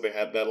yet, so they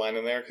had that line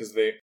in there, because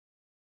they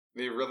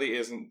really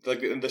isn't,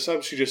 like in the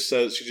sub she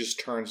just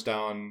turns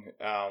down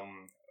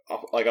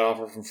like an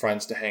offer from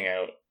friends to hang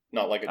out,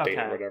 not like a date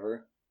or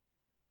whatever.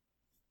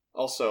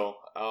 Also,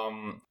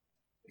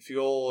 if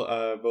you'll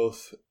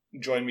both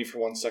join me for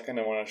 1 second,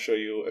 I want to show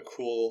you a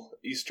cool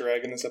Easter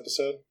egg in this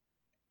episode.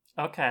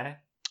 Okay.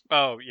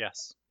 Oh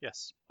yes.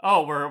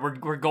 Oh,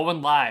 we're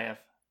going live.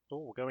 Oh,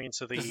 we're going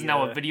into the. This is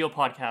now a video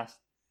podcast.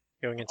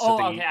 Going into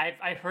okay.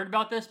 I heard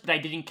about this, but I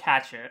didn't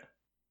catch it.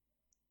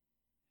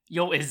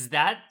 Yo, is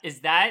that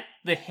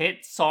the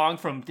hit song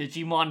from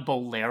Digimon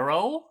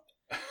Bolero?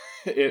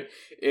 It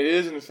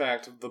is in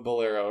fact the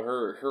Bolero.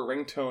 Her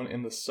ringtone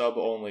in the sub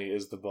only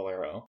is the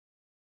Bolero,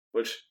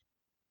 which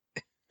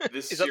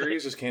this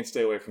series just can't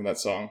stay away from that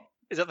song.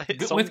 Is that the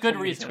hit song with good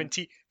from reason?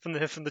 From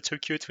the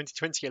Tokyo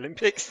 2020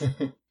 Olympics?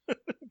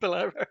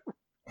 Bolero.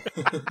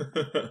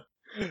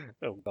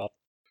 Oh god.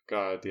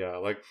 God, yeah,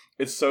 like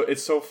it's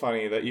so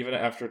funny that even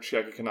after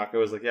Chiaki Kanaka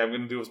was like, "Yeah, I'm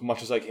going to do as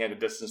much as I can to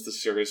distance the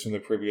series from the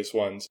previous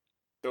ones,"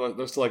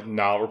 they're still like,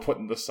 "Nah, we're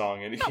putting the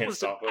song in. You can't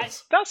stop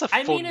us." That's a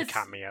fun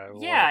cameo.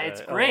 Yeah, it's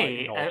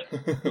great.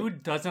 Who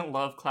doesn't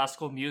love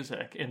classical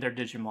music in their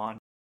Digimon?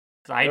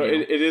 I do.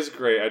 It is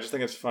great. I just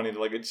think it's funny.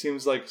 Like it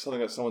seems like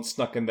something that someone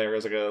snuck in there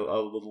as like a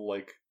little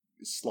like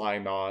sly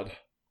nod.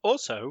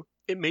 Also,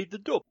 it made the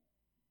dub,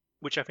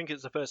 which I think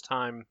is the first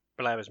time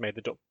Bolero's made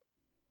the dub.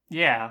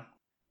 Yeah.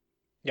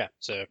 Yeah,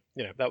 so,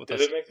 that was... Did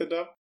it make the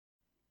dub?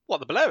 What,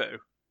 the Bolero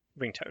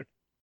ringtone?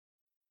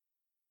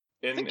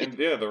 The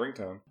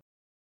ringtone.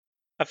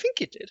 I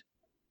think it did.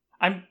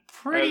 I'm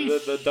pretty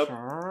sure.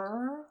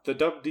 The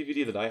dub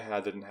DVD that I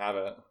had didn't have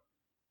it.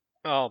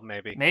 Oh,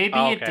 maybe. Maybe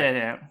it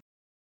didn't.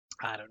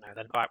 I don't know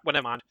then. All right, well,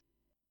 never mind.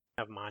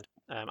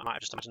 I might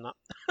have just imagined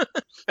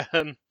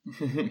that.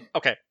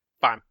 Okay,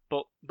 fine.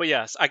 But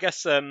yes, I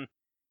guess...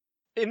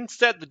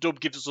 Instead, the dub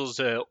gives us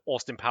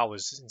Austin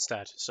Powers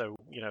instead. So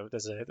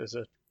there's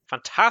a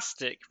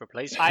fantastic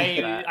replacement.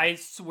 I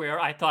swear,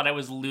 I thought I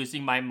was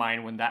losing my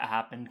mind when that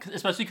happened,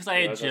 especially because I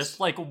had just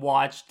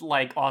watched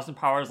Austin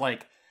Powers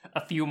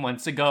a few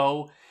months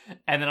ago,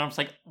 and then I was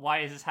like, "Why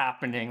is this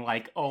happening?"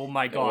 Oh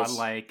my god!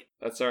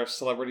 That's our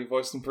celebrity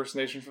voice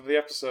impersonation for the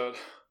episode.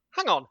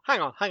 Hang on.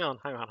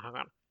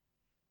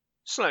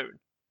 Sloan,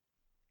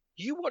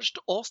 you watched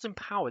Austin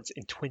Powers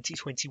in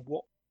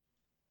 2021.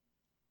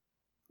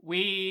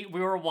 We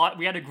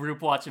had a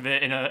group watch of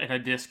it in a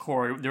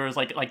Discord. There was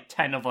like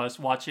 10 of us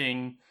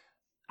watching.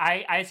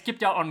 I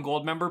skipped out on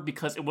Goldmember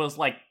because it was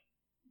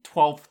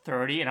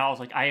 12:30, and I was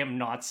like, I am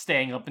not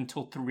staying up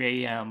until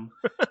 3 a.m.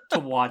 to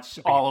watch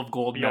all of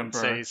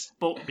Goldmember.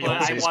 But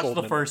I watched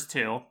the first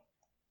 2.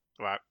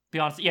 Right.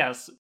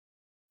 Beyonce's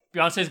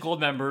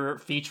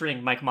Goldmember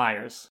featuring Mike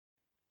Myers.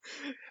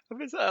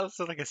 It's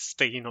also like a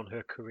stain on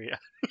her career.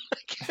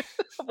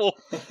 Well,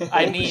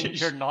 I mean,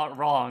 you're not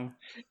wrong.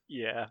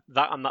 yeah,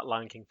 that and that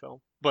Lion King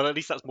film. But at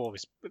least that's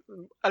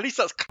at least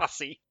that's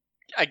classy,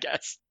 I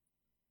guess.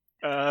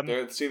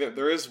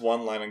 There is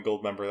one line in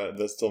Goldmember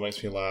that still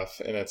makes me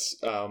laugh, and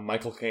it's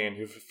Michael Caine,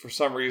 who for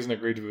some reason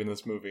agreed to be in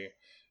this movie,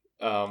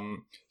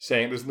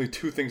 saying, "There's only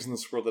two things in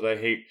this world that I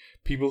hate: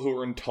 people who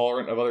are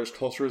intolerant of others'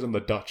 cultures and the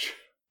Dutch."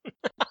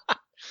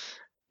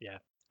 Yeah.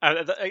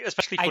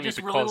 Especially funny I just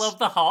because... really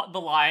love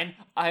the line,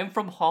 "I'm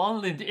from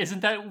Holland,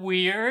 isn't that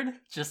weird?"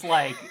 Just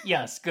like,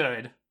 yes,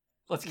 good.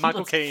 Let's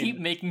keep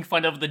making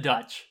fun of the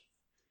Dutch.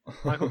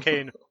 Michael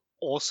Caine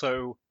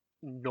also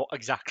not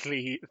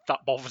exactly that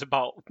bothered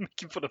about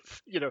making fun of,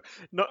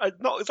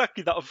 not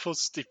exactly that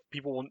fussed if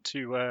people want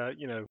to,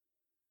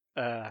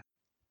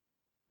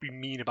 be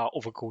mean about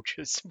other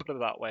cultures, put it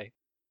that way.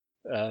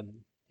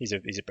 He's a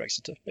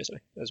Brexiter,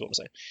 basically, that's what I'm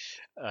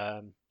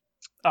saying.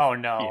 Oh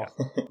no.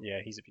 Yeah,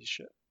 he's a piece of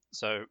shit.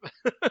 So,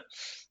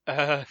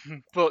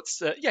 but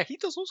he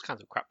does all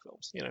kinds of crap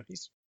films. He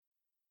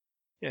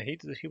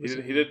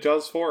did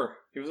Jaws 4.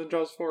 He was in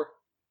Jaws 4.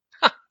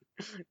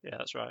 Yeah,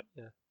 that's right.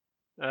 Yeah.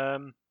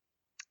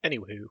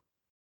 Anywho,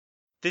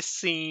 this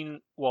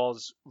scene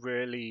was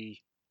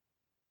really.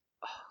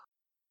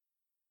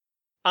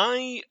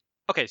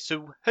 Okay,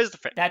 so here's the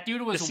thing. That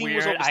dude was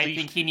weird. I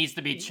think he needs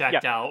to be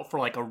checked out for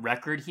like a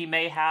record he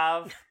may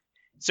have.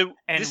 So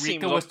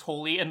Enrico was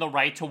totally in the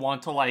right to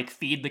want to like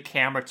feed the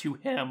camera to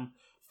him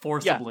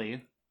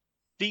forcibly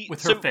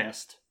with her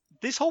fist.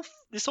 This whole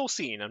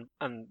scene,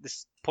 and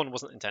this pun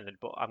wasn't intended,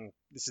 but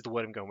this is the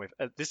word I'm going with.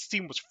 This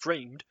scene was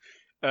framed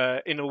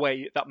in a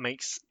way that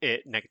makes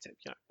it negative.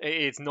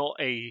 It's not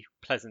a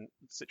pleasant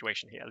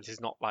situation here. This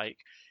is not like,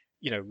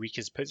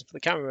 Rika's posing for the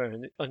camera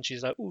and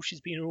she's like, oh,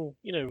 she's being all,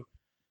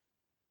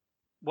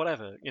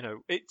 whatever.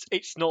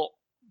 It's not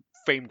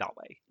framed that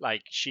way.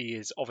 Like, she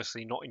is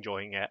obviously not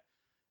enjoying it.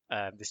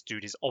 This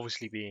dude is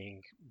obviously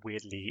being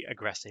weirdly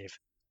aggressive.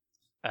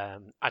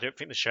 I don't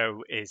think the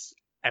show is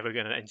ever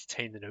going to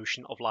entertain the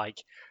notion of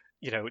like,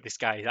 this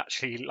guy is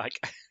actually like,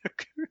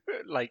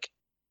 like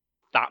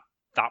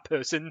that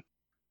person,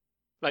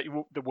 like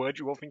the word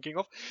you were thinking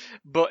of.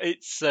 But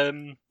it's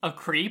a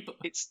creep.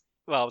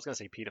 I was going to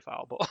say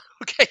pedophile, but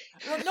okay.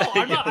 No,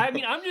 I'm not. I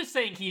mean, I'm just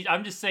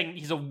saying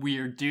he's a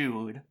weird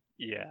dude.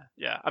 Yeah.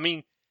 I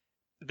mean,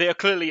 they are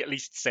clearly at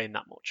least saying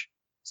that much.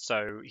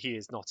 So he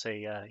is not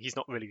he's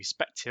not really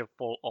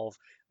respectful of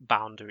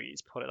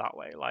boundaries, put it that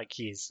way. Like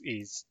he's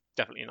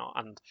definitely not,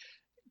 and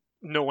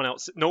no one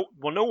else, no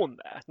one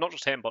there, not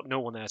just him, but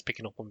no one there is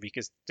picking up on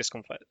Rika's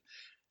discomfort.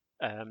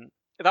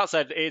 That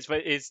said, it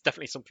is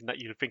definitely something that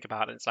you think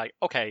about, and it's like,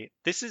 okay,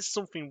 this is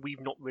something we've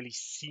not really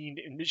seen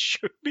in this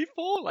show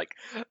before, like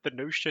the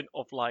notion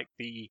of like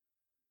the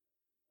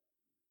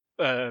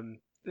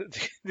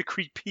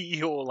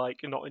creepy or like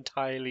not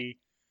entirely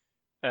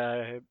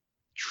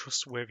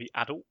trustworthy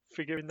adult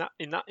figure in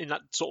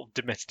that sort of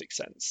domestic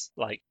sense.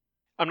 Like,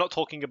 I'm not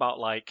talking about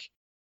like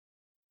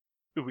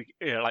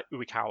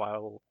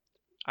Uikawa, or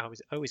I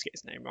always get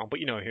his name wrong, but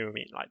you know who I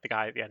mean, like the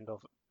guy at the end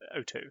of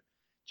O2,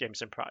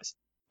 Jameson Price.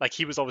 Like,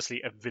 he was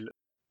obviously a villain,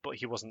 but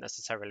he wasn't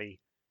necessarily,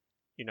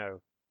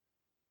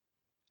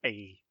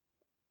 a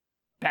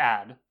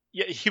bad.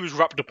 Yeah, he was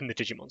wrapped up in the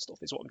Digimon stuff,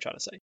 is what I'm trying to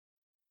say.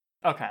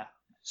 Okay.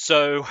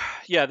 So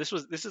yeah, this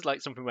is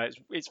like something where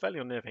it's fairly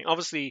unnerving.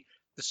 Obviously,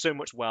 there's so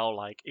much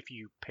like if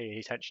you pay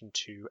attention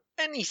to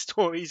any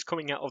stories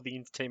coming out of the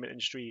entertainment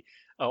industry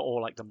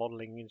or like the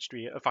modeling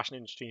industry, fashion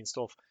industry and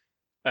stuff,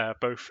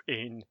 both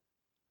in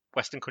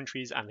Western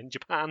countries and in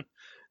Japan,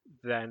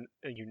 then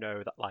you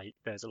know that like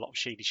there's a lot of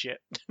shady shit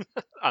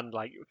and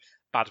like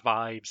bad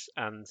vibes,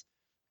 and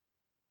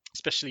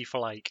especially for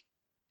like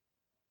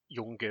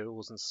young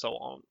girls and so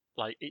on.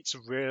 Like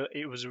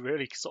it was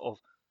really sort of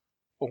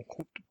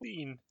uncomfortable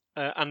scene.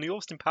 And the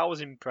Austin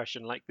Powers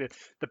impression, like the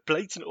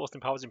blatant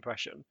Austin Powers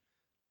impression,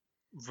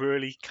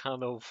 really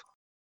kind of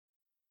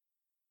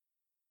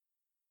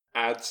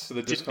adds to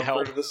the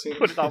discomfort of the scene.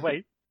 Put it that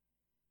way.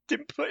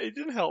 It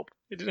didn't help.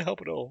 It didn't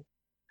help at all.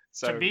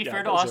 So, to be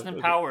fair to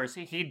Austin Powers,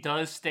 he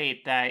does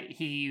state that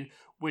he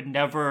would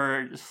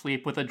never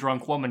sleep with a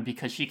drunk woman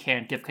because she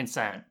can't give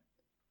consent.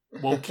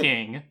 Whoa,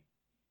 King.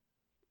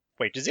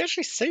 Wait, does he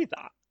actually say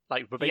that?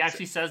 Like, he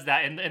actually says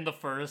that in the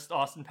first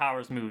Austin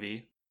Powers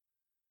movie.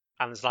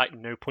 And there's like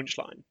no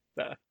punchline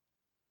there.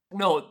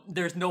 No,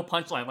 there's no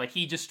punchline. Like,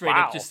 he just straight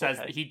up just says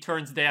he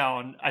turns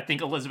down, I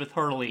think, Elizabeth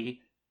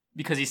Hurley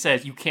because he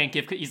says you can't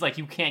give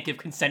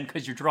consent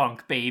because you're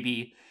drunk,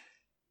 baby.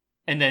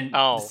 And then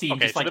the scene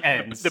just so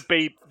ends.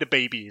 The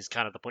baby is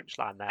kind of the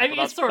punchline there. I mean,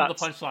 it's sort of the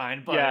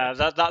punchline, but yeah,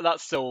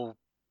 that's still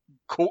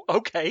cool.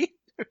 Okay,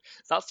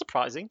 that's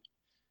surprising.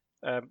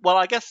 Well,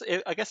 I guess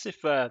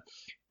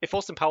if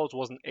Austin Powers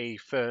wasn't a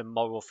firm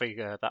moral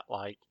figure that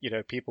like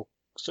people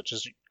such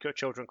as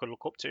children could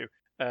look up to,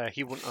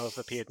 he wouldn't have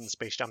appeared in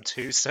Space Jam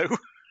 2. So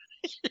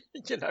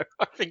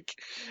I think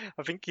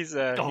he's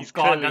he's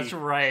God, that's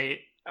right,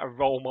 a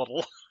role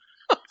model.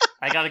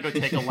 I gotta go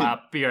take a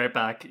lap. Be right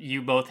back.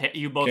 You both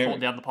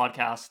hold down the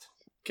podcast.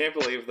 Can't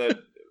believe that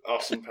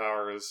Austin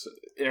Powers,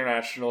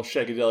 international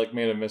shagadelic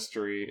man of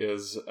mystery,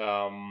 is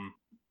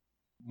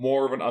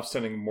more of an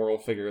upstanding moral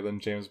figure than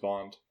James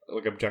Bond,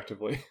 like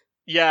objectively.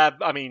 Yeah,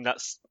 I mean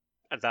that's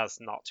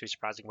not too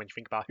surprising when you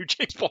think about who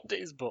James Bond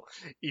is, but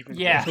even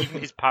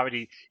his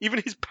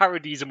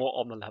parodies are more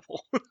on the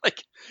level.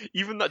 Like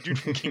even that dude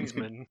from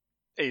Kingsman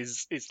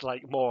is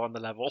like more on the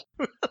level.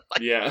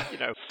 Like, yeah, you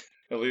know.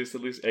 At least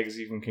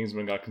Eggsy from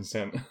Kingsman got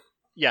consent.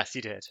 Yes,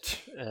 he did.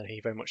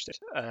 He very much did.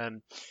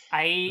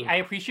 I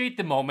appreciate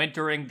the moment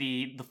during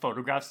the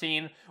photograph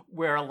scene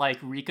where like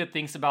Rika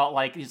thinks about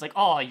like he's like,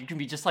 oh, you can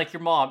be just like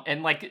your mom,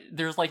 and like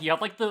there's like you have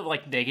like the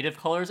like negative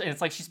colors, and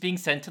it's like she's being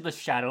sent to the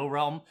shadow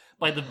realm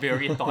by the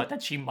very thought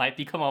that she might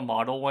become a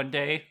model one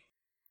day.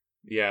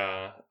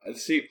 Yeah,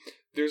 see,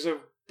 there's a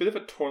bit of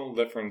a tonal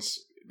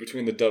difference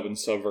between the dub and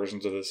sub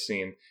versions of this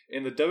scene.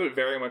 In the dub, it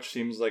very much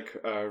seems like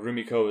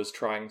Rumiko is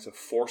trying to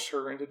force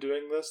her into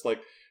doing this,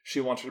 like. She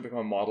wants her to become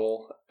a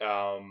model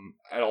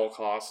at all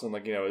costs, and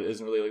like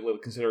isn't really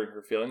like, considering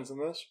her feelings in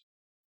this.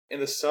 In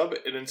the sub,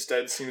 it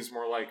instead seems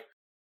more like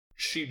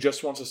she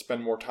just wants to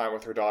spend more time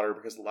with her daughter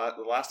because the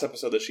last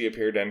episode that she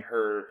appeared in,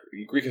 her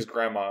Rika's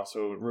grandma,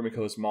 so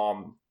Rumiko's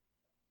mom,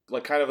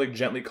 like kind of like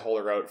gently call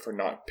her out for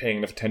not paying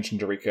enough attention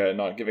to Rika and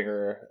not giving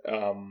her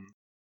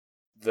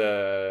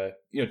the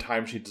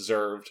time she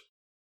deserved.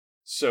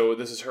 So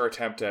this is her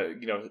attempt at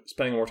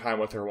spending more time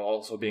with her while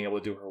also being able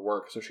to do her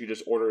work. So she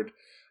just ordered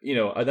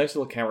a nice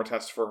little camera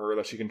test for her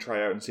that she can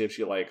try out and see if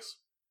she likes.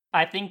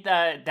 I think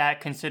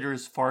that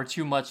considers far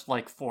too much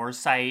like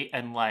foresight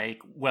and like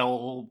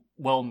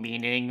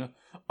well-meaning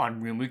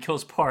on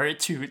Rumiko's part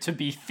to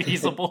be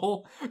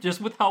feasible.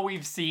 Just with how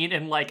we've seen,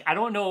 and like I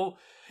don't know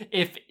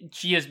if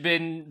she has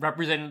been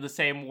represented the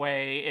same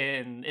way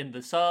in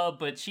the sub,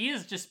 but she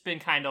has just been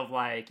kind of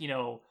like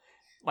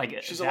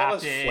like she's a lot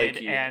less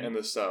flaky in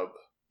the sub.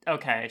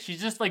 Okay,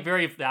 she's just like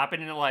very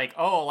vapid and like,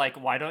 oh,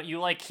 like why don't you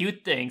like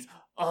cute things?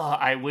 Oh,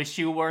 I wish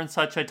you weren't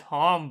such a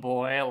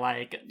tomboy.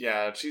 Like,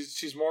 yeah,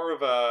 she's more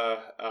of a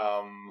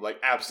like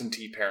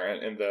absentee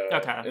parent in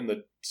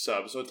the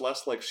sub, so it's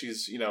less like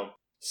she's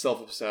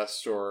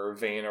self-obsessed or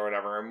vain or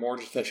whatever, and more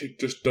just that she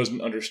just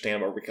doesn't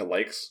understand what Rika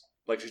likes.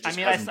 Like she just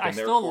I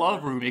still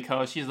love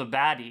Rumiko. She's a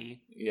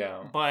baddie.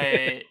 Yeah,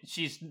 but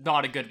she's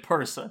not a good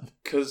person.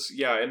 Because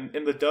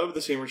in the dub,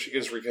 the scene where she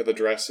gives Rika the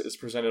dress is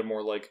presented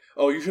more like,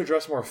 oh, you should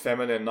dress more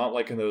feminine, not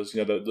like in those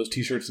those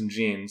t-shirts and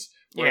jeans.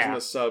 Whereas in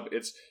the sub,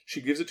 it's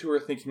she gives it to her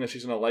thinking that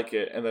she's gonna like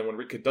it, and then when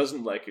Rika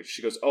doesn't like it,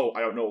 she goes, oh, I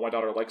don't know what my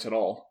daughter likes at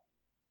all.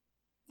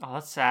 Oh,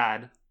 that's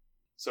sad.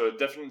 So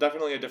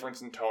definitely a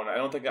difference in tone. I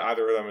don't think that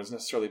either of them is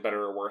necessarily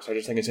better or worse. I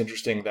just think it's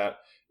interesting that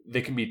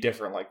they can be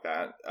different like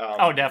that.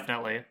 Oh,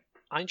 definitely.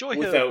 I enjoy her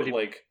without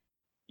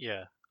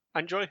I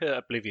enjoy her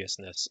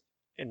obliviousness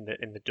in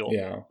the dub.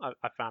 Yeah.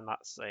 I found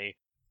that's I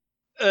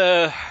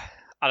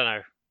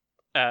don't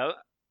know.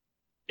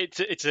 It's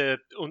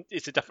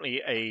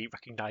definitely a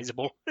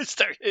recognizable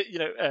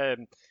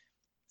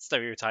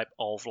stereotype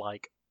of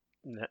like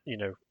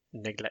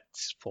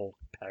neglectful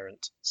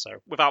parent. So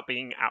without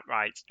being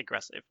outright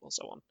aggressive or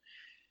so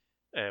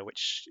on,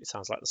 which it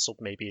sounds like the sub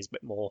maybe is a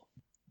bit more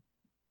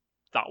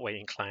that way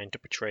inclined to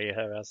portray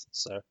her as.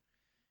 So,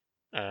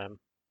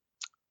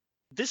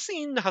 this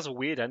scene has a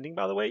weird ending,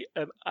 by the way.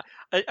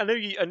 I know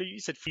you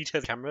said feed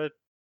her the camera,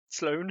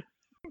 Sloan,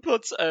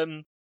 but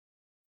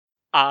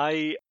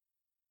I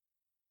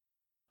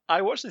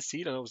watched this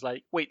scene and I was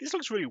like, wait, this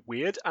looks really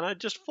weird, and I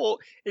just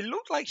thought it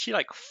looked like she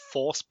like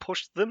force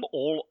pushed them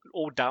all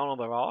down on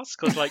their ass,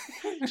 because like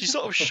she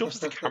sort of shoves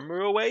the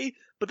camera away,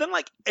 but then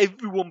like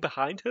everyone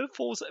behind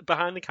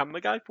the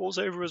camera guy falls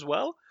over as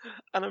well,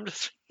 and I'm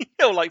just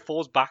like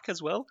falls back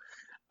as well,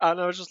 and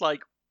I was just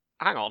like,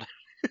 hang on,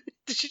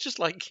 did she just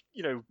like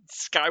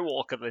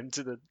skywalker them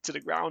to the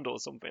ground or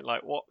something?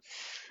 Like what?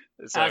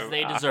 So, as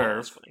they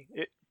deserve.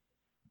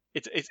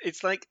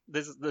 It's like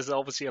there's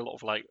obviously a lot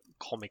of like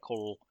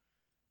comical.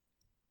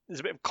 There's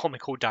a bit of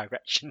comical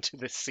direction to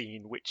this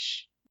scene,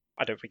 which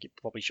I don't think it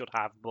probably should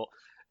have, but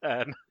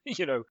that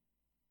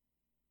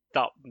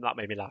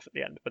made me laugh at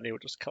the end when they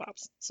would just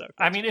collapse. So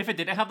I mean, if it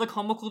didn't have the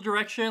comical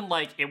direction,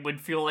 like it would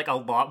feel like a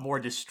lot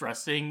more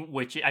distressing.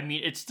 Which I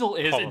mean, it still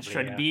is and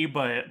should be,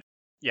 but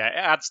yeah, it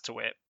adds to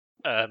it.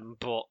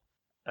 But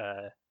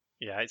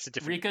yeah, it's a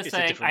different. Rika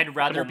saying, "I'd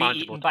rather be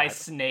eaten by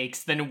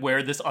snakes than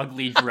wear this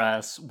ugly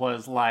dress"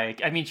 was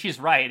like, I mean, she's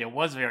right. It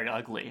was very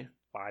ugly.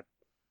 Vibe.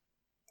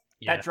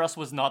 Yeah. That dress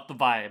was not the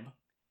vibe.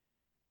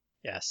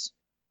 Yes.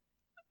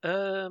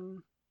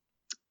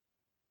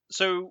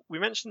 So we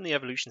mentioned the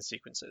evolution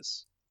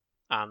sequences,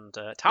 and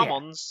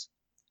Talmon's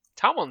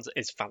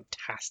is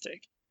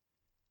fantastic.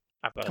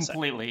 I've got to say.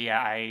 Completely,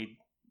 yeah.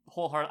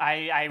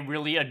 I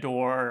really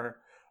adore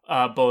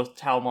both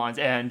Talmon's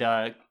and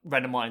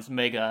Renamon's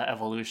Mega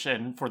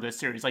Evolution for this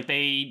series. Like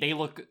they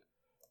look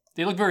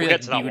very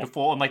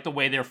beautiful, and like the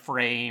way they're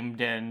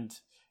framed and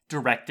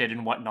directed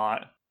and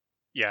whatnot.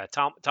 Yeah,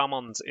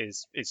 Talmon's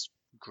is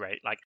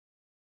great. Like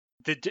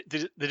the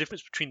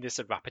difference between this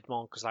and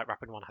Rapidmon, because like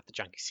Rapidmon had the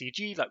janky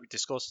CG, like we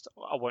discussed.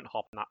 I won't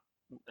hop on that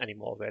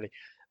anymore really,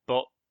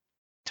 but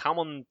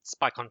Talmon,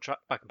 by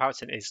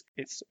comparison, it's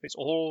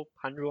all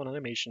hand-drawn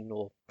animation,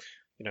 or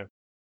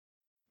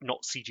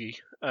not CG.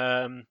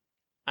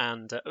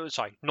 And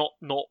sorry, not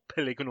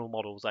polygonal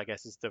models, I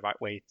guess is the right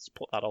way to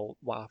put that, or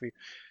what have you.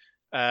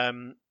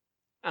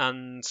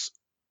 And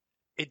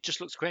it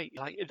just looks great.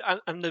 Like,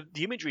 and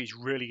the imagery is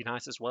really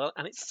nice as well,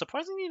 and it's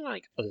surprisingly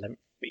like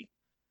lengthy.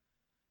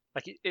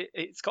 Like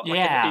it's got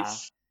like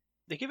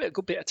they give it a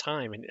good bit of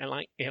time, and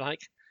like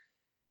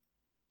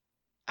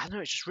I don't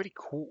know, it's just really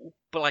cool,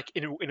 but like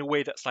in a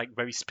way that's like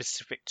very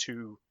specific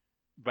to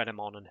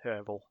Renamon and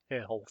her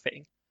whole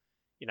thing.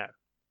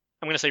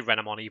 I'm going to say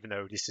Renamon, even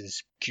though this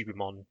is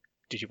Cubimon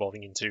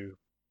digivolving into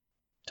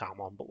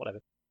Talmon, but whatever.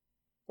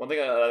 One thing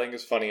I think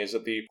is funny is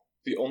that the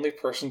only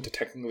person to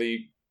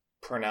technically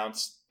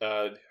pronounce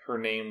her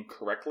name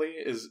correctly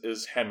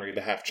is Henry,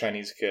 the half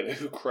Chinese kid,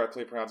 who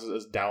correctly pronounces it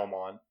as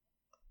Dalmon.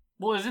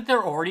 Well, isn't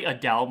there already a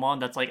Dalmon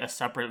that's like a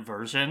separate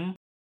version?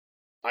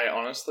 I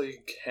honestly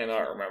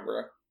cannot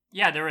remember.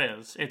 Yeah, there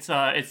is. It's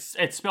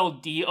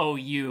spelled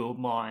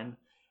Doumon,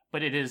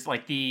 but it is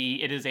like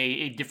it is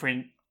a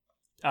different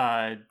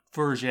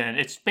version.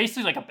 It's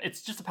basically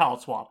it's just a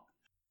palette swap.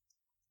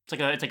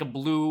 It's a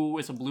blue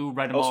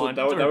Renamon. Also,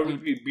 that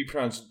would be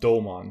pronounced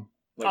Domon.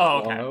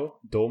 Okay.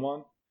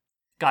 Domon.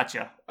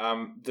 Gotcha.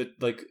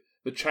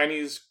 The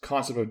Chinese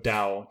concept of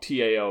Dao,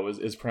 Tao,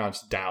 is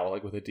pronounced Dao,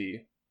 like with a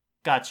D.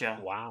 Gotcha.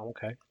 Wow.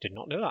 Okay. Did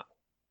not know that.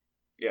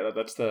 Yeah,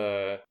 that's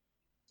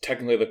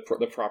technically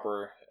the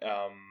proper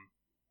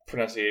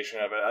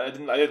pronunciation of it. I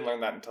didn't learn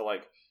that until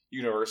like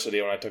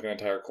university, when I took an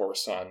entire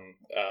course on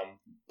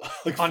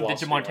on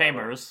Digimon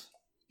Tamers.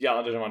 Yeah,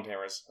 on Digimon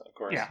Tamers, of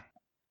course. Yeah.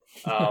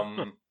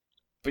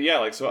 But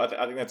yeah, so I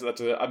think that's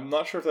I'm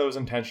not sure if that was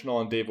intentional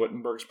on Dave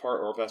Wittenberg's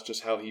part, or if that's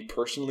just how he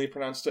personally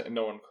pronounced it and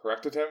no one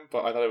corrected him.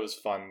 But I thought it was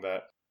fun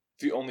that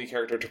the only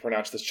character to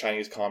pronounce this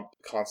Chinese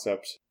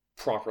concept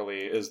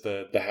properly is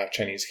the half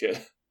Chinese kid.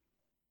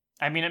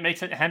 I mean, it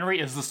makes it. Henry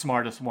is the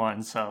smartest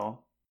one,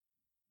 so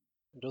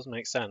it does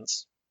make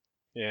sense.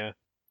 Yeah,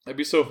 it'd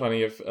be so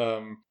funny if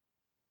the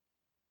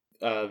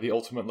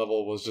ultimate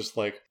level was just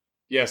like,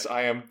 "Yes,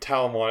 I am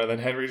Talmon," and then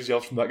Henry just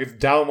yells from like, "It's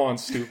Dalmon,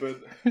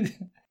 stupid."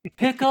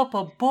 Pick up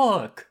a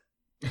book.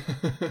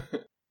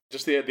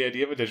 Just the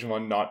idea of a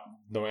Digimon not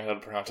knowing how to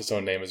pronounce its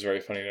own name is very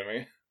funny to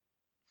me.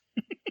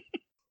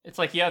 It's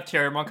like you have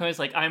Terriermon coming, it's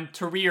like, I'm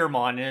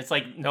Terriermon, and it's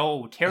like,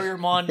 no,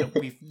 Terriermon,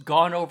 we've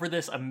gone over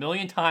this a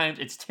million times,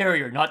 it's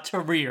Terrier, not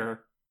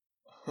Terrier.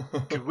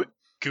 Guilmon?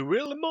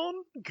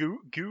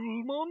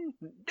 Gulmon?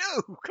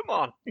 No, come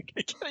on,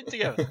 get it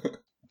together.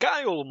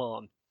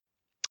 Guilmon.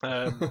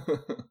 I love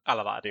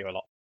that idea a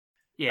lot.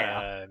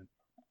 Yeah.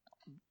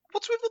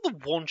 What's with all the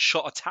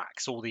one-shot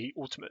attacks, all the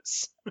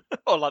ultimates?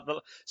 Or like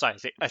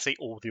I say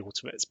all the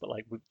ultimates, but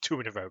like with 2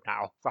 in a row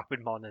now,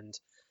 Rapidmon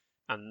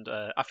and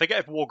I forget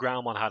if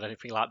Wargroundmon had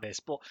anything like this,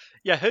 but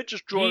yeah, her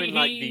just drawing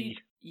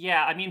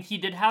Yeah, I mean, he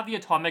did have the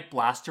Atomic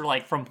Blaster,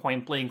 like, from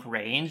point-blank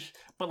range,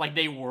 but, like,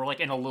 they were, like,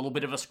 in a little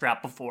bit of a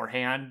scrap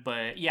beforehand,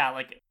 but, yeah,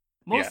 like,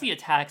 most of the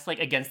attacks, like,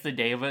 against the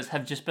Devas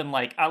have just been,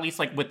 like, at least,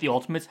 like, with the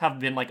Ultimates, have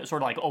been, like,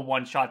 sort of, like, a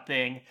one-shot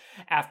thing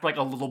after, like,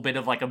 a little bit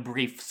of, like, a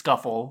brief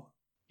scuffle.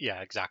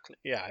 Yeah, exactly.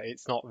 Yeah,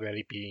 it's not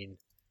really been...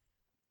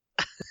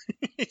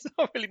 it's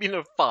not really been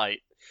a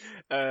fight.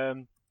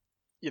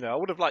 I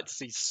would have liked to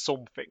see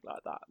something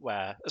like that,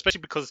 where,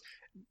 especially because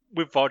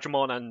with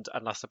Vajramon and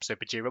last episode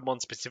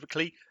Bajiramon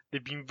specifically,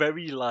 they've been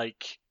very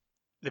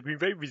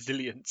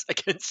resilient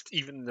against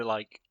even the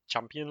like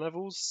champion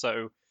levels.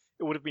 So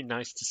it would have been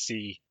nice to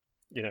see,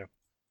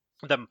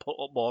 them put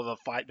up more of a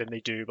fight than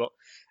they do. But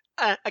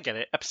I get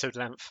it, episode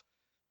length,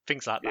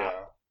 things like that.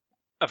 Yeah.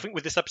 I think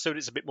with this episode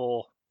it's a bit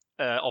more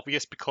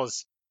obvious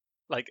because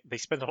like they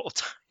spend a lot of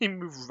time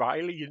with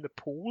Riley in the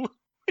pool,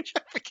 which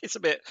I think is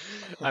a bit.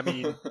 I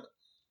mean.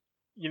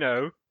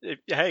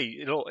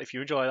 If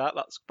you enjoy that,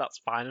 that's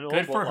fine and all.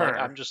 Good for her.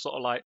 I'm just sort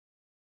of like,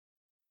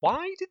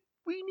 why did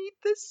we need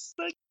this?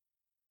 Like,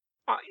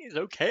 it's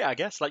okay, I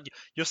guess. Like,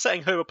 you're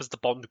setting her up as the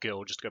Bond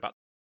girl, just to go back to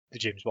the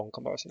James Bond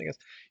comparison, I guess.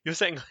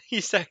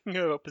 You're setting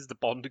her up as the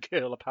Bond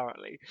girl,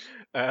 apparently.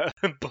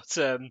 But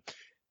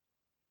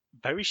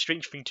very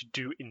strange thing to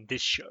do in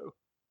this show,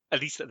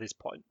 at least at this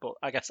point. But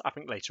I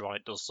think later on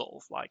it does sort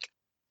of like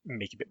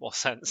make a bit more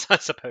sense, I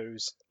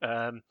suppose.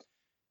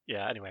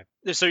 Yeah. Anyway,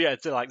 so yeah,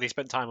 it's like they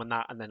spent time on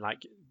that, and then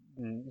like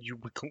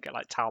we couldn't get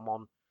like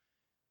Talmon,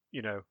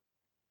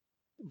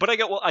 But I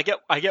get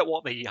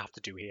what they have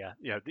to do here.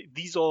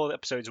 These are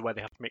episodes where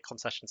they have to make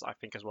concessions, I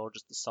think, as well,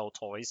 just to sell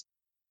toys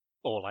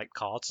or like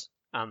cards,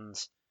 and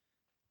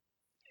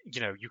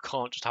you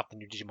can't just have the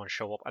new Digimon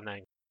show up and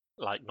then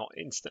like not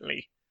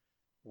instantly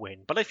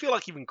win. But I feel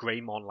like even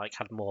Greymon like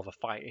had more of a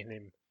fight in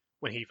him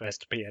when he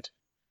first appeared.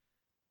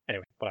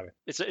 Anyway, whatever.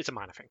 It's a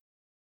minor thing.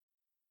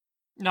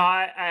 No,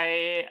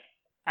 I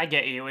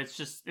get you.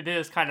 It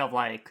is kind of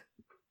like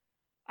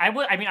I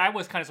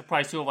was kind of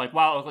surprised too. Like,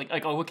 wow,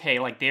 okay,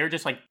 like they're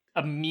just like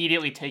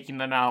immediately taking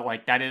them out.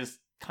 Like that is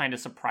kind of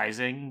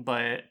surprising,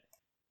 but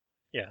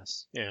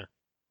yes, yeah.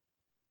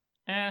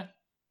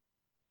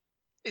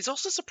 It's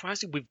also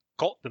surprising we've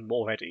got them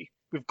already.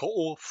 We've got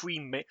all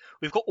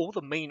we've got all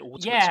the main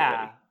Ultimates Yeah.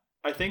 already.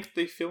 I think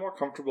they feel more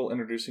comfortable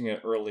introducing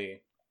it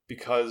early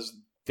because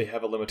they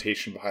have a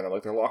limitation behind them.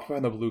 Like, they're locked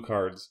behind the blue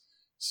cards,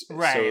 so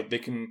Right. they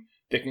can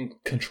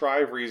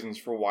contrive reasons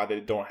for why they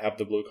don't have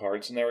the blue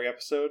cards in every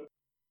episode,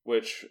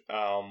 which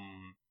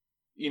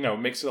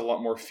makes it a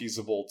lot more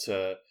feasible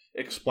to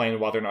explain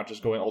why they're not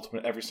just going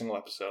Ultimate every single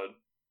episode.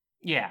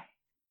 Yeah.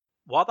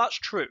 While that's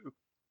true,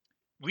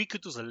 Rika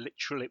does not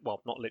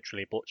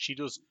literally, but she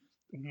does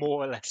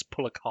more or less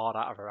pull a card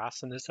out of her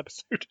ass in this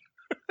episode.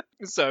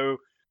 So,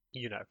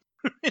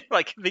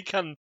 like they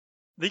can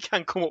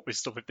come up with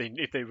stuff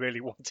if they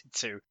really wanted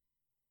to.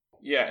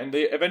 Yeah, and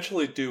they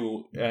eventually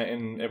do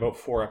in about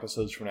 4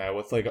 episodes from now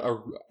with like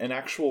an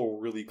actual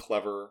really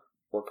clever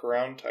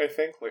workaround. I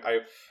think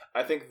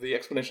I think the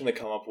explanation they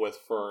come up with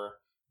for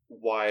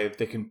why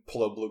they can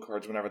pull out blue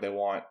cards whenever they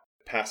want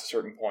past a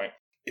certain point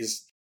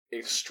is an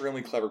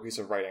extremely clever piece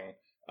of writing.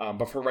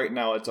 But for right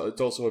now, it's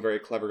also a very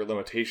clever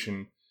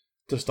limitation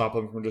to stop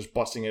them from just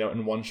busting it out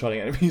and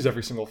one-shotting enemies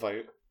every single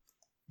fight.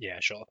 Yeah,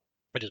 sure.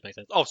 It does make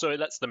sense. Oh, so it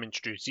lets them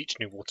introduce each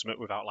new Ultimate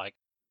without like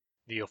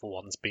the other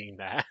ones being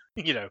there,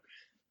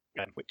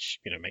 which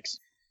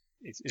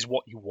is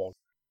what you want.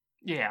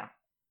 Yeah.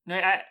 No,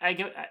 I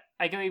get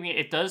what you mean.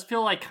 It does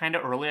feel like kind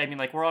of early. I mean,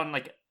 like we're on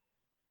like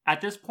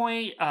at this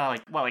point,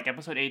 like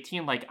episode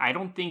 18. Like I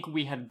don't think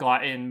we had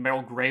gotten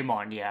Meryl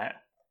Greymon yet.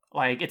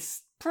 Like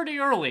it's pretty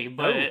early,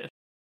 but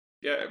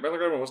yeah, Meryl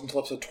Greymon wasn't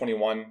until episode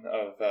 21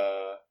 of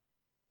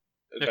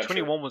Adventure.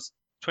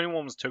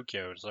 21 was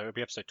Tokyo, so it would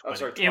be episode 20. Oh,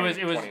 sorry, 20,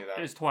 it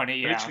was 20.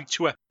 Yeah,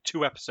 literally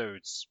two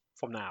episodes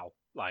from now.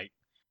 Like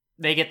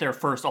they get their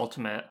first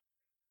Ultimate.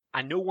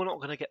 I know we're not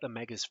going to get the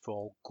Megas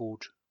for a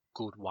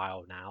good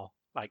while now.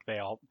 Like they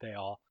are.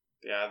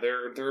 Yeah,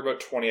 they're about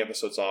 20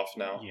 episodes off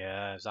now.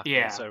 Yeah, exactly.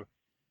 Yeah. So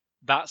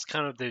that's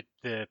kind of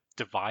the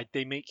divide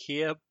they make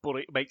here, but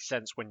it makes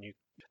sense when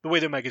the way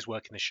the Megas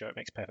work in the show. It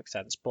makes perfect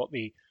sense. But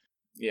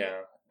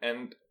yeah,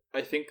 and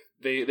I think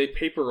they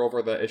paper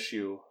over the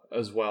issue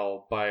as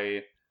well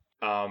by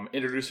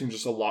introducing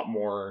just a lot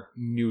more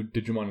new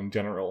Digimon in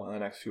general in the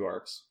next few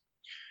arcs.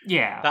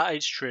 Yeah, that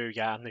is true.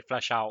 Yeah, and they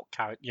flesh out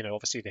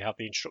obviously they have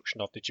the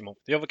introduction of Digimon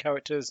for the other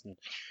characters, and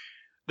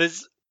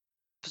there's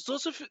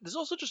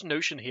also just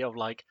notion here of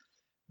like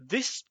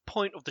this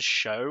point of the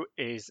show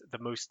is the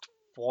most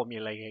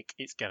formulaic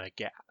it's gonna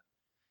get,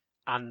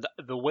 and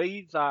the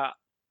way that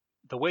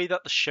the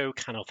show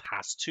kind of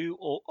has to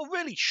or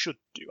really should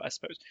do, I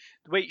suppose,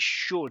 the way it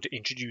should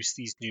introduce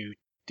these new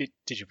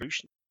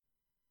Digivolution,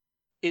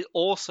 it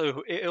also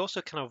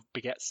kind of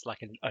begets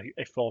like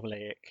a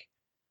formulaic.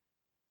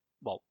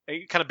 Well,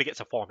 it kind of begets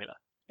a formula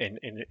in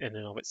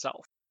and of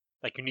itself.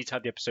 Like you need to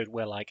have the episode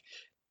where like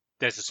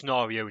there's a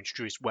scenario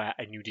introduced where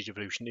a new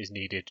Digivolution is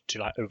needed to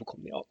like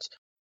overcome the odds.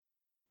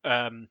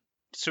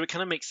 So it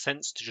kind of makes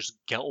sense to just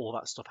get all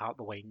that stuff out of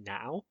the way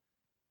now,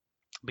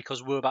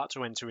 because we're about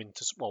to enter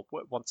into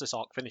once this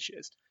arc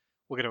finishes,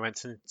 we're going to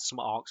enter into some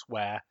arcs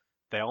where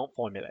they aren't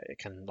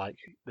formulaic and like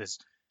there's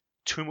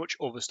too much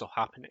other stuff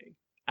happening,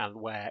 and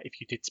where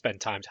if you did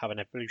spend time to have an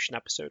evolution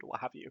episode or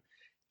what have you,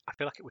 I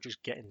feel like it would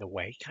just get in the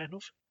way, kind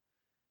of.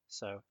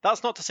 So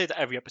that's not to say that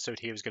every episode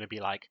here is going to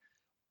be like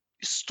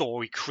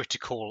story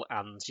critical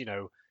and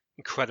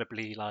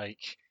incredibly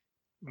like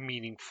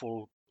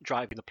meaningful,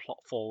 driving the plot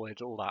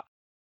forward, all that.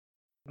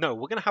 No,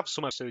 we're going to have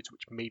some episodes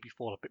which maybe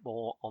fall a bit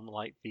more on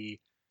like the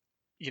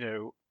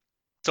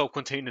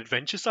self-contained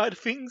adventure side of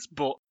things,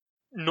 but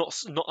not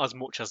as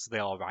much as they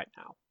are right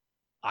now.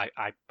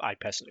 I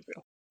personally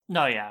feel.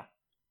 No, yeah,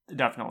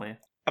 definitely.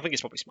 I think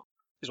it's probably smart,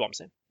 is what I'm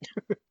saying.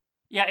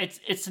 Yeah,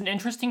 it's an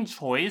interesting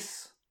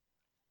choice,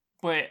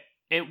 but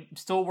it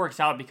still works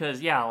out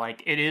because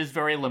like it is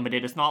very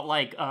limited. It's not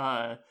like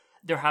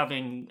they're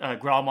having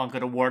Growlmon go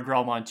to War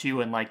Growlmon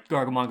 2 and like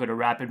Gargomon go to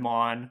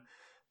Rapidmon,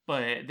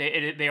 but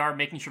they are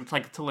making sure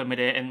to limit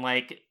it and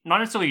like not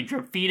necessarily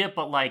drip feed it,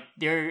 but like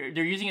they're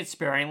using it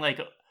sparing, like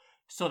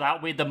so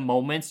that way the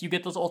moments you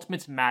get those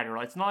ultimates matter.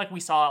 Like, it's not like we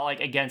saw it like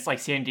against like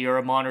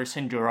Sandiramon or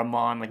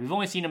Sinduramon. Like we've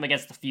only seen them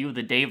against a few of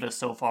the Devas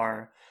so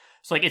far.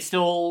 So, like, it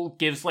still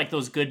gives, like,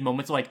 those good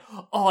moments of, like,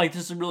 oh, like,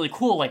 this is really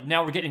cool. Like,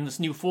 now we're getting this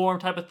new form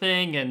type of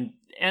thing.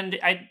 And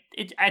I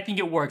think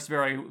it works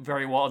very,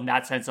 very well in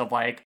that sense of,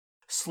 like,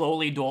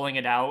 slowly doling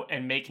it out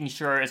and making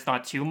sure it's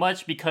not too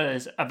much,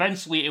 because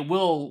eventually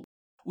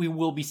we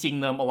will be seeing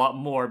them a lot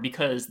more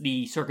because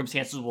the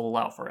circumstances will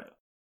allow for it.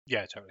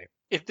 Yeah, totally.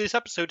 If this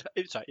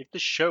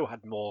show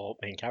had more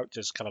main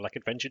characters, kind of like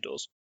Adventure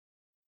does,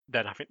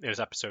 then I think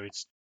those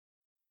episodes,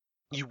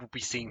 you will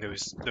be seeing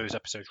those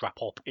episodes wrap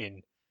up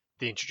in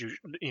the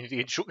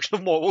introduction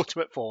of more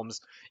ultimate forms.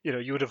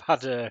 You would have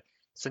had a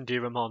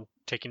Sandiramon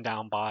taken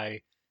down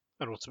by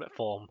an ultimate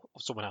form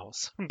of someone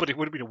else, but it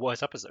would have been a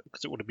worse episode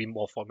because it would have been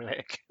more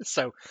formulaic.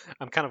 So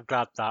I'm kind of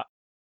glad that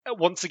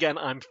once again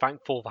I'm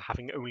thankful for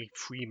having only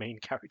 3 main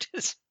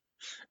characters.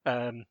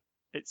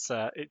 It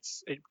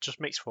just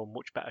makes for a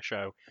much better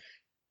show.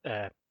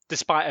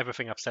 Despite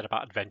everything I've said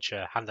about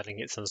Adventure handling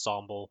its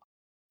ensemble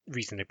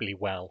reasonably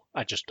well,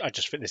 I just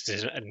think this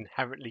is an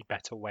inherently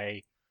better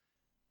way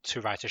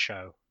to write a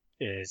show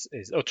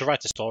or to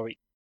write a story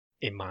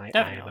in my eye.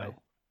 Definitely.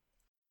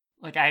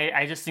 Like,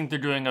 I just think they're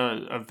doing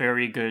a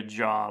very good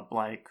job.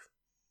 Like,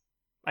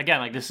 again,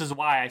 like, this is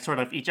why I sort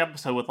of each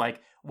episode with like,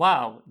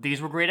 wow,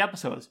 these were great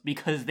episodes,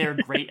 because they're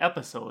great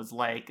episodes.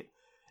 Like,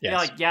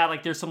 Yes.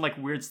 like there's some like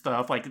weird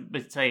stuff, like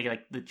let's say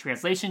like the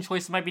translation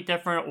choices might be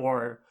different,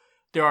 or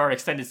there are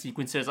extended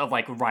sequences of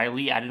like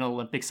Riley at an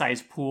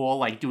Olympic-sized pool,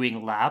 like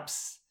doing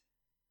laps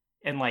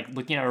and like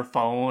looking at her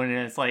phone,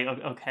 and it's like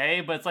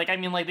okay, but it's like, I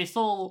mean, like they're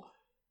still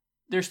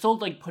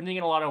like putting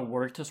in a lot of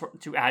work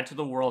to add to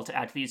the world, to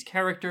add to these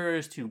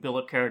characters, to build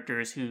up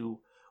characters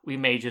who we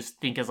may just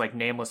think as like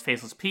nameless,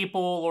 faceless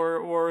people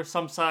or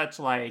some such.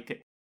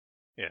 Like,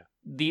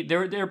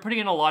 they're putting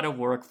in a lot of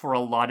work for a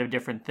lot of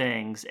different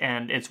things,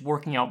 and it's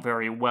working out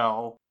very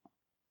well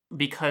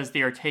because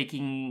they are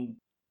taking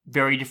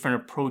very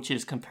different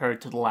approaches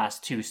compared to the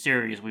last two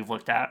series we've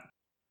looked at.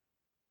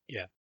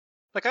 Yeah,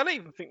 like I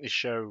don't think the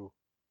show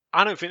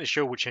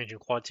would change in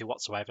quality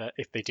whatsoever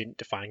if they didn't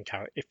define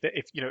character.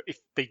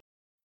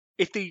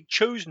 If they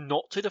chose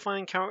not to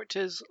define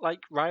characters like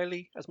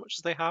Riley as much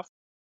as they have,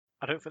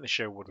 I don't think the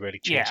show would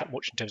really change that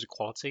much in terms of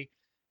quality.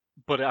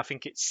 But I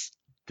think it's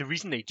the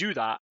reason they do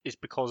that is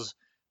because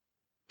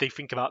they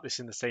think about this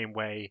in the same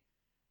way.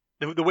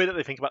 The way that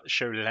they think about the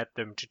show led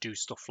them to do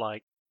stuff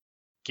like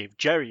give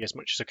Jerry as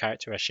much as a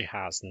character as she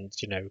has, and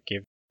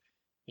give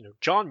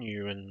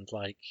John-Yu and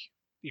like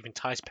even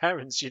Ty's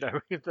parents,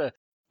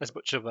 as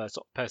much of a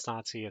sort of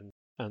personality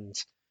and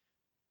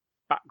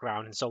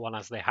background and so on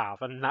as they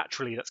have, and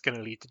naturally that's going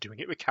to lead to doing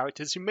it with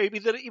characters who maybe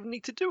they don't even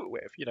need to do it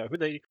with, who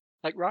they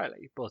like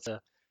Riley, but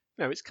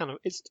it's kind of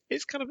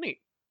neat.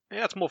 It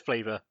adds more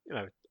flavor,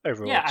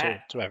 overall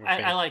to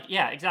everything. I like,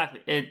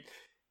 exactly.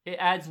 It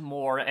adds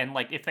more, and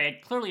like if they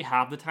clearly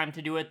have the time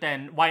to do it,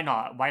 then why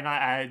not? Why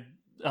not add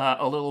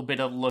a little bit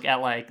of look at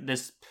like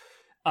this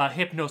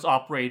Hypnos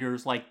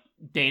operator's like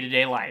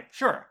day-to-day life?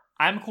 Sure,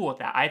 I'm cool with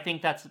that. I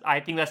think that's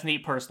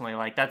neat personally.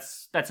 Like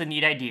that's a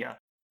neat idea.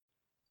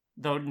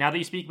 Though now that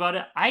you speak about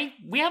it,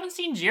 we haven't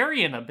seen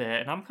Jerry in a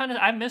bit, and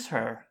I miss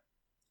her.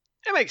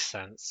 It makes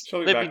sense. She'll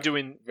be They've back been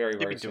doing very, they've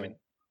very been soon. doing.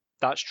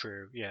 That's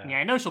true. Yeah. Yeah,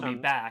 I know she'll be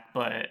back,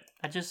 but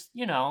I just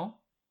they've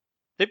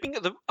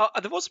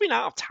also been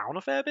out of town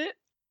a fair bit,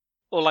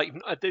 or like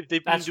they've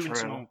been That's doing true.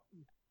 some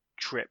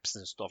trips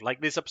and stuff. Like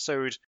this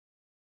episode,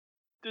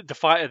 the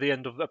fight at the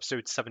end of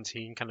episode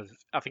 17, kind of,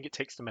 I think it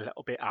takes them a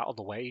little bit out of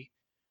the way,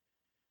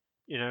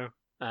 and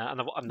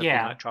they've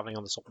been like traveling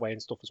on the subway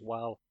and stuff as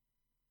well.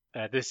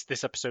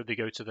 This episode they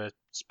go to the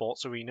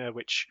sports arena,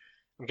 which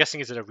I'm guessing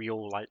is at a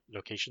real like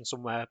location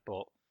somewhere,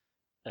 but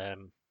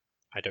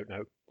I don't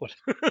know. But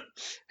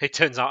it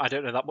turns out I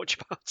don't know that much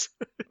about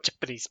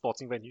Japanese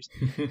sporting venues.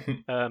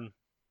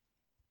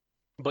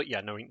 But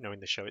yeah, knowing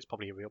the show, it's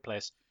probably a real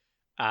place,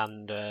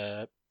 and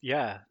it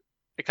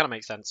kind of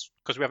makes sense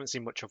because we haven't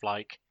seen much of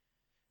like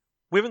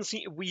we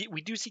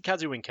do see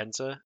Kazu and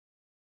Kenta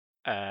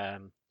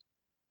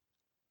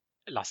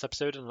last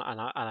episode, and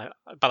I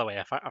by the way,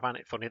 I find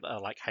it funny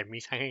that like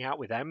Henry's hanging out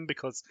with them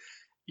because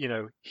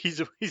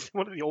he's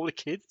one of the older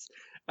kids,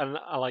 and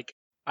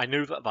I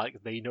know that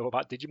like they know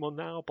about Digimon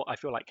now, but I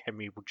feel like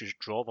Henry would just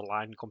draw the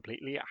line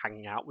completely at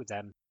hanging out with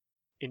them,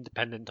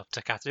 independent of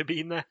Takata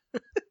being there.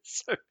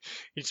 So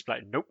he's just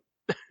like, nope,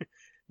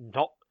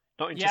 not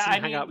interested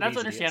in hanging out with that's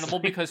these understandable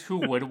idiots. because who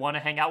would want to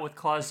hang out with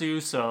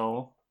Kazu?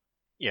 So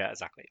Yeah,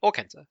 exactly. Or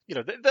Kenta.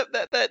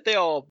 They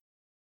are.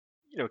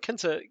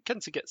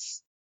 Kenta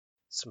gets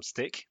some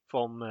stick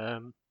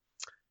from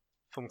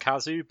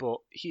Kazu, but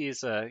he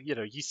is.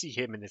 You see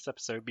him in this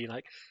episode being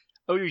like,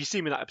 oh, you see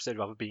him in that episode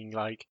rather being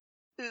like,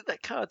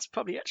 that card's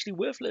probably actually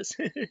worthless.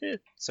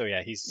 So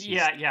yeah, he's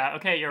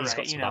okay, you're he's right.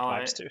 got some bad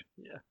vibes too.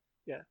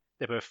 Yeah.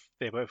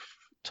 They're both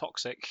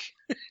toxic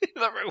in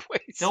their own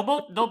ways.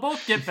 They'll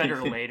both get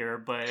better later,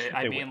 but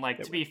I mean,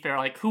 to be fair,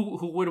 like who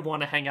would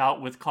want to hang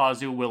out with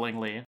Kazu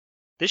willingly?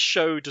 This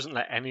show doesn't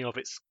let any of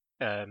its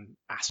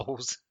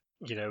assholes,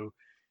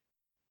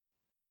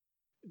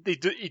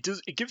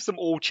 it gives them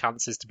all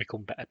chances to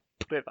become better.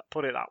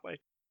 Put it that way.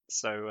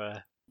 So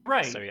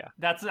right. So yeah,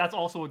 that's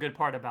also a good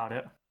part about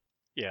it.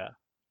 Yeah.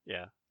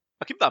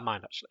 I'll keep that in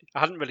mind. Actually,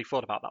 I hadn't really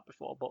thought about that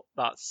before, but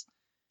that's.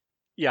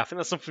 Yeah, I think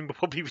that's something we'll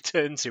probably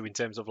return to in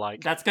terms of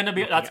like. That's gonna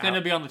be on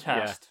the test.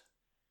 Yeah.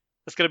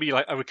 That's gonna be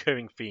like a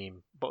recurring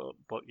theme, but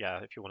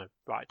yeah, if you want to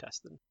write a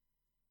test, then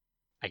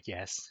I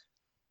guess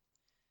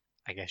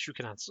you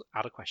can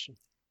add a question.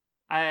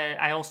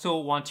 I also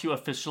want to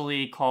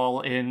officially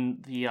call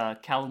in the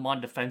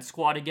Calumon Defense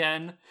Squad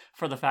again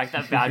for the fact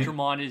that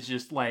Badgermon is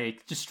just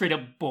straight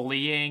up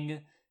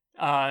bullying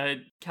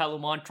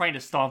Calumon, trying to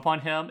stomp on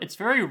him. It's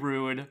very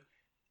rude.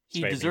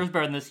 He deserves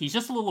better than this. He's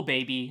just a little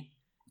baby.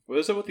 What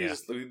is it with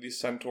these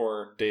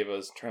centaur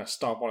devas trying to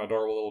stomp on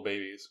adorable little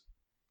babies?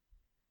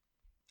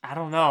 I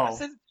don't know.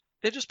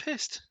 They're just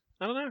pissed.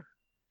 I don't know.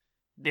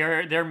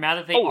 They're mad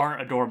that they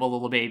aren't adorable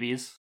little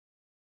babies.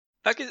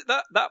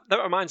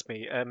 That reminds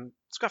me,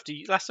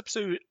 Scrafty, last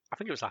episode, I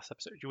think it was last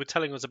episode, you were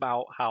telling us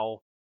about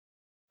how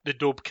the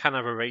dub kind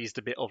of erased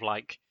a bit of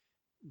like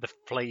the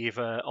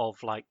flavor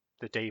of like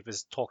the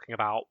Devas talking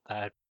about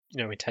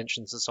their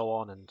intentions and so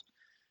on, and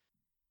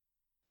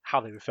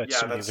how they refer to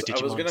so many other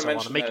Digimon. I was going to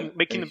mention that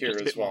making them here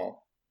as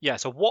well. Yeah.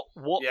 So what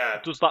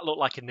does that look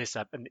like in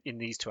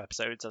these two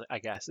episodes? I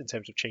guess in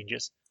terms of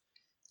changes.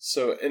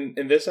 So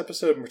in this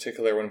episode in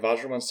particular, when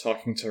Vajramon's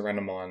talking to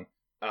Renamon,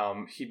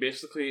 he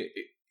basically,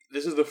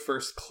 this is the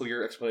first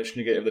clear explanation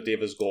you get of the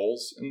Deva's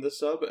goals in the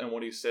sub, and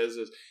what he says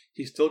is,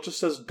 he still just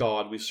says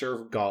God, we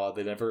serve God.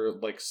 They never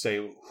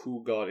say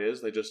who God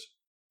is, they just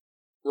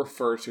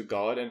refer to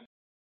God. And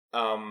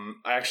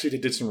I actually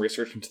did some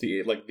research into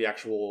the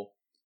actual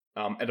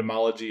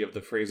etymology of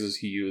the phrases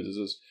he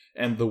uses,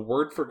 and the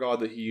word for God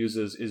that he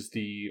uses is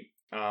the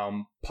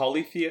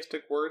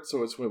polytheistic word.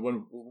 So it's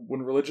when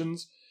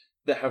religions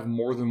that have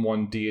more than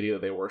one deity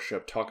that they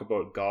worship talk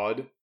about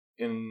God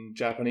in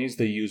Japanese,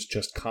 they use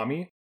just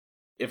kami.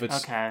 If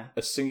it's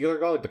a singular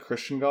god, like the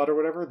Christian god or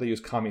whatever, they use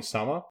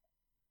kami-sama.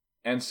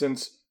 And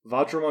since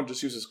Vajramon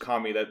just uses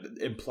kami, that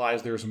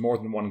implies there's more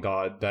than one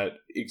god that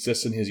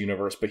exists in his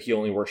universe, but he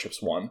only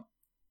worships one.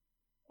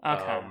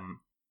 Okay.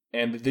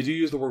 And they do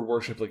use the word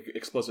worship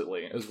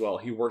explicitly as well.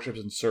 He worships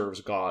and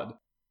serves God.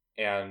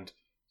 And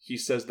he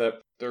says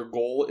that their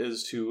goal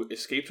is to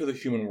escape to the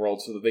human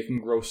world so that they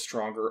can grow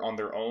stronger on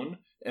their own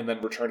and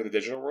then return to the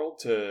digital world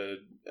to,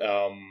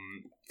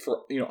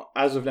 for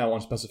as of now,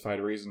 unspecified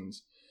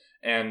reasons.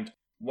 And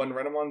when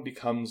Renamon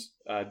becomes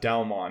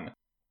Daomon,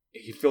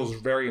 he feels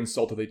very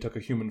insulted they took a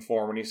human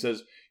form, and he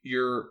says,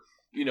 you're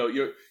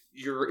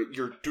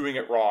doing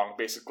it wrong,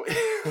 basically.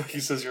 He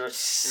says you're not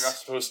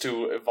supposed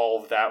to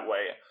evolve that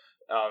way.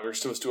 You're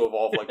supposed to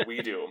evolve like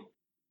we do.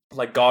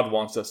 Like God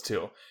wants us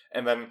to.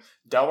 And then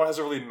Daomon has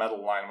a really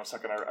metal line. 1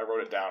 second, I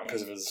wrote it down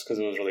because it was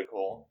really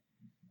cool.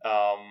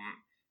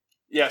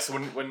 So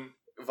when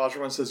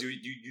Vajramon says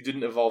you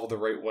didn't evolve the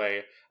right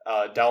way,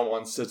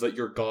 Daomon says that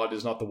your God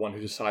is not the one who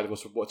decided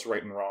what's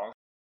right and wrong.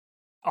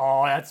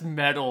 Oh, that's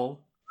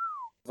metal.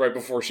 Right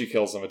before she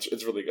kills him,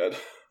 it's really good.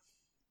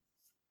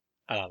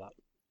 I love that.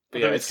 But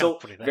yeah, it's still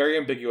very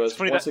ambiguous.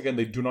 Once again,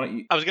 they do not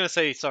eat. I was going to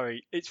say,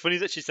 sorry, it's funny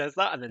that she says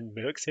that and then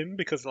murks him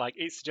because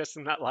it's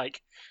suggesting that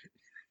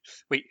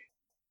wait,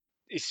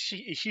 is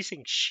she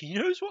saying she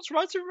knows what's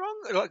right and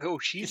wrong?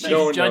 She's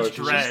Judge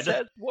Dredd. She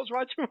said what's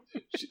right and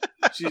wrong.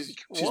 She's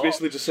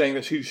basically just saying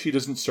that she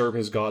doesn't serve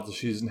his god, so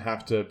she doesn't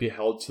have to be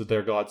held to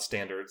their god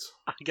standards.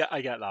 I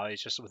get that.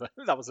 It's just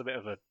that was a bit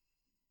of a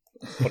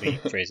funny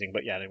phrasing,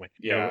 but yeah, anyway.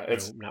 Yeah,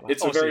 it's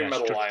a very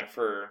metal line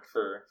for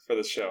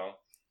this show.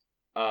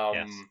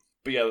 Yes.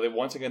 But yeah,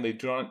 they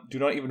do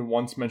not even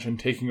once mention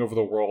taking over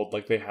the world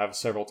like they have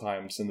several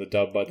times in the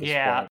dub by this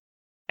point.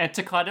 And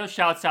Takado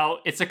shouts out,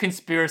 "It's a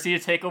conspiracy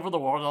to take over the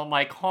world." And I'm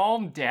like,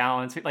 calm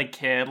down,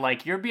 kid.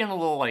 You're being a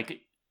little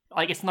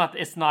it's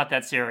not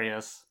that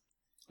serious.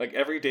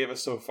 Every Deva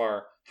so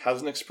far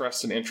hasn't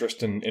expressed an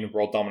interest in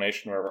world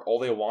domination or whatever. All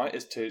they want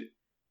is to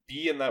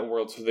be in that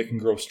world so they can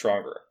grow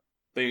stronger.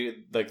 They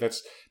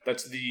that's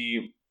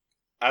the,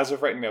 as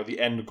of right now, the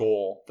end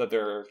goal that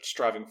they're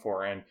striving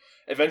for, and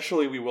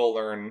eventually we will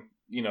learn,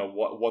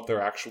 what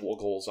their actual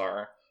goals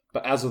are.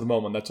 But as of the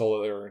moment, that's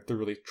all they're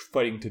really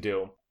fighting to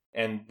do.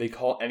 And they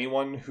call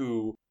anyone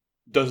who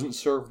doesn't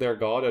serve their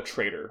god a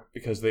traitor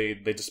because they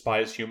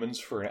despise humans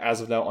for an as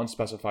of now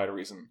unspecified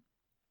reason.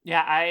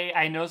 Yeah,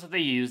 I noticed that they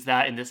used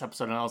that in this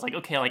episode, and I was like,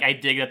 okay, I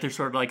dig that they're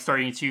sort of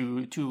starting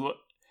to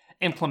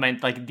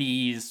implement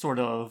these sort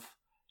of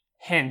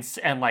hints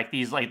and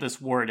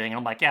this wording. And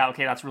I'm like, yeah,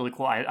 okay, that's really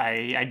cool.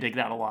 I dig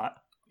that a lot.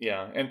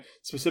 Yeah, and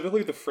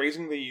specifically the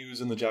phrasing they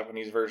use in the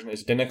Japanese version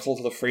is identical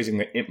to the phrasing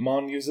that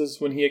Impmon uses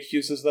when he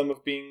accuses them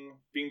of being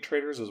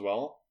traitors as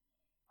well.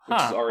 Which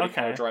is already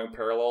kind of drawing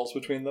parallels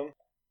between them.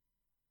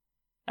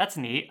 That's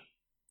neat.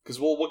 Because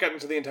we'll get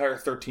into the entire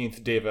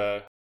 13th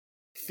Deva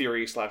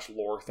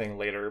theory/lore thing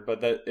later,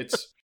 but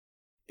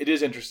it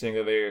is interesting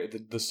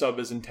that the sub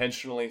is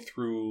intentionally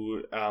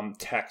through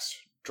text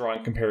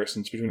drawing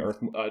comparisons between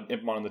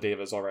Impmon and the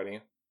Devas already.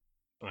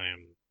 I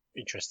am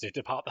interested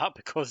about that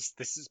because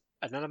this is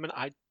an element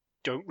I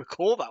don't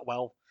recall that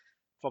well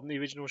from the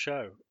original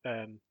show.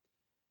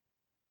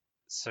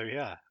 So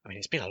yeah,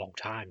 it's been a long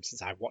time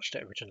since I watched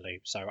it originally,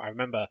 so I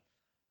remember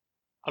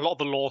a lot of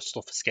the lore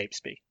stuff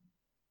escapes me.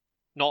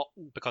 Not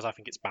because I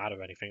think it's bad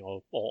or anything,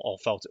 or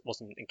felt it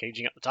wasn't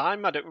engaging at the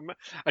time.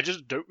 I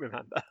just don't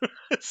remember.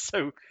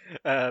 So,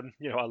 a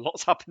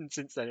lot's happened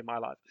since then in my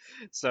life.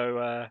 So,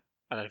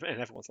 and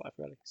in everyone's life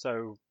really.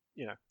 So,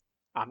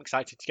 I'm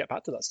excited to get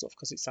back to that stuff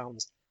because it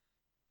sounds,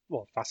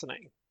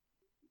 fascinating.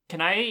 Can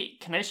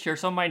I share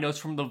some of my notes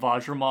from the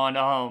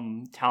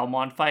Vajramon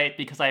Talmon fight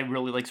because I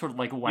really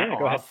went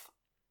off. Ahead.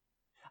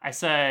 I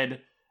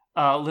said,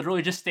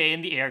 literally just stay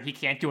in the air. He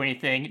can't do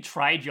anything.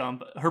 Try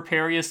jump. Her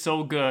parry is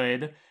so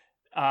good.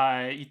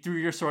 You threw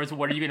your swords.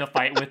 What are you gonna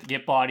fight with?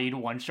 Get bodied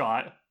one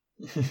shot.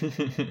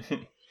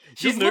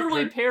 She's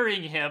literally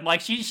parrying him.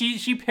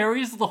 She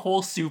parries the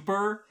whole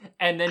super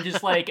and then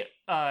just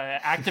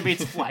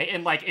activates flight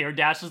and air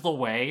dashes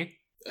away.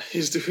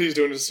 He's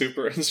doing a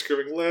super and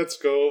screaming, "Let's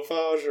go,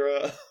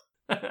 Vajra!"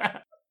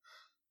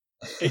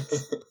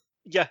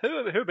 yeah,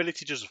 her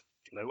ability to just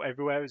float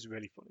everywhere is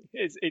really funny.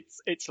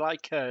 It's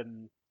like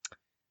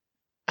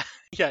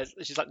yeah,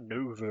 she's like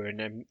Nova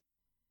and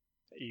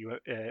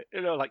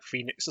like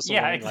Phoenix or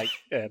something like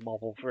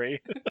Marvel 3.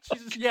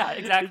 Yeah,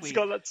 exactly. It's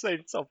got that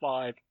same sort of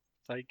vibe.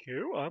 Thank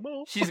you, I'm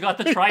off. She's got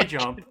the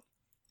tri-jump.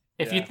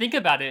 If you think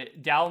about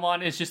it,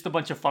 Dalmon is just a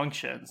bunch of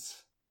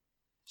functions.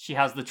 She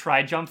has the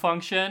tri-jump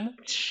function.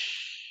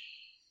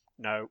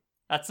 No.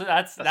 That's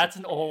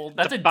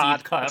a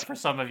deep cut for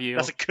some of you.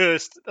 That's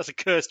a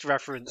cursed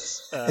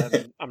reference.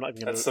 I'm not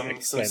even going to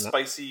explain some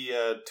spicy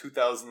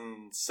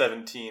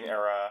 2017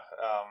 era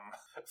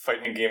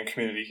fighting game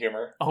community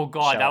humor. Oh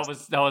god,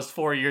 that was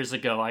 4 years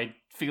ago. I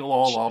feel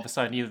all of a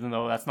sudden, even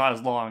though that's not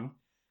as long.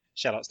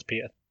 Shoutouts to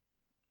Peter.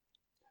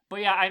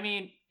 But yeah, I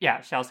mean,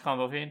 shouts to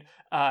Combo Fiend.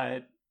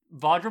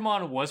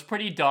 Vaudramon was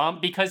pretty dumb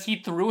because he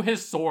threw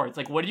his swords.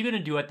 Like, what are you going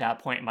to do at that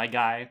point, my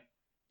guy?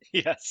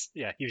 Yes,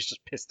 yeah, he was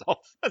just pissed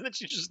off, and then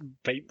she just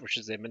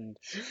paintbrushes him, and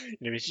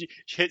she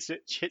hits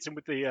him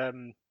with the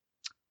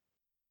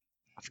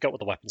I forgot what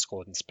the weapon's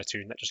called in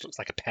Splatoon. That just looks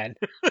like a pen.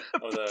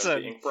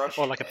 The ink brush,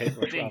 or like a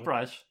paintbrush. Ink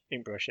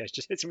brush. Yeah,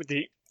 just hits him with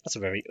the. That's a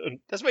very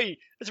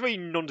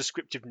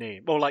nondescriptive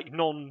name, or like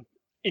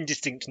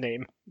non-indistinct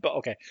name. But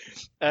okay,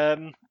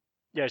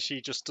 yeah, she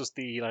just does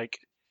the like.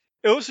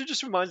 It also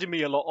just reminded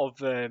me a lot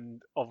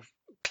of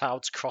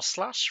Cloud's cross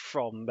slash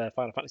from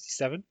Final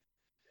Fantasy VII.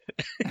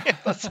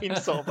 That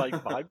seems sort of like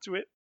vibe to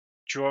it.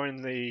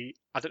 Drawing the,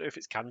 I don't know if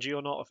it's kanji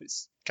or not, if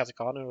it's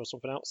katakana or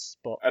something else.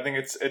 But I think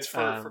it's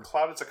for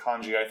Cloud it's a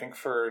kanji. I think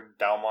for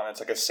Dalmon it's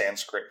like a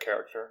Sanskrit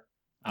character.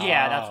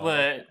 Yeah, that's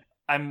what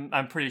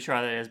I'm pretty sure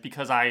that is,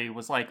 because I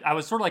was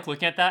sort of like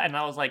looking at that and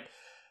I was like,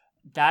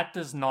 that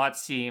does not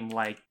seem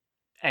like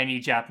any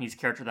Japanese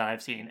character that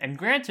I've seen. And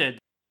granted,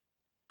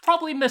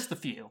 probably missed a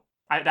few.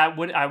 I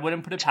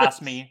wouldn't put it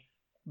past me,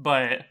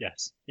 but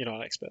yes, you're not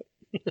an expert.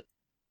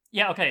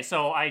 Yeah, okay,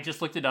 so I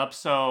just looked it up.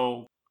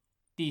 So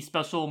the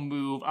special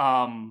move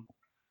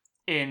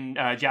in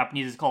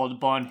Japanese is called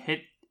Bon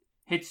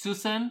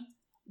Hitsusen,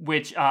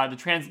 which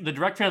the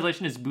direct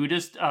translation is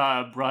Buddhist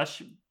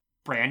brush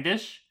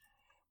brandish.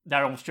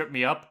 That almost tripped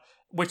me up.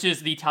 Which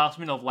is the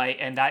Talisman of Light,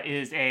 and that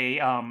is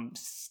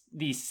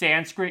the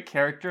Sanskrit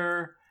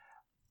character.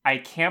 I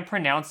can't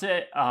pronounce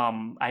it.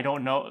 I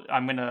don't know.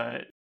 I'm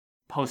gonna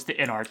post it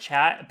in our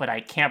chat, but I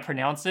can't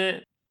pronounce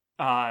it.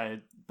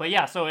 But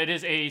yeah, so it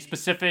is a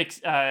specific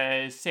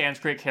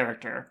Sanskrit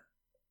character.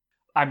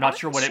 I'm not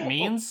sure what it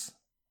means.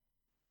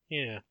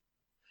 Yeah.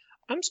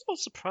 I'm sort of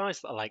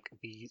surprised that, like,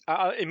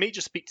 it may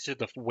just speak to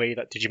the way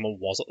that Digimon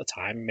was at the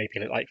time,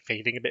 maybe, like,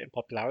 fading a bit in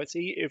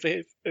popularity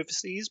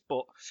overseas,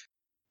 but,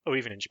 or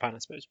even in Japan, I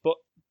suppose. But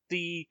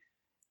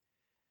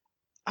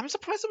I'm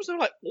surprised there was no,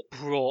 like,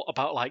 uproar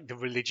about, like, the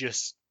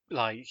religious,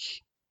 like,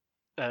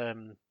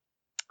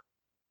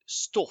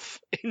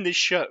 stuff in this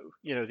show.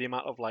 You know, the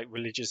amount of, like,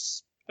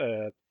 religious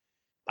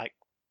like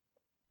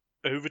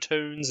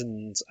overtones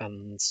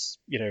and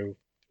you know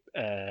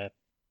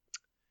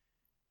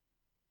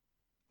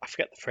I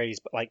forget the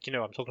phrase, but like, you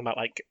know, I'm talking about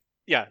like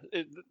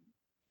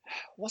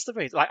what's the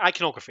phrase, like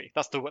iconography.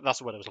 That's the word I was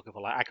looking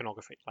for, like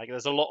iconography. Like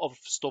there's a lot of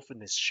stuff in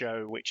this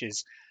show which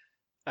is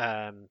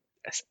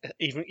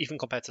even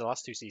compared to the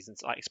last two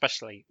seasons, like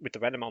especially with the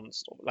Renamon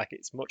stuff, like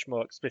it's much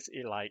more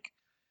explicitly like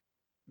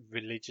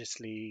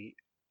religiously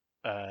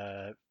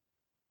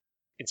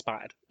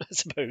inspired, I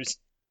suppose.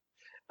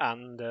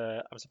 And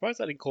I'm surprised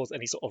that didn't cause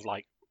any sort of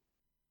like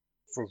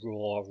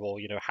furore or,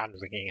 you know, hand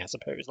wringing, I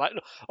suppose. Like,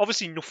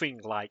 obviously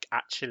nothing like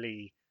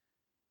actually,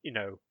 you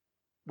know,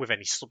 with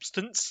any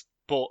substance,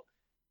 but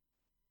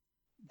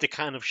the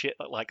kind of shit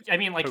that like. I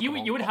mean, like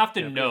Pokemon you would have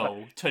to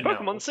know to know.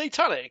 Pokemon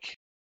satanic.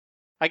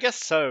 I guess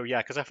so,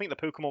 yeah, because I think the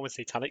Pokemon with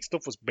satanic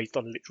stuff was based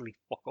on literally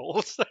fuck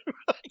all. So,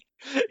 like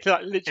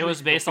literally it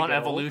was based on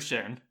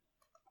evolution.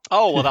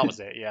 Oh well, that was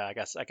it. Yeah, I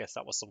guess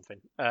that was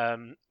something.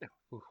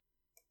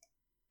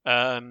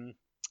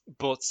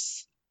 But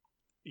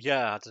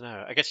yeah, I don't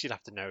know. I guess you'd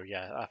have to know.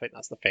 Yeah, I think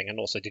that's the thing. And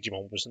also,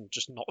 Digimon wasn't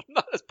just not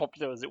as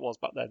popular as it was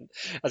back then,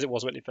 as it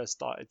was when it first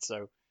started.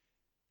 So,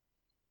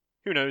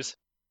 who knows?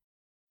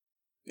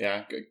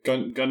 Yeah,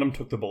 Gundam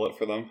took the bullet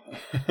for them.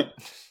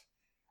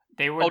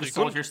 They were the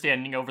soldier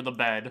standing over the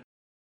bed.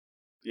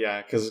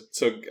 Yeah, because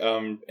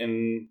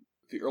in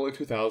the early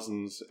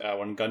 2000s,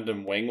 when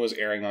Gundam Wing was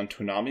airing on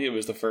Toonami, it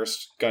was the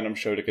first Gundam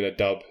show to get a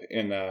dub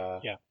in a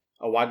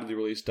widely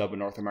released dub in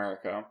North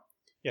America.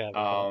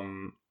 Yeah.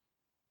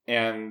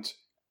 And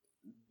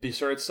they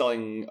started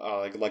selling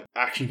like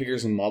action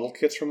figures and model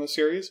kits from the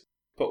series.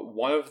 But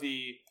one of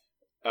the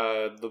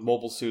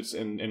mobile suits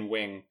in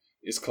Wing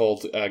is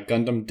called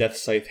Gundam Death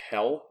Scythe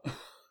Hell,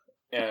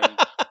 and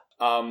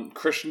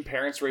Christian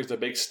parents raised a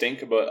big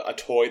stink about a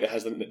toy that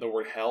has the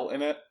word hell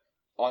in it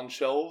on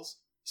shelves.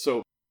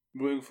 So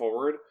moving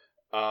forward,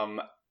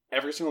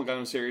 every single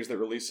Gundam series that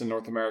released in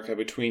North America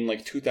between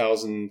like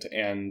 2000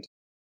 and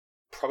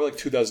probably like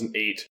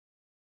 2008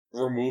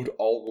 removed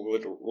all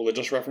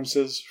religious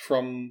references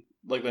from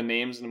like the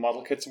names and the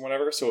model kits and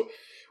whatever. So,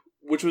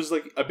 which was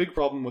like a big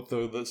problem with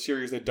the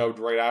series they dubbed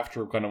right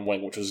after Gundam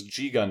Wing, which was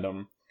G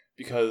Gundam,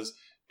 because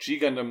G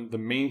Gundam, the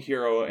main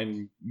hero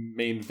and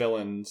main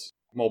villains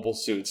mobile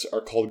suits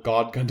are called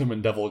God Gundam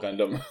and Devil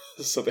Gundam,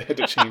 so they had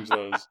to change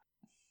those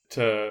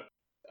to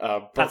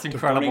That's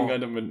incredible. Burning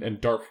Gundam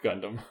and Dark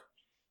Gundam.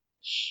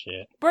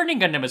 Shit. Burning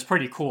Gundam is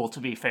pretty cool, to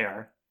be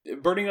fair.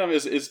 Burning Gundam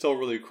is still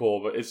really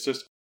cool, but it's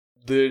just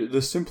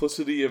the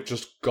simplicity of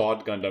just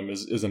God Gundam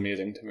is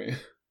amazing to me.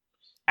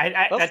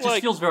 That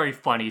just feels very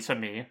funny to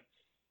me.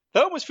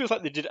 That almost feels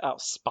like they did it out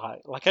of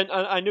spite. Like,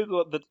 I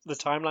know the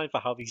timeline for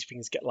how these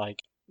things get, like,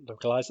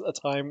 localized at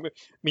the time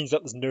means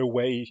that there's no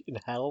way in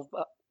hell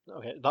that...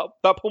 Okay,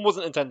 that pun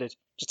wasn't intended,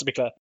 just to be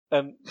clear.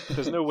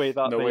 There's no way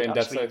that no they way in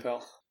actually... Death Side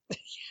Hell.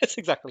 Yes,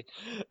 exactly.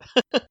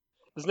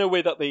 There's no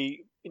way that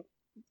they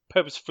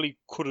purposefully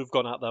could have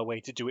gone out their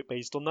way to do it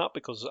based on that,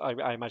 because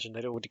I imagine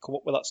they'd already come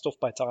up with that stuff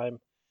by time,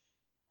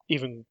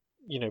 even,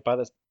 by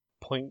the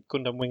point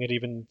Gundam Wing had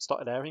even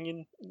started airing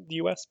in the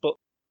US. But,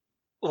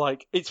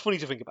 like, it's funny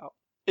to think about.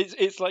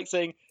 It's like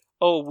saying,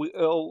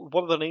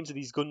 one of the names of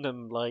these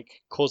Gundam, like,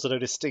 caused a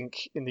load of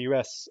stink in the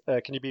US.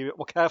 Can you be a bit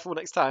more careful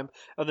next time?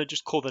 And then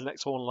just call the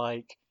next one,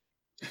 like,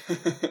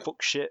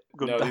 fuck shit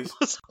Gundam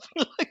or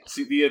something like that.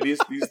 See,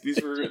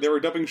 they were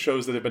dubbing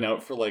shows that have been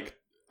out for, like,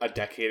 a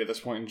decade at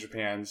this point in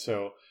Japan,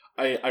 so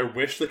I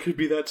wish they could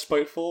be that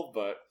spiteful,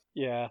 but...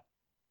 Yeah.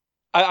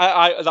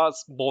 I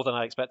that's more than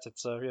I expected,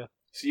 so yeah.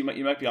 So you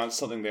might be on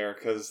something there,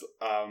 because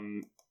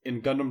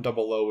in Gundam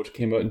 00, which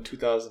came out in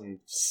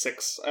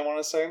 2006, I want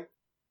to say,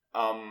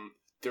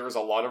 there was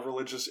a lot of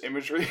religious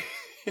imagery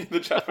in the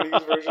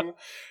Japanese version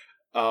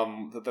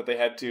that they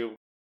had to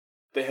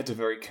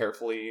very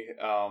carefully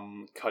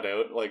cut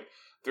out. Like,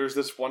 there's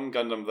this one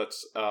Gundam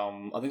that's I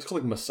think it's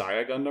called like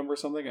Messiah Gundam or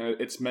something, and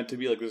it's meant to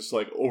be like this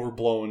like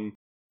overblown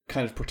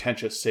kind of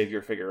pretentious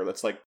savior figure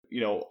that's like,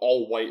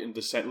 all white and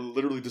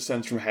literally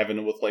descends from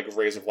heaven with like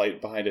rays of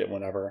light behind it and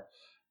whatever.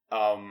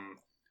 And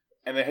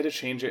they had to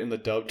change it in the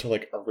dub to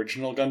like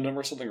Original Gundam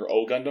or something, or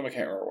O Gundam. I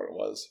can't remember what it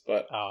was,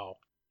 but Oh,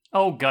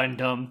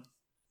 Gundam.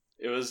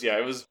 It was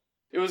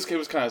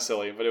kind of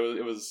silly, but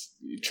it was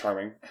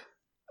charming.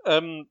 I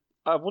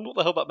wonder what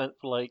the hell that meant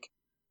for like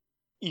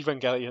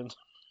Evangelion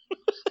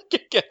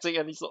getting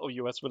any sort of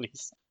US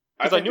release.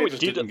 Because I knew it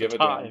did at the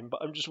time,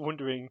 but I'm just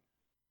wondering.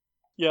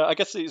 Yeah, I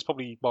guess it's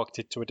probably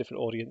marketed to a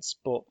different audience,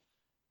 but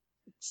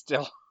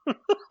still,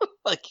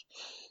 like,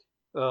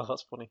 oh,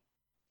 that's funny.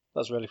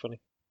 That's really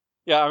funny.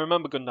 Yeah, I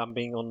remember Gundam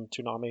being on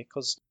Toonami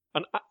because,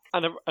 and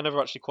I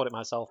never actually caught it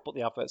myself, but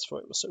the adverts for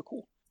it were so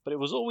cool. But it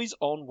was always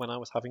on when I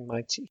was having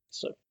my tea,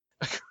 so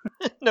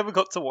never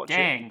got to watch it.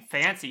 Dang,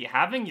 fancy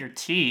having your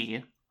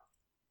tea.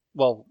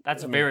 Well,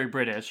 that's very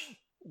British.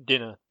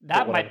 Dinner.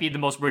 That might be the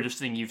most British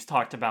thing you've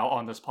talked about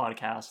on this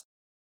podcast.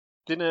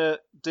 Dinner,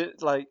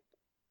 like,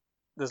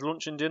 there's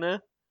lunch and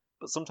dinner,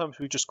 but sometimes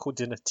we just call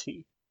dinner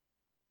tea.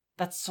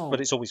 That's so...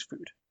 But it's always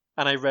food.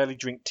 And I rarely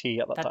drink tea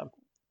at that time.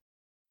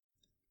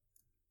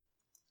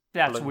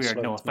 That's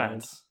weird, no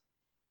offense.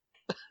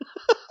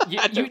 You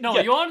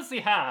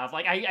honestly have.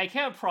 Like, I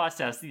can't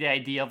process the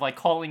idea of, like,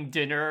 calling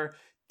dinner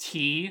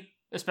tea,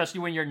 especially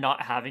when you're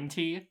not having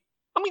tea.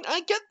 I mean,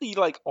 I get the,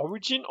 like,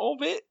 origin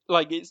of it.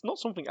 Like, it's not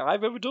something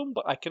I've ever done,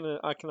 but I can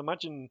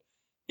imagine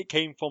it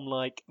came from,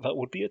 like, that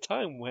would be a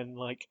time when,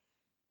 like,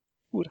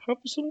 would have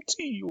some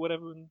tea or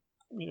whatever, and,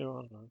 I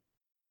don't know,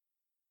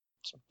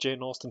 some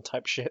Jane Austen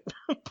type shit.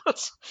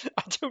 But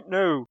I don't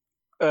know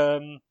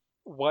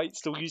why it's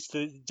still used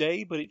to this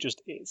day, but it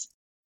just is.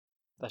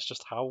 That's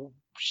just how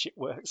shit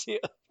works here.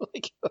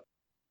 Like,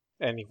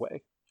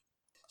 anyway.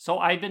 So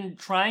I've been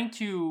trying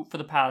to, for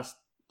the past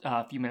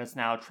few minutes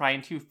now,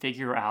 trying to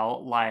figure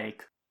out,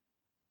 like,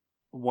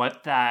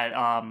 what that,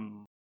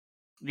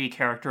 the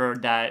character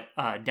that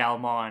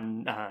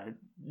Dalmon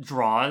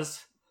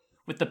draws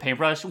with the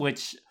paintbrush,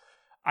 which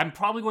I'm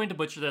probably going to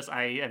butcher this.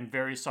 I am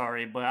very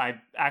sorry, but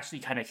I'm actually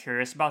kind of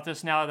curious about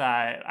this now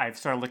that I've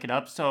started looking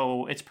up.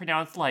 So it's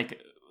pronounced like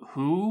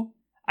who,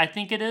 I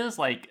think it is,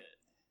 like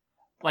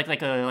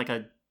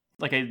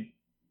a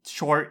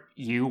short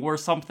U or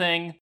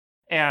something.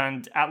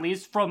 And at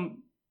least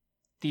from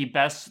the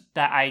best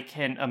that I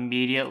can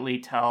immediately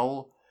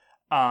tell,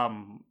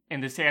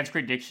 in the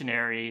Sanskrit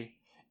dictionary,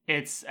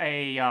 it's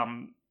a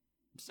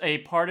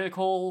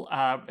particle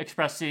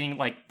expressing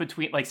like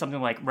between like something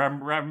like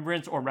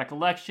remembrance or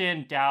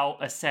recollection, doubt,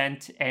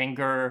 assent,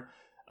 anger,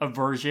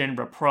 aversion,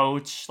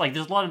 reproach. Like,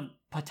 there's a lot of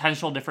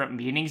potential different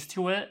meanings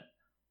to it.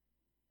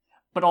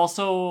 But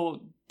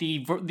also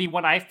the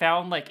one I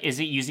found, like,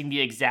 isn't using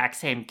the exact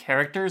same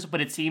characters, but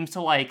it seems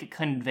to like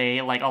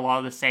convey like a lot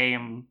of the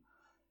same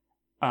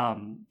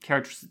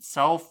characters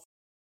itself.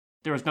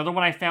 There was another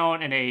one I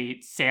found in a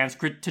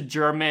Sanskrit to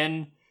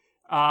German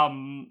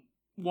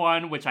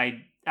one, which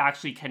I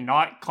actually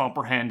cannot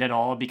comprehend at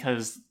all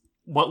because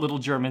what little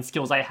German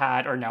skills I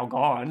had are now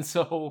gone.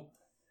 So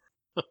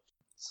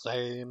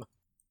same.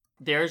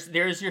 There's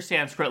your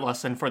Sanskrit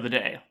lesson for the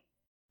day.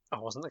 I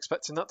wasn't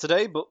expecting that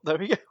today, but there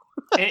we go.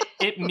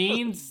 it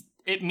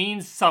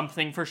means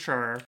something for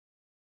sure,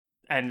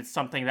 and it's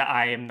something that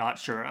I am not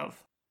sure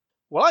of.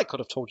 Well, I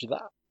could have told you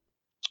that.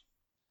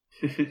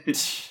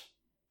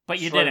 But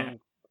you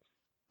didn't.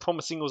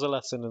 promising us a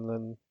lesson and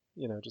then,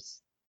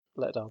 just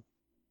let down.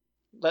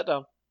 Let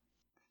down.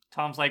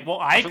 Tom's like, well,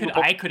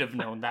 I could have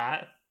known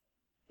that.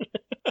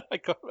 I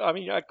could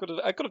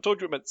have told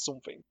you it meant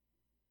something.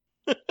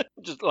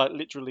 Just like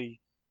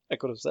literally, I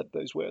could have said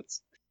those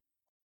words.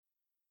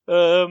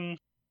 I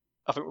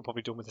think we're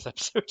probably done with this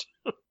episode.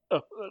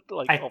 of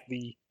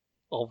the.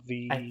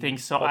 I think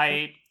so.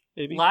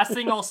 Maybe? Last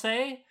thing I'll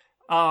say.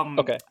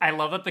 Okay. I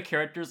love that the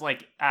characters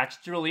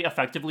actually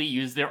effectively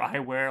use their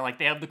eyewear. Like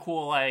they have the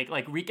cool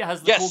like Rika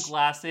has the cool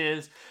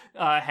glasses.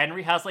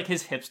 Henry has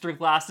his hipster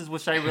glasses,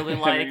 which I really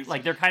like.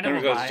 Like they're kind of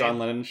a vibe. John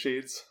Lennon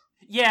shades.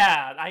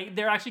 Yeah,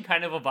 they're actually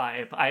kind of a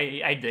vibe.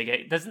 I dig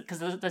it.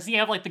 Does he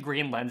have the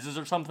green lenses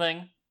or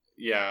something?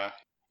 Yeah.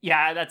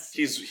 Yeah, that's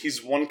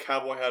he's one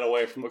cowboy hat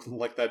away from looking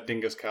like that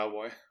dingus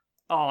cowboy.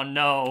 Oh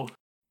no.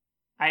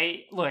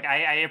 I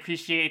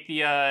appreciate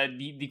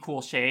the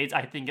cool shades.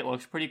 I think it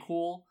looks pretty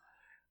cool.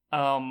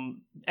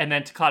 And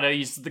then Takada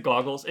uses the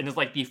goggles and is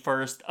the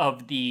first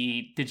of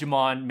the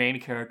Digimon main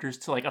characters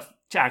to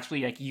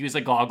actually use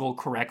a goggle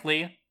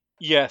correctly.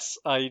 Yes,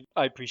 I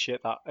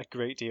appreciate that a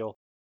great deal.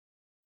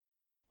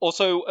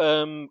 Also,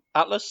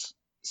 Atlas,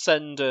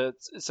 send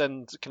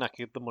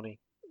Kaneki the money.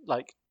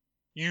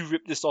 You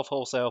ripped this off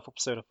wholesale for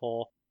Persona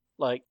 4.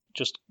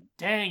 Just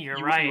dang, you're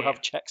right. You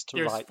have checks to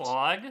There's write.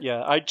 fog.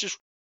 Yeah, I just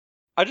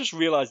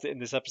realized it in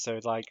this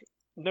episode.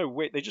 No,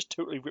 wait, they just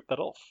totally ripped that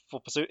off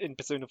in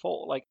Persona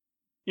 4.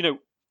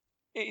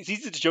 It's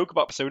easy to joke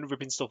about Persona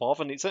ripping stuff off,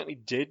 and it certainly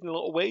did in a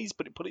lot of ways,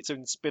 but it put its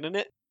own spin in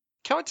it.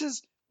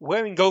 Characters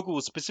wearing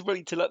goggles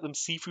specifically to let them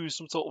see through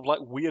some sort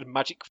of weird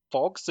magic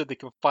fog so they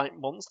can fight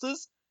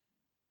monsters.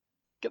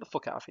 Get the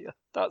fuck out of here.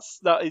 That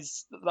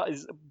is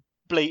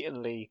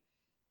blatantly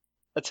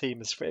a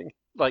Tamers thing.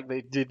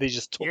 They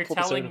just took. You're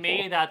telling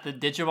me that the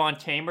Digimon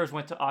Tamers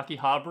went to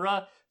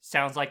Akihabara?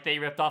 Sounds like they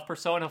ripped off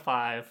Persona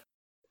 5.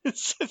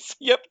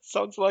 Yep,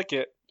 sounds like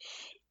it.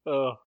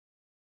 Oh,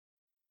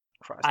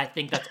 Christ. I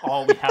think that's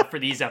all we have for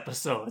these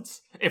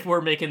episodes. If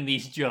we're making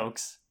these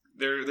jokes,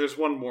 there's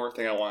one more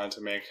thing I wanted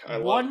to make.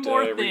 One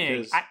more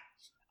thing.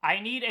 I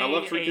need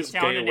a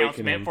sound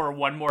announcement for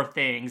One More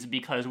Things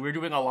because we're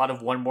doing a lot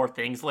of One More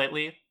Things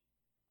lately.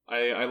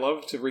 I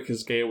loved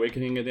Rika's gay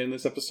awakening at the end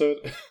of this episode.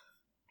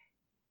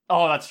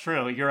 Oh, that's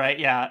true. You're right.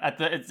 Yeah,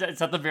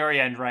 it's at the very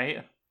end,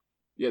 right?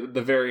 Yeah,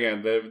 the very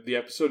end. The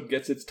episode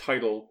gets its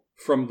title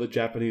from the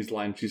Japanese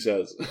line she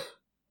says.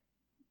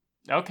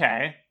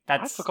 Okay,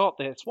 I forgot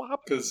this. What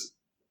happened?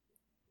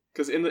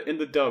 Because in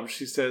the dub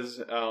she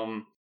says,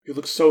 "You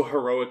look so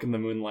heroic in the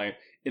moonlight."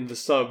 In the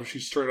sub, she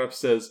straight up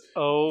says,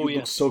 "Oh, you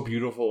look so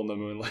beautiful in the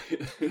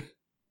moonlight."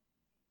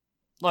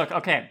 Look,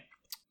 okay.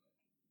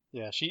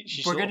 Yeah,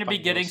 we're going to be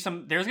getting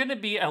some. There's going to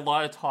be a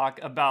lot of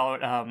talk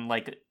about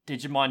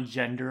Digimon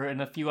gender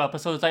in a few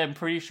episodes. I am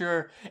pretty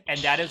sure, and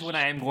that is when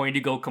I am going to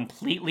go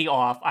completely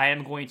off. I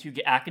am going to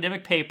get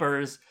academic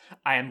papers.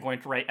 I am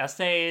going to write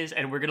essays,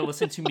 and we're going to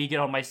listen to me get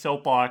on my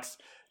soapbox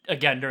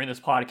again during this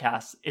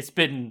podcast. It's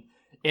been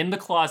in the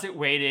closet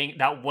waiting.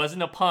 That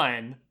wasn't a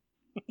pun.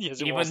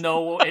 Yes, even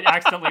though it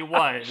accidentally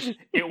was.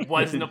 It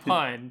wasn't a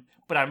pun.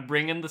 But I'm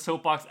bringing the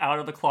soapbox out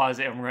of the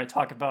closet, and we're going to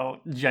talk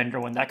about gender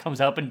when that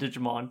comes up in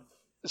Digimon.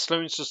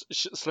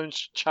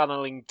 Sloane's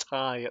channeling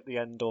Tai at the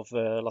end of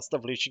Last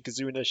Evolution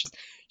Kazuna.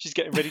 She's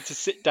getting ready to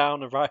sit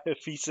down and write her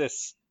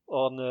thesis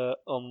on.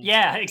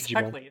 Yeah,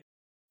 exactly. Digimon.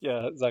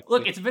 Yeah, exactly.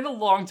 Look, it's been a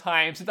long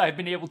time since I've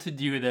been able to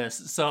do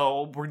this,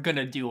 so we're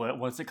gonna do it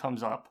once it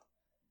comes up.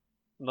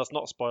 And that's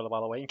not a spoiler, by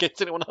the way, in case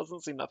anyone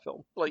hasn't seen that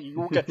film. You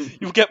will get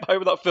by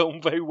with that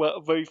film very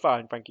well, very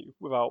fine, thank you,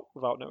 without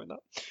knowing that.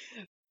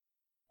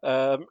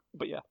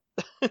 But yeah,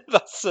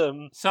 that's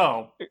So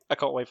I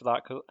can't wait for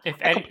that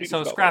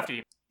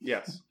Scrafty.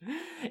 Yes.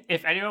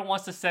 If anyone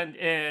wants to send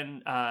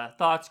in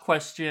thoughts,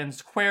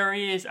 questions,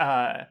 queries,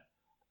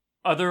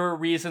 other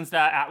reasons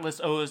that Atlas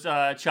owes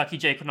Chucky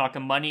J.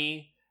 Konaka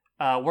money,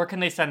 where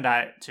can they send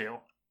that to?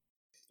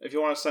 If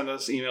you want to send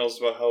us emails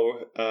about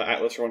how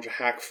Atlas are a bunch of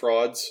hack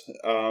frauds,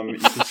 you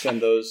can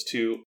send those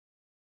to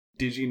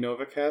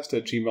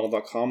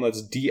diginovacast@gmail.com.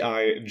 That's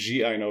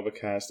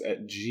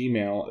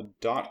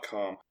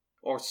diginovacast@gmail.com.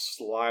 Or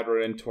slide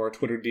right into our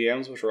Twitter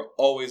DMs, which are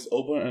always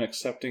open and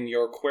accepting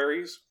your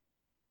queries.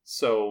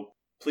 So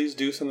please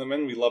do send them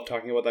in. We love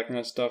talking about that kind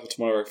of stuff. It's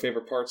one of our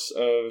favorite parts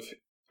of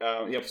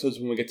the episodes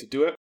when we get to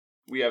do it.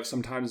 We have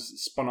sometimes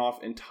spun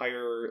off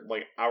entire,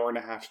 hour and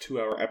a half,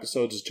 2 hour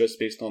episodes just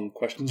based on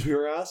questions we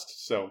were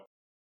asked. So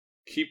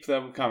keep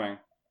them coming.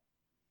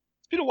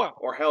 It's been a while.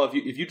 Or hell, if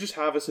you just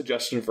have a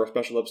suggestion for a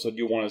special episode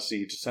you want to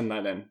see, just send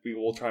that in. We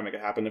will try and make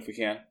it happen if we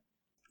can.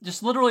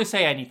 Just literally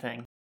say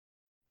anything.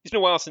 It's been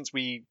a while since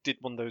we did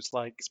one of those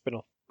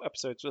spin-off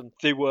episodes, and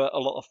they were a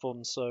lot of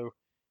fun. So,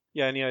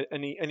 yeah,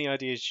 any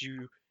ideas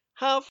you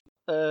have,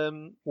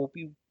 will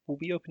be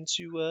open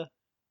to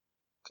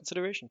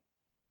consideration.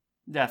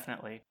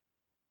 Definitely.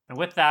 And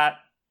with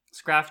that,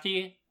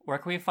 Scrafty, where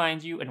can we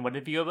find you, and what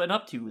have you been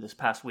up to this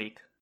past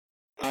week?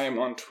 I am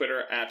on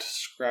Twitter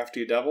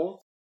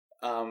 @ScraftyDevil.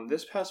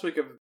 This past week,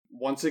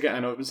 once again, I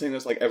know I've been saying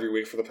this every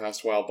week for the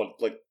past while, but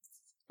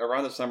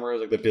around the summer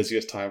is like the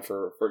busiest time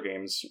for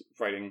games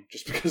writing,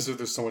 just because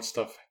there's so much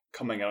stuff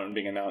coming out and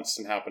being announced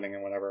and happening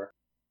and whatever.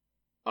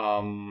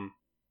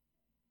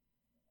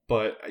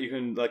 But you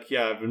can,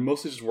 I've been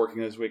mostly just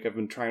working this week. I've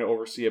been trying to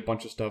oversee a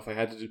bunch of stuff. I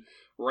had to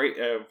write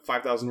a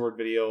 5,000 word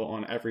video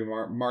on every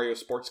Mario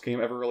sports game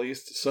ever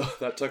released, so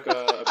that took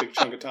a big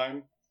chunk of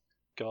time.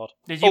 God.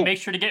 Did you make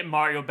sure to get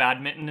Mario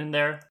Badminton in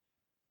there?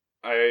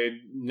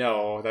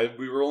 No,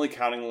 we were only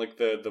counting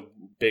the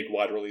big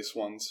wide release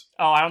ones.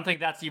 Oh, I don't think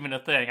that's even a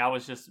thing. I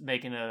was just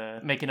making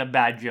a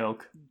bad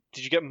joke.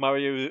 Did you get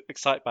Mario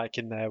Excitebike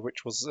in there,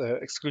 which was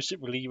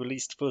exclusively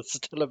released for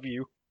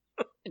Satellaview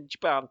in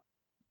Japan?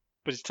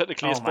 But it's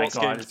technically a sports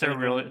game. Is there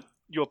really?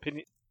 Your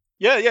opinion?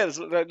 Yeah. It's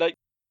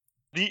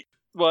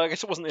well, I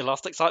guess it wasn't the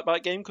last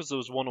Excitebike game because there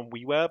was one on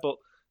WiiWare, but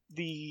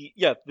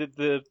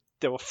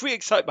there were 3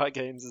 Excitebike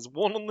games. There's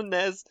one on the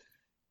NES.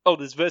 Oh,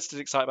 there's Versus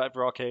Excitebike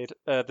for arcade.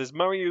 There's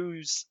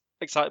Mario's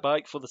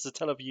Excitebike for the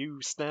Satellaview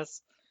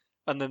SNES,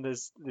 and then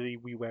there's the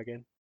WiiWare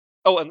game.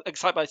 Oh, and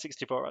Excitebike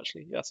 64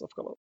 actually. Yes, I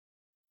forgot about.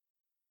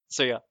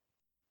 So yeah.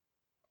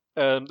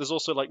 There's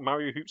also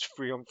Mario Hoops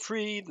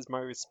 3-on-3. There's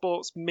Mario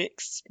Sports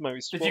Mix. Mario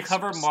Sports. Did you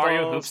cover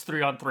Mario Hoops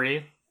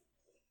 3-on-3?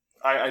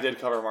 I did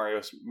cover Mario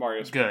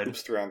Good.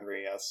 Hoops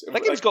 3-on-3. Yes,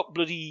 that game's got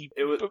bloody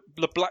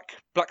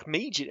black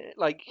mage in it.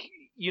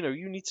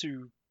 You need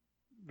to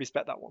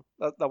respect that one.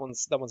 That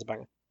one's a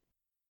banger.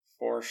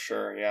 For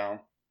sure, yeah.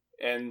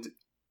 And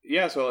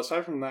yeah, so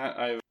aside from that,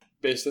 I've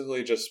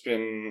basically just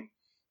been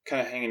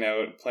kind of hanging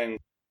out, playing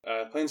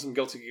some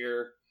Guilty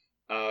Gear.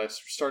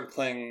 Started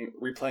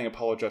replaying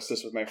Apollo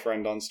Justice with my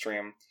friend on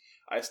stream.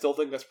 I still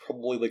think that's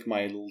probably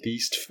my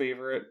least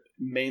favorite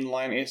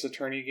mainline Ace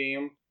Attorney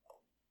game.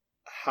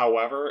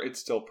 However, it's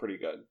still pretty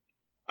good.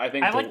 I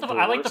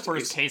like the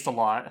first case a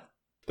lot.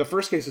 The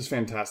first case is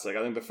fantastic.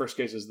 I think the first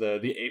case is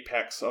the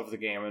apex of the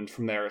game, and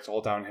from there it's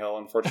all downhill,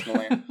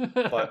 unfortunately.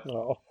 But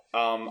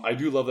I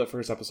do love that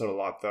first episode a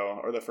lot, though,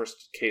 or the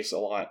first case a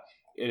lot.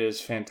 It is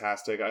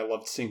fantastic. I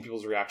loved seeing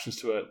people's reactions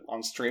to it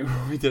on stream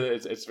when we did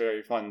it. It's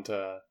very fun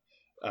to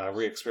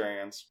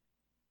re-experience.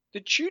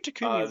 Did Shu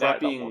Takumi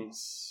write that one?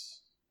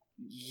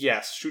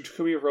 Yes, Shu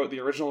Takumi wrote the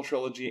original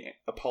trilogy,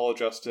 Apollo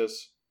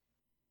Justice,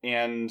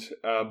 and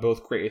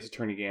both great Ace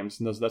Attorney games,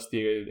 and that's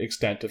the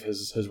extent of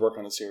his work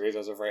on the series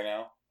as of right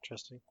now.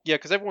 Interesting. Yeah,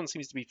 because everyone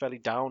seems to be fairly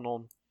down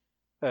on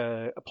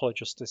Apollo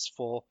Justice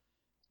for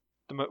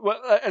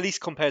at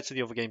least compared to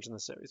the other games in the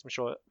series. I'm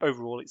sure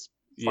overall it's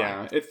fine.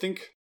 Yeah, I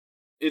think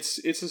it's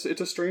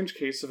a strange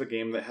case of a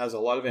game that has a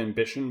lot of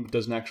ambition but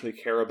doesn't actually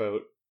care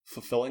about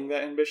fulfilling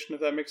that ambition,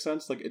 if that makes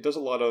sense. It does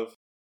a lot of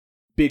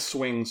big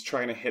swings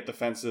trying to hit the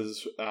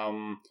fences,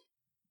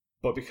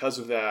 but because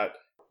of that,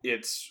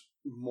 it's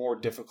more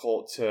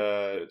difficult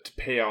to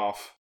pay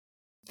off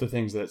the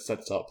things that it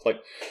sets up.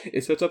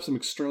 It sets up some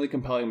extremely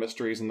compelling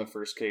mysteries in the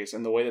first case,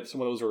 and the way that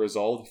some of those are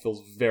resolved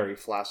feels very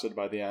flaccid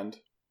by the end.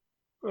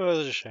 Oh,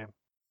 that's a shame.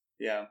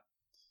 Yeah.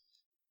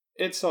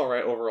 It's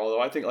alright overall,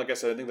 though. I think, like I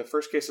said, I think the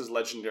first case is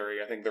legendary.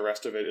 I think the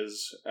rest of it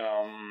is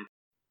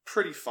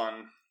pretty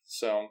fun,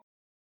 so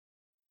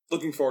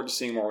looking forward to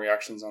seeing more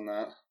reactions on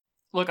that.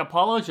 Look,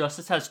 Apollo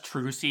Justice has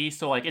Trucy,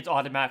 so it's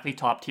automatically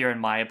top tier in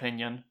my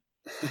opinion.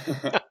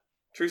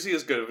 Trucy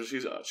is good, but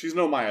she's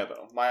no Maya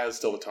though. Maya is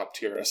still the top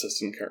tier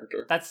assistant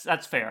character.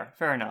 That's fair.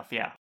 Fair enough.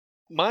 Yeah.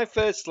 My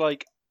first I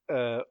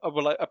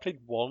played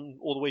 1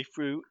 all the way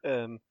through,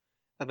 and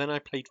then I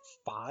played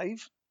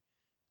 5.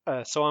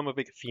 So I'm a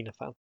big Athena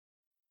fan,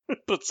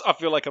 but I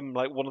feel like I'm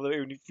one of the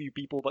only few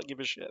people that give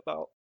a shit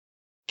about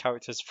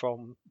characters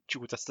from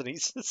Dual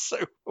Destinies. So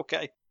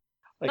okay.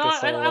 I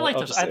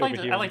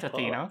liked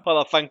Athena.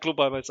 I'll fan club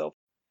by myself.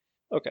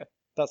 Okay,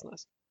 that's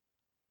nice.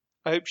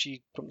 I hope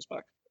she comes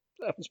back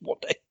one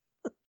day.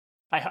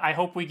 I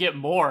hope we get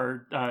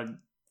more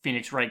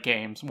Phoenix Wright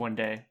games one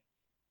day.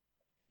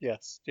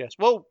 Yes.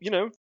 Well,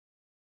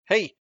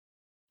 hey,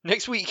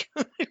 next week,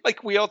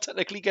 we are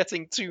technically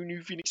getting 2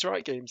 new Phoenix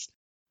Wright games.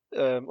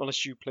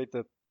 Unless you played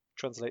the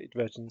translated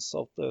versions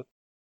of the.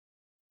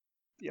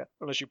 Yeah,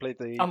 unless you played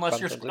the. Unless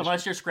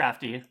you're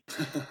Scrafty.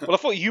 Well, I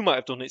thought you might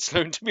have done it,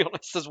 Sloan. To be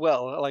honest, as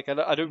well. I don't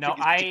think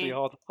it's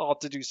particularly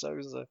hard to do so.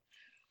 Is it?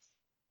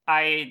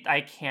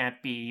 I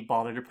can't be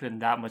bothered to put in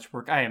that much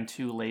work. I am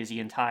too lazy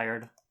and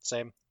tired.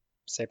 Same.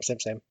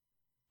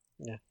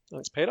 Yeah,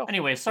 it's paid off.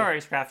 Anyway, sorry,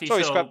 Scrafty.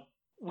 Sorry, Scrap.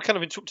 We kind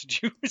of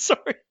interrupted you.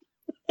 Sorry.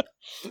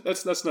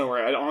 That's no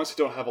worry. I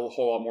honestly don't have a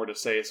whole lot more to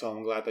say, so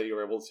I'm glad that you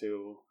were able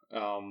to,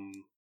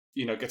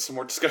 get some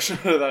more discussion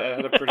out of that. I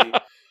had a pretty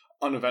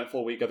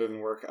uneventful week other than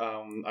work.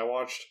 I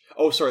watched.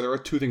 Oh, sorry. There were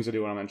 2 things I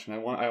do want to mention.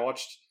 I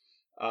watched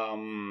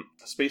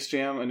Space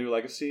Jam: A New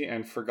Legacy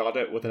and forgot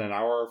it within an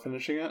hour of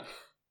finishing it.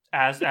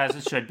 As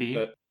it should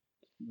be.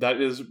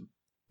 That is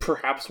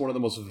perhaps one of the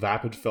most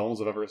vapid films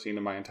I've ever seen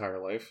in my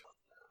entire life.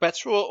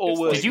 Better or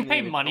worse? Did you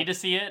pay money to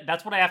see it?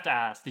 That's what I have to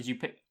ask. Did you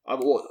pay?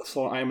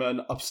 So I'm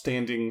an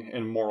upstanding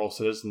and moral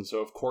citizen, so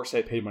of course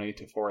I paid money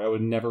for it. I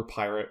would never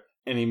pirate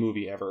any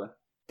movie ever.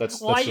 That's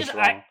just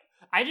wrong.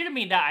 I didn't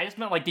mean that. I just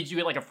meant did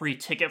you get a free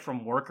ticket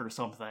from work or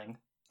something?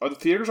 The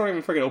theaters aren't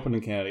even freaking open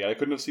in Canada. I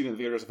couldn't have seen it in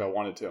theaters if I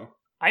wanted to.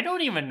 I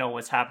don't even know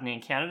what's happening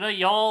in Canada.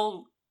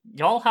 Y'all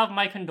have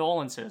my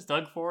condolences.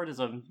 Doug Ford is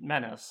a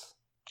menace.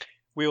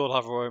 We all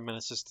have our own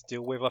menaces to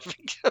deal with, I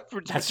think.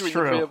 That's Between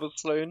true. the three of us,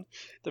 Sloan,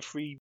 the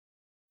three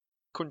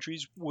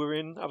countries we're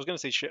in. I was going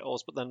to say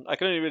shitholes, but then I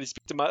can only really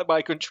speak to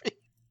my country.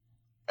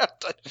 I'm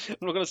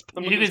not going to speak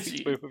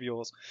to both of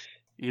yours.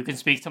 You can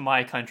speak to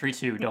my country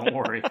too, don't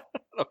worry.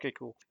 Okay,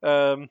 cool.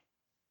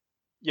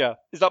 Yeah,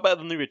 is that better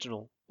than the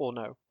original, or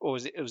no? Or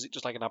is it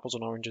just like an apples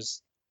and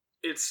oranges?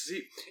 It's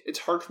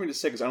hard for me to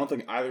say because I don't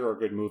think either are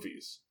good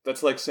movies.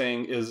 That's like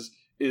saying is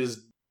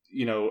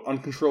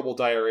uncontrollable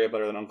diarrhea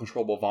better than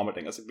uncontrollable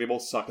vomiting? It's like they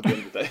both suck at the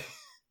end of the day.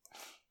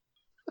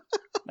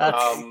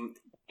 That's...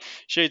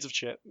 Shades of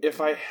shit.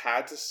 If I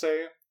had to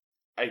say,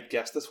 I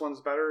guess this one's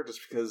better just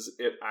because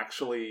it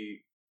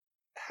actually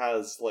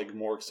has like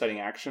more exciting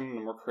action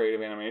and more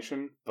creative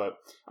animation. But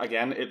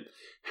again, it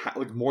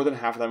like more than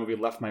half of that movie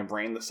left my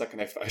brain the second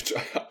I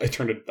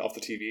turned it off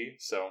the TV.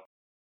 So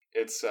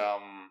it's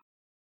not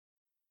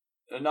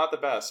the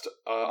best.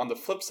 On the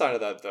flip side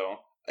of that, though,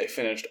 I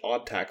finished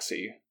Odd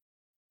Taxi,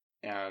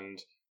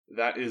 and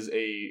that is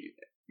a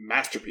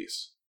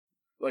masterpiece.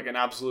 Like an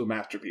absolute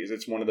masterpiece.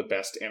 It's one of the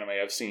best anime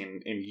I've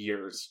seen in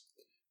years.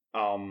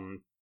 And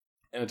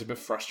it's a bit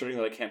frustrating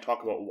that I can't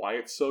talk about why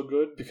it's so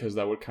good, because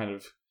that would kind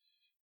of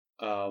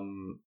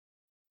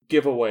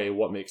give away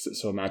what makes it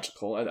so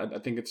magical. I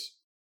think it's...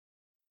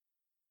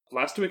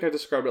 Last week I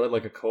described it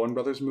like a Coen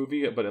Brothers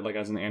movie, but like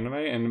as an anime,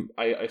 and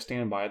I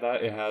stand by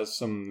that. It has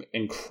some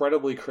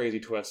incredibly crazy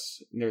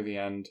twists near the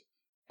end.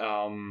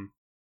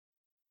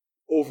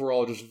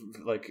 Overall, just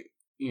like,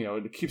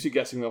 it keeps you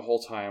guessing the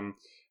whole time.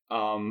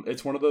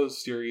 It's one of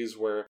those series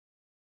where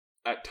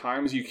at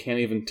times you can't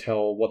even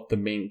tell what the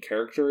main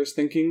character is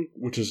thinking,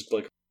 which is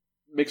like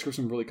makes for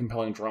some really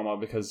compelling drama,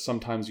 because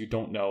sometimes you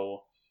don't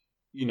know,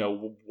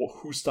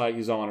 whose side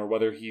he's on, or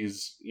whether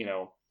he's,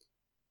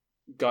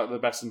 got the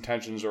best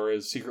intentions or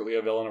is secretly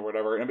a villain or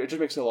whatever. And it just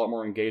makes it a lot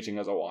more engaging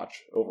as a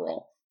watch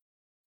overall.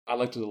 I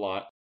liked it a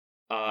lot.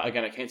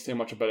 Again, I can't say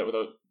much about it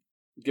without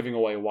giving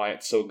away why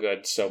it's so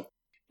good. So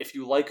if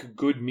you like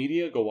good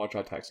media, go watch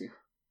Odd Taxi.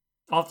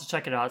 I'll have to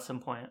check it out at some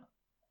point.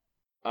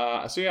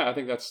 So yeah, I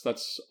think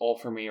that's all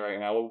for me right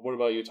now. What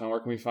about you, Tom? Where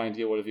can we find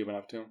you? What have you been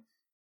up to?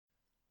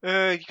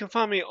 You can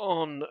find me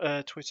on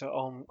Twitter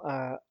on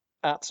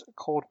at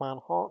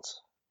ColdManHeart.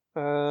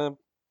 I've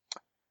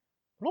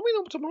not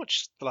been able to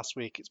much the last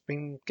week. It's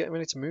been getting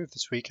ready to move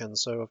this weekend,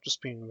 so I've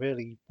just been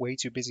really way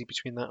too busy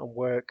between that and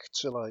work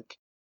to like.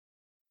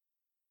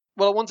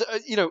 Well, I wanted,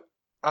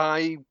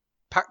 I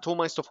packed all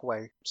my stuff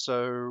away,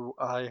 so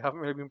I haven't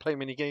really been playing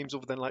many games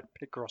other than like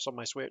Picross on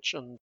my Switch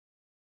and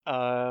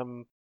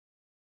Pokemon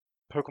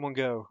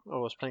Go. I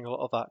was playing a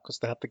lot of that because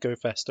they had the Go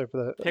Fest over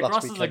the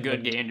last weekend. Picross is a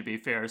good game, to be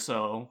fair.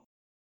 So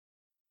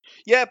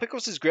yeah,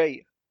 Picross is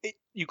great.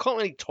 You can't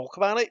really talk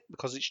about it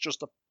because it's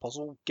just a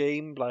puzzle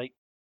game. Like,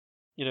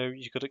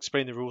 you could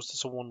explain the rules to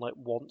someone like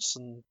once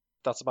and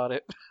that's about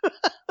it.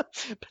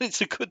 But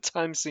it's a good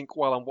time sink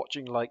while I'm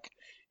watching like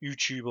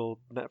YouTube or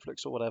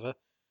Netflix or whatever.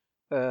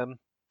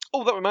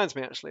 Oh, that reminds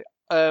me actually.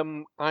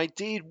 I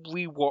did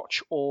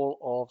rewatch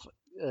all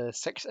of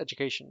Sex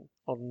Education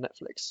on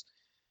Netflix,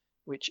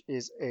 which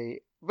is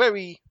a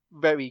very,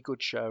 very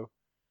good show.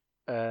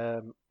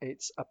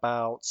 It's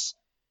about...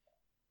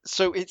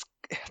 So it's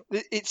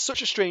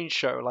such a strange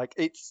show. Like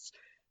it's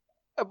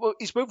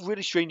both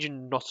really strange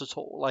and not at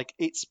all. Like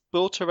it's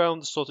built around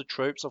the sort of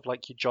tropes of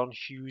like your John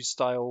Hughes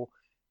style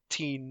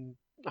teen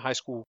high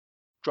school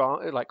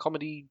drama, like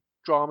comedy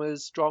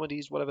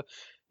dramedies, whatever.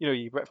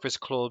 Your Breakfast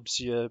Clubs,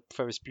 your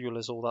Ferris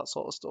Bueller's, all that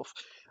sort of stuff.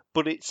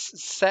 But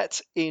it's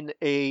set in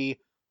a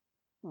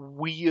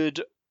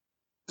weird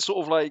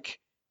sort of like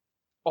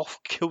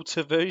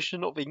off-kilter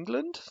version of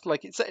England.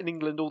 Like it's set in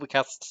England. All the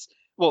casts,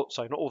 well,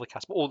 sorry, not all the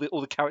cast, but all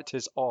the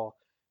characters are,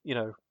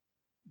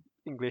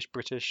 English,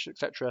 British,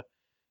 etc.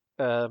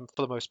 For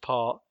the most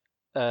part.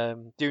 I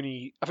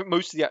think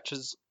most of the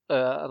actors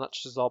and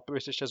actresses are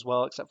British as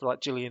well, except for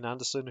like Gillian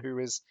Anderson, who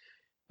is,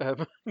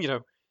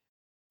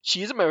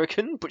 she is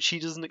American, but she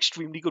does an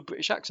extremely good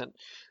British accent,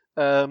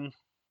 and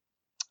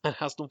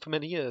has done for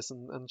many years,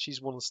 and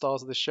she's one of the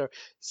stars of this show.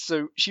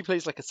 So she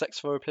plays like a sex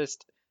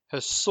therapist.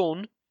 Her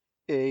son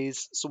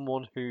is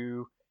someone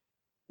who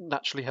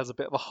naturally has a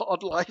bit of a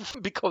hard life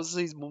because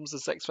his mum's a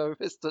sex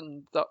therapist,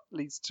 and that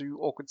leads to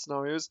awkward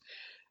scenarios.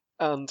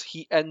 And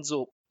he ends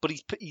up, but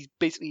he's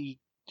basically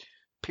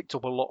picked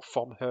up a lot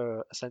from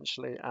her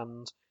essentially.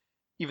 And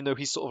even though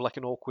he's sort of like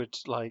an awkward,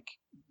 like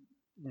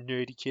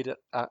nerdy kid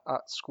at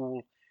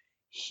school,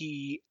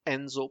 he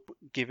ends up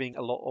giving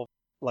a lot of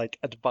like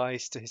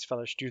advice to his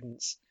fellow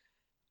students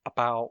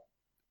about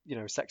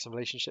sex and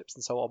relationships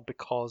and so on,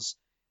 because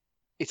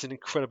it's an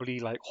incredibly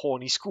like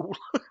horny school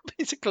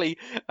basically,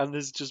 and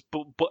there's just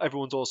but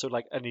everyone's also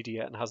like an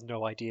idiot and has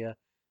no idea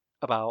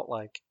about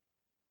like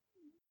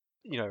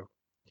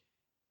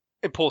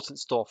important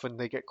stuff and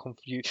they get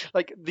confused.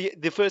 Like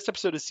the first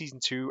episode of season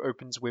 2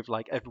 opens with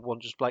like everyone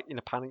just like in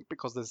a panic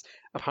because there's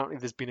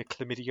been a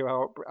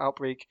chlamydia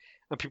outbreak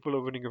and people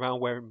are running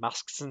around wearing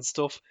masks and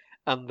stuff,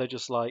 and they're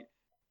just like,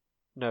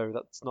 no,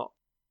 that's not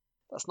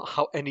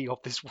how any of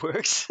this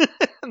works.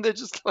 And they're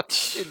just like,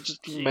 it's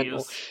just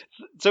mental.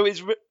 So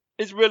it's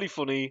really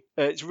funny.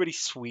 It's really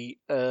sweet.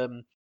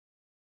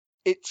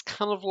 It's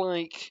kind of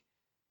like,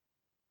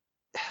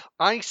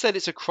 I said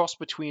it's a cross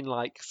between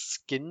like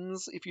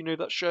Skins, if you know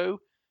that show,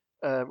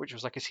 which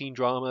was like a teen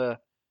drama.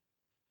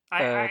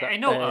 I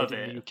know of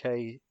it. In the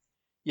UK.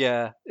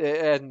 Yeah, it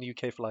aired in the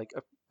UK for like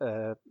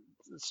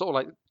sort of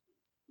like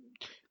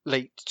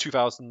late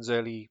 2000s,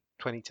 early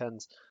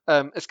 2010s.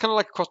 It's kind of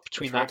like a cross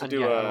between that and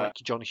like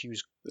John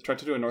Hughes. They tried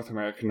to do a North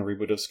American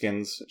reboot of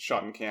Skins,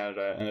 shot in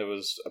Canada, and it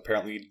was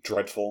apparently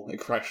dreadful. It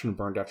crashed and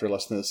burned after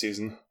less than a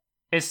season.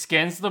 Is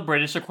Skins the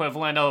British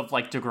equivalent of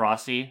like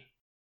Degrassi?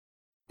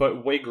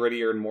 But way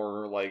grittier and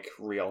more like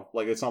real.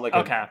 Like it's not like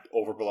a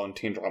overblown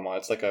teen drama.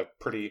 It's like a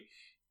pretty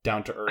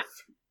down to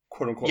earth,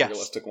 quote unquote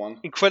realistic one.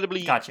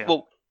 Incredibly, gotcha.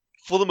 Well,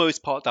 for the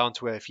most part, down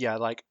to earth. Yeah,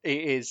 like it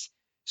is.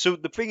 So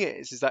the thing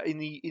is that in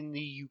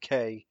the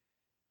UK,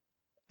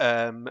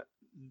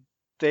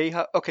 they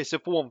have So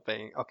for one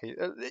thing,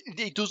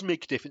 it does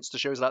make a difference to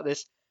shows like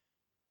this.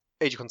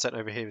 Age of consent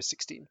over here is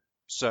 16,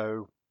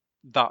 so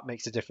that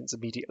makes a difference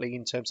immediately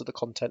in terms of the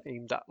content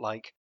aimed at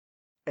like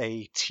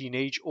a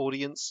teenage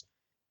audience,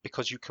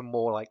 because you can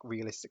more like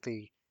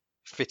realistically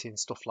fit in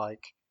stuff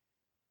like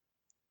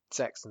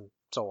sex and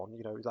so on.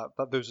 You know,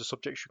 that those are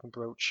subjects you can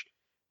broach.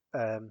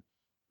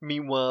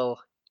 Meanwhile,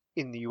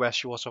 in the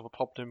US, you also have a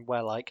problem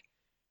where like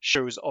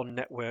shows on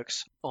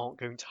networks aren't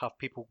going to have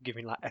people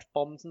giving like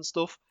F-bombs and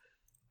stuff.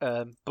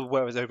 But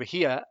whereas over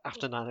here,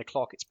 after 9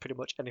 o'clock, it's pretty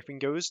much anything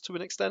goes to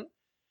an extent.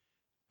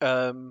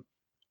 On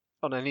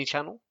any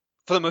channel,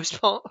 for the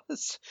most part,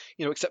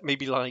 you know, except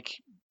maybe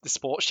like the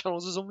sports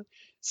channels or something.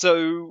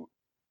 So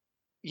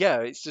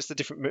yeah, it's just a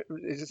different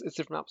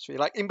atmosphere.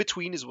 Like In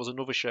Betweeners was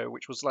another show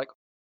which was like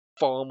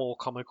far more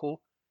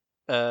comical,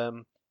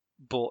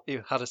 but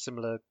it had a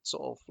similar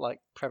sort of like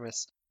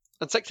premise.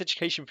 And Sex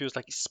Education feels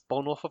like it's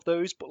spun off of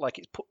those, but like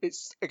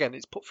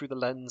it's put through the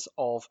lens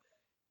of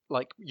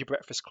like your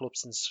Breakfast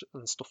Clubs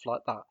and stuff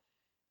like that,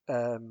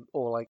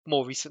 or like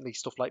more recently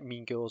stuff like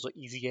Mean Girls or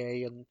Easy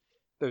A and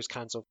those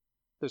kinds of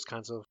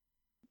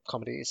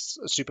comedies.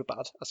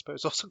 Superbad, I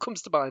suppose, also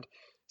comes to mind.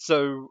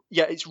 So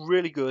yeah, it's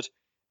really good.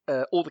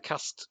 All the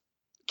cast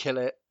kill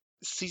it.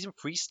 Season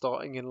 3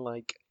 starting in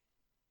like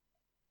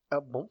a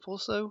month or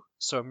so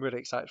I'm really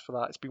excited for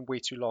that. It's been way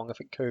too long. I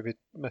think COVID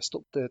messed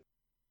up the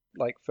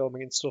like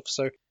filming and stuff.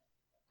 So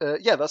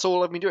yeah, that's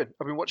all I've been doing.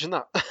 I've been watching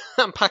that.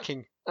 I'm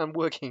packing and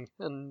working,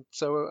 and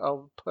so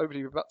I'll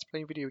probably be back to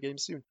playing video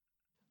games soon.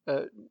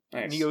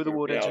 Nice. Neo the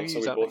World Ends so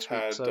we both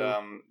had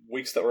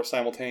weeks that were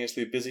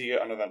simultaneously busy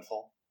and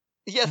uneventful.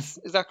 Yes,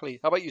 exactly.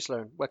 How about you,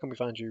 Sloan? Where can we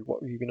find you?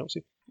 What have you been up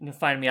to? You can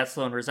find me at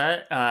Sloan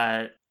Rosette.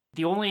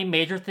 The only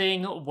major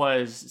thing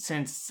was,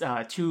 since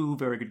 2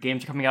 very good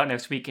games are coming out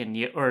next week,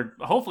 or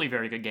hopefully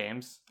very good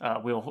games,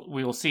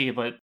 we'll see,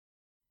 but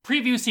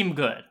previews seem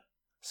good.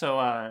 So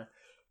I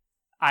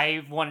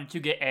wanted to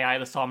get AI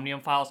the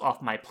Somnium Files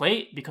off my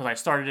plate because I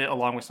started it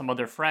along with some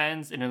other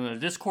friends, and in the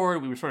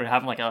Discord we were sort of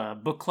having like a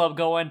book club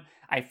going.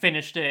 I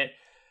finished it.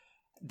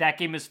 That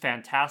game is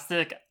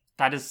fantastic.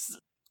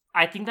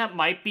 I think that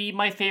might be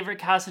my favorite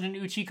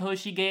Kasuden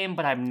Uchikoshi game,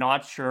 but I'm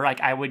not sure. Like,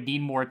 I would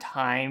need more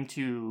time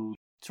to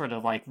sort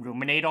of like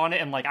ruminate on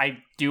it, and like I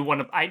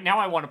want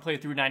to play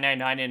through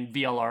 999 in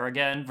VLR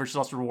again, Virtuous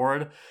Last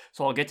Reward,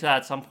 so I'll get to that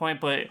at some point.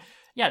 But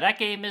yeah, that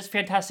game is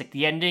fantastic.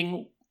 The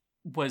ending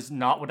was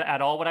not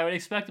at all what I would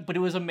expect, but it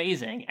was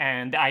amazing,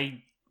 and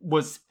I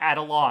was at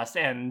a loss,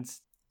 and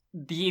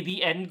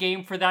the end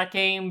game for that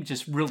game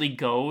just really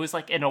goes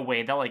like in a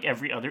way that like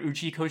every other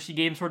Uchikoshi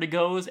game sort of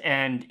goes,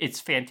 and it's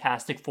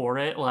fantastic for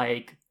it.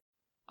 Like,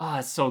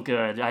 it's so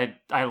good.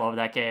 I love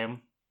that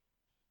game.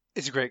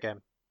 It's a great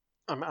game.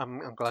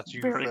 I'm glad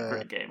you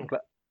great game.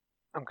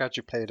 I'm glad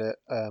you played it.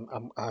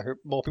 I hope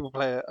more people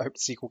play it. I hope the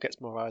sequel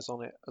gets more eyes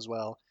on it as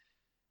well.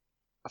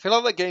 I feel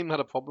like that game had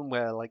a problem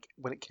where like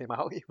when it came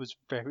out, it was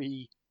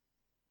kind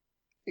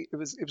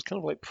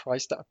of like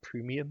priced at a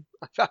premium.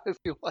 I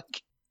feel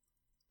like.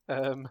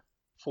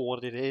 For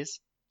what it is,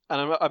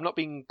 and I'm not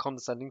being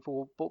condescending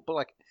but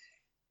like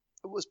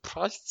it was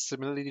priced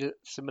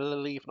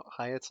similarly, if not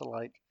higher, to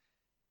like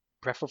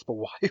Breath of the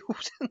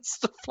Wild and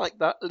stuff like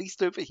that, at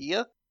least over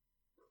here.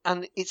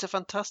 And it's a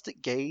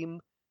fantastic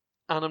game,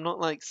 and I'm not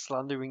like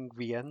slandering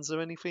VNs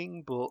or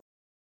anything, but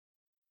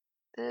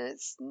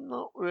it's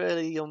not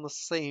really on the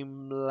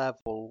same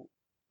level,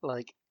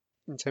 like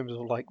in terms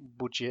of like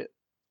budget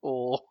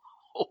or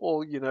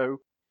you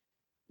know.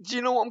 Do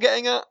you know what I'm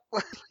getting at?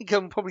 Like,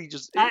 I'm probably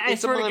just. I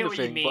sort of get what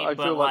you mean,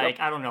 but like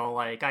I don't know.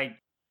 Like I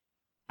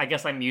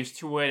guess I'm used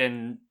to it,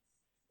 and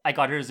I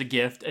got it as a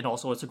gift, and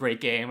also it's a great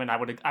game. And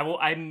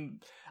I'm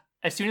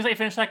as soon as I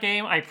finish that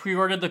game, I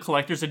pre-ordered the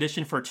collector's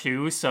edition for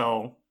 2.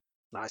 So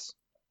nice.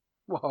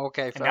 Well,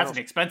 okay, and fair that's enough.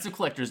 an expensive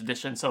collector's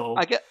edition. So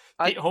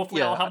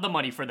hopefully yeah, I'll have the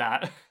money for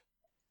that.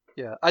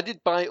 Yeah, I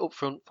did buy it up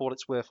front for what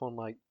it's worth on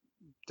like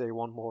day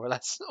one, more or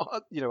less.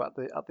 At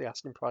the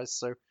asking price.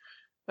 So,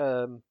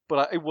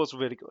 but it was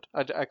really good.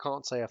 I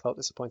can't say I felt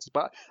disappointed,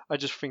 but I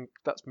just think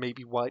that's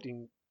maybe why it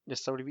didn't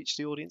necessarily reach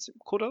the audience it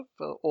could have,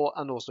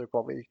 and also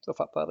probably the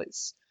fact that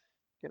it's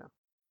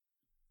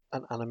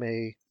an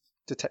anime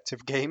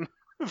detective game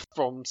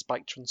from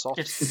Spike Chunsoft.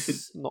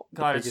 It's not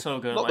God, biggest, it's so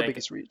good. Not like, the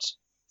biggest reach,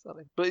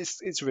 sadly, but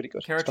it's really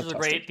good. Characters are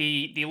great.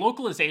 The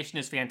localization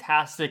is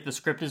fantastic. The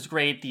script is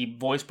great. The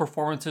voice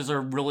performances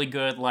are really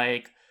good.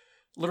 Like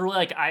literally,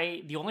 like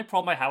the only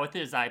problem I have with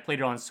it is I played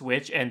it on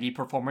Switch, and the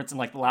performance in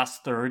like the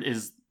last third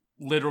is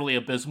literally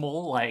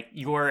abysmal. Like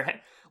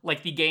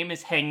the game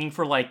is hanging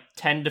for like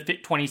 10 to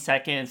 20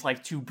 seconds,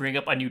 like to bring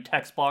up a new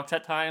text box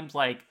at times.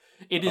 Like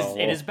it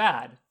is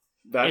bad.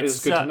 That is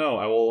good to know.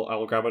 I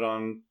will grab it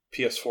on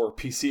PS4,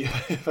 PC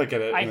if I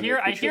get it. I hear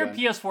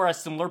PS4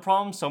 has similar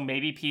problems, so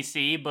maybe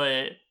PC,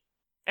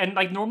 and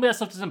like normally that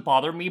stuff doesn't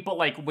bother me, but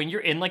like when you're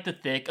in like the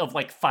thick of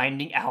like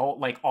finding out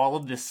like all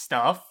of this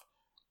stuff,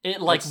 it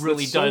like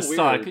really does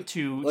suck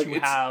to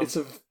have.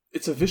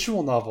 It's a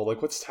visual novel.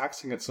 Like what's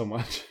taxing it so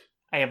much?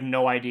 I have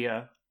no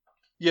idea.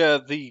 Yeah,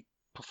 the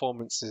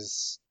performance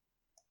is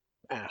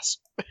ass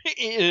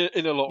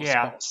in a lot of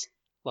spots.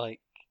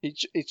 Like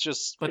it's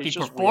just. But it's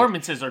the just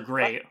performances weird. are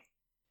great.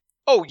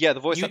 Oh yeah, the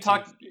voice. You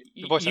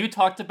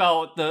talked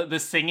about the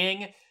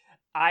singing.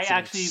 I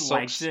actually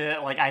liked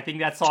it. Like I think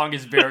that song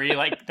is very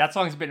like that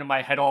song's been in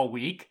my head all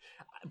week.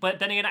 But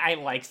then again, I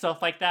like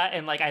stuff like that,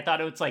 and like I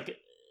thought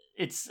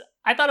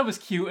it was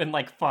cute and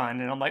like fun,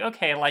 and I'm like,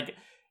 okay, like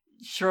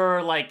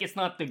sure, like it's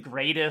not the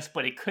greatest,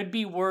 but it could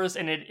be worse,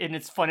 and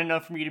it's fun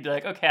enough for me to be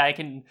like, okay, I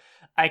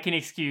can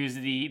excuse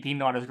the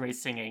not as great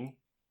singing.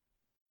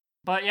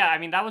 But yeah, I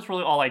mean that was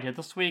really all I did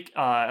this week.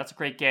 That's a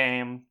great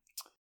game.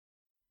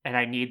 And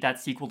I need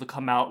that sequel to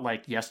come out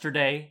like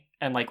yesterday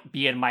and like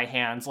be in my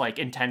hands like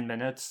in 10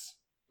 minutes.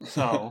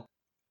 So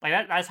like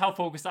that's how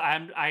focused I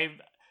am.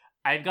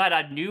 I've got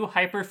a new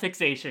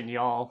hyperfixation,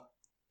 y'all.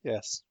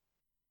 Yes.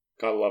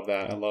 Gotta love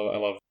that. I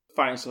love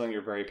finding something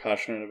you're very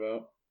passionate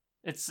about.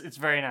 It's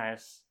very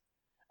nice.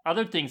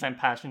 Other things I'm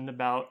passionate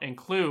about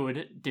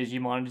include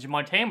Digimon and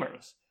Digimon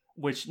Tamers,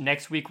 which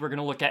next week we're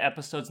gonna look at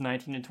episodes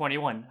 19 and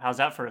 21. How's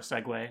that for a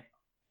segue?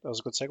 That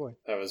was a good segue.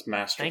 That was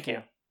masterful.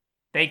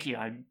 Thank you.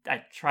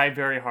 I try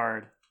very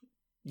hard.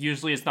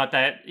 Usually it's not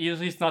that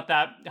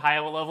high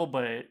of a level,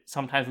 but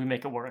sometimes we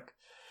make it work.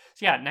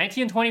 So yeah,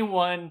 19 and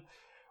 21,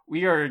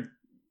 we are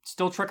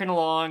still trucking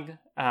along.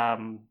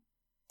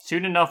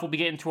 Soon enough, we'll be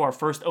getting to our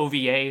first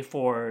OVA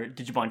for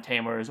Digimon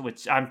Tamers,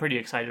 which I'm pretty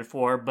excited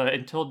for. But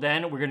until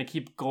then, we're going to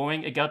keep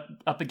going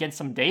up against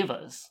some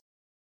Devas.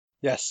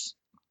 Yes,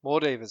 more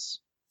Devas.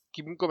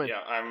 Keep them coming.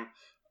 Yeah,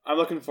 I'm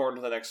looking forward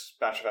to the next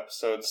batch of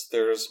episodes.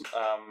 There's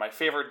my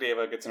favorite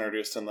Deva gets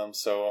introduced in them,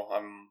 so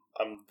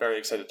I'm very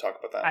excited to talk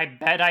about that. I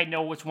bet I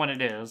know which one it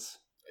is.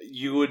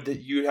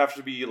 You'd have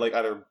to be like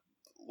either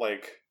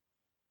like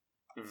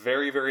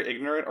very, very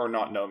ignorant or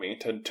not know me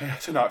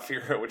to not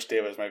figure out which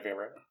Deva is my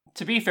favorite.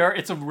 To be fair,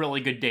 it's a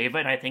really good Deva,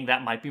 and I think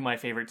that might be my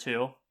favorite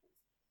too.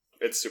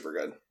 It's super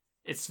good.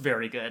 It's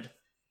very good.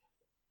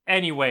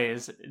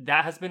 Anyways,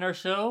 that has been our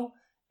show,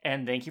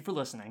 and thank you for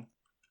listening.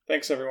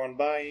 Thanks, everyone.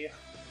 Bye.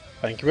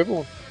 Thank you,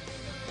 everyone.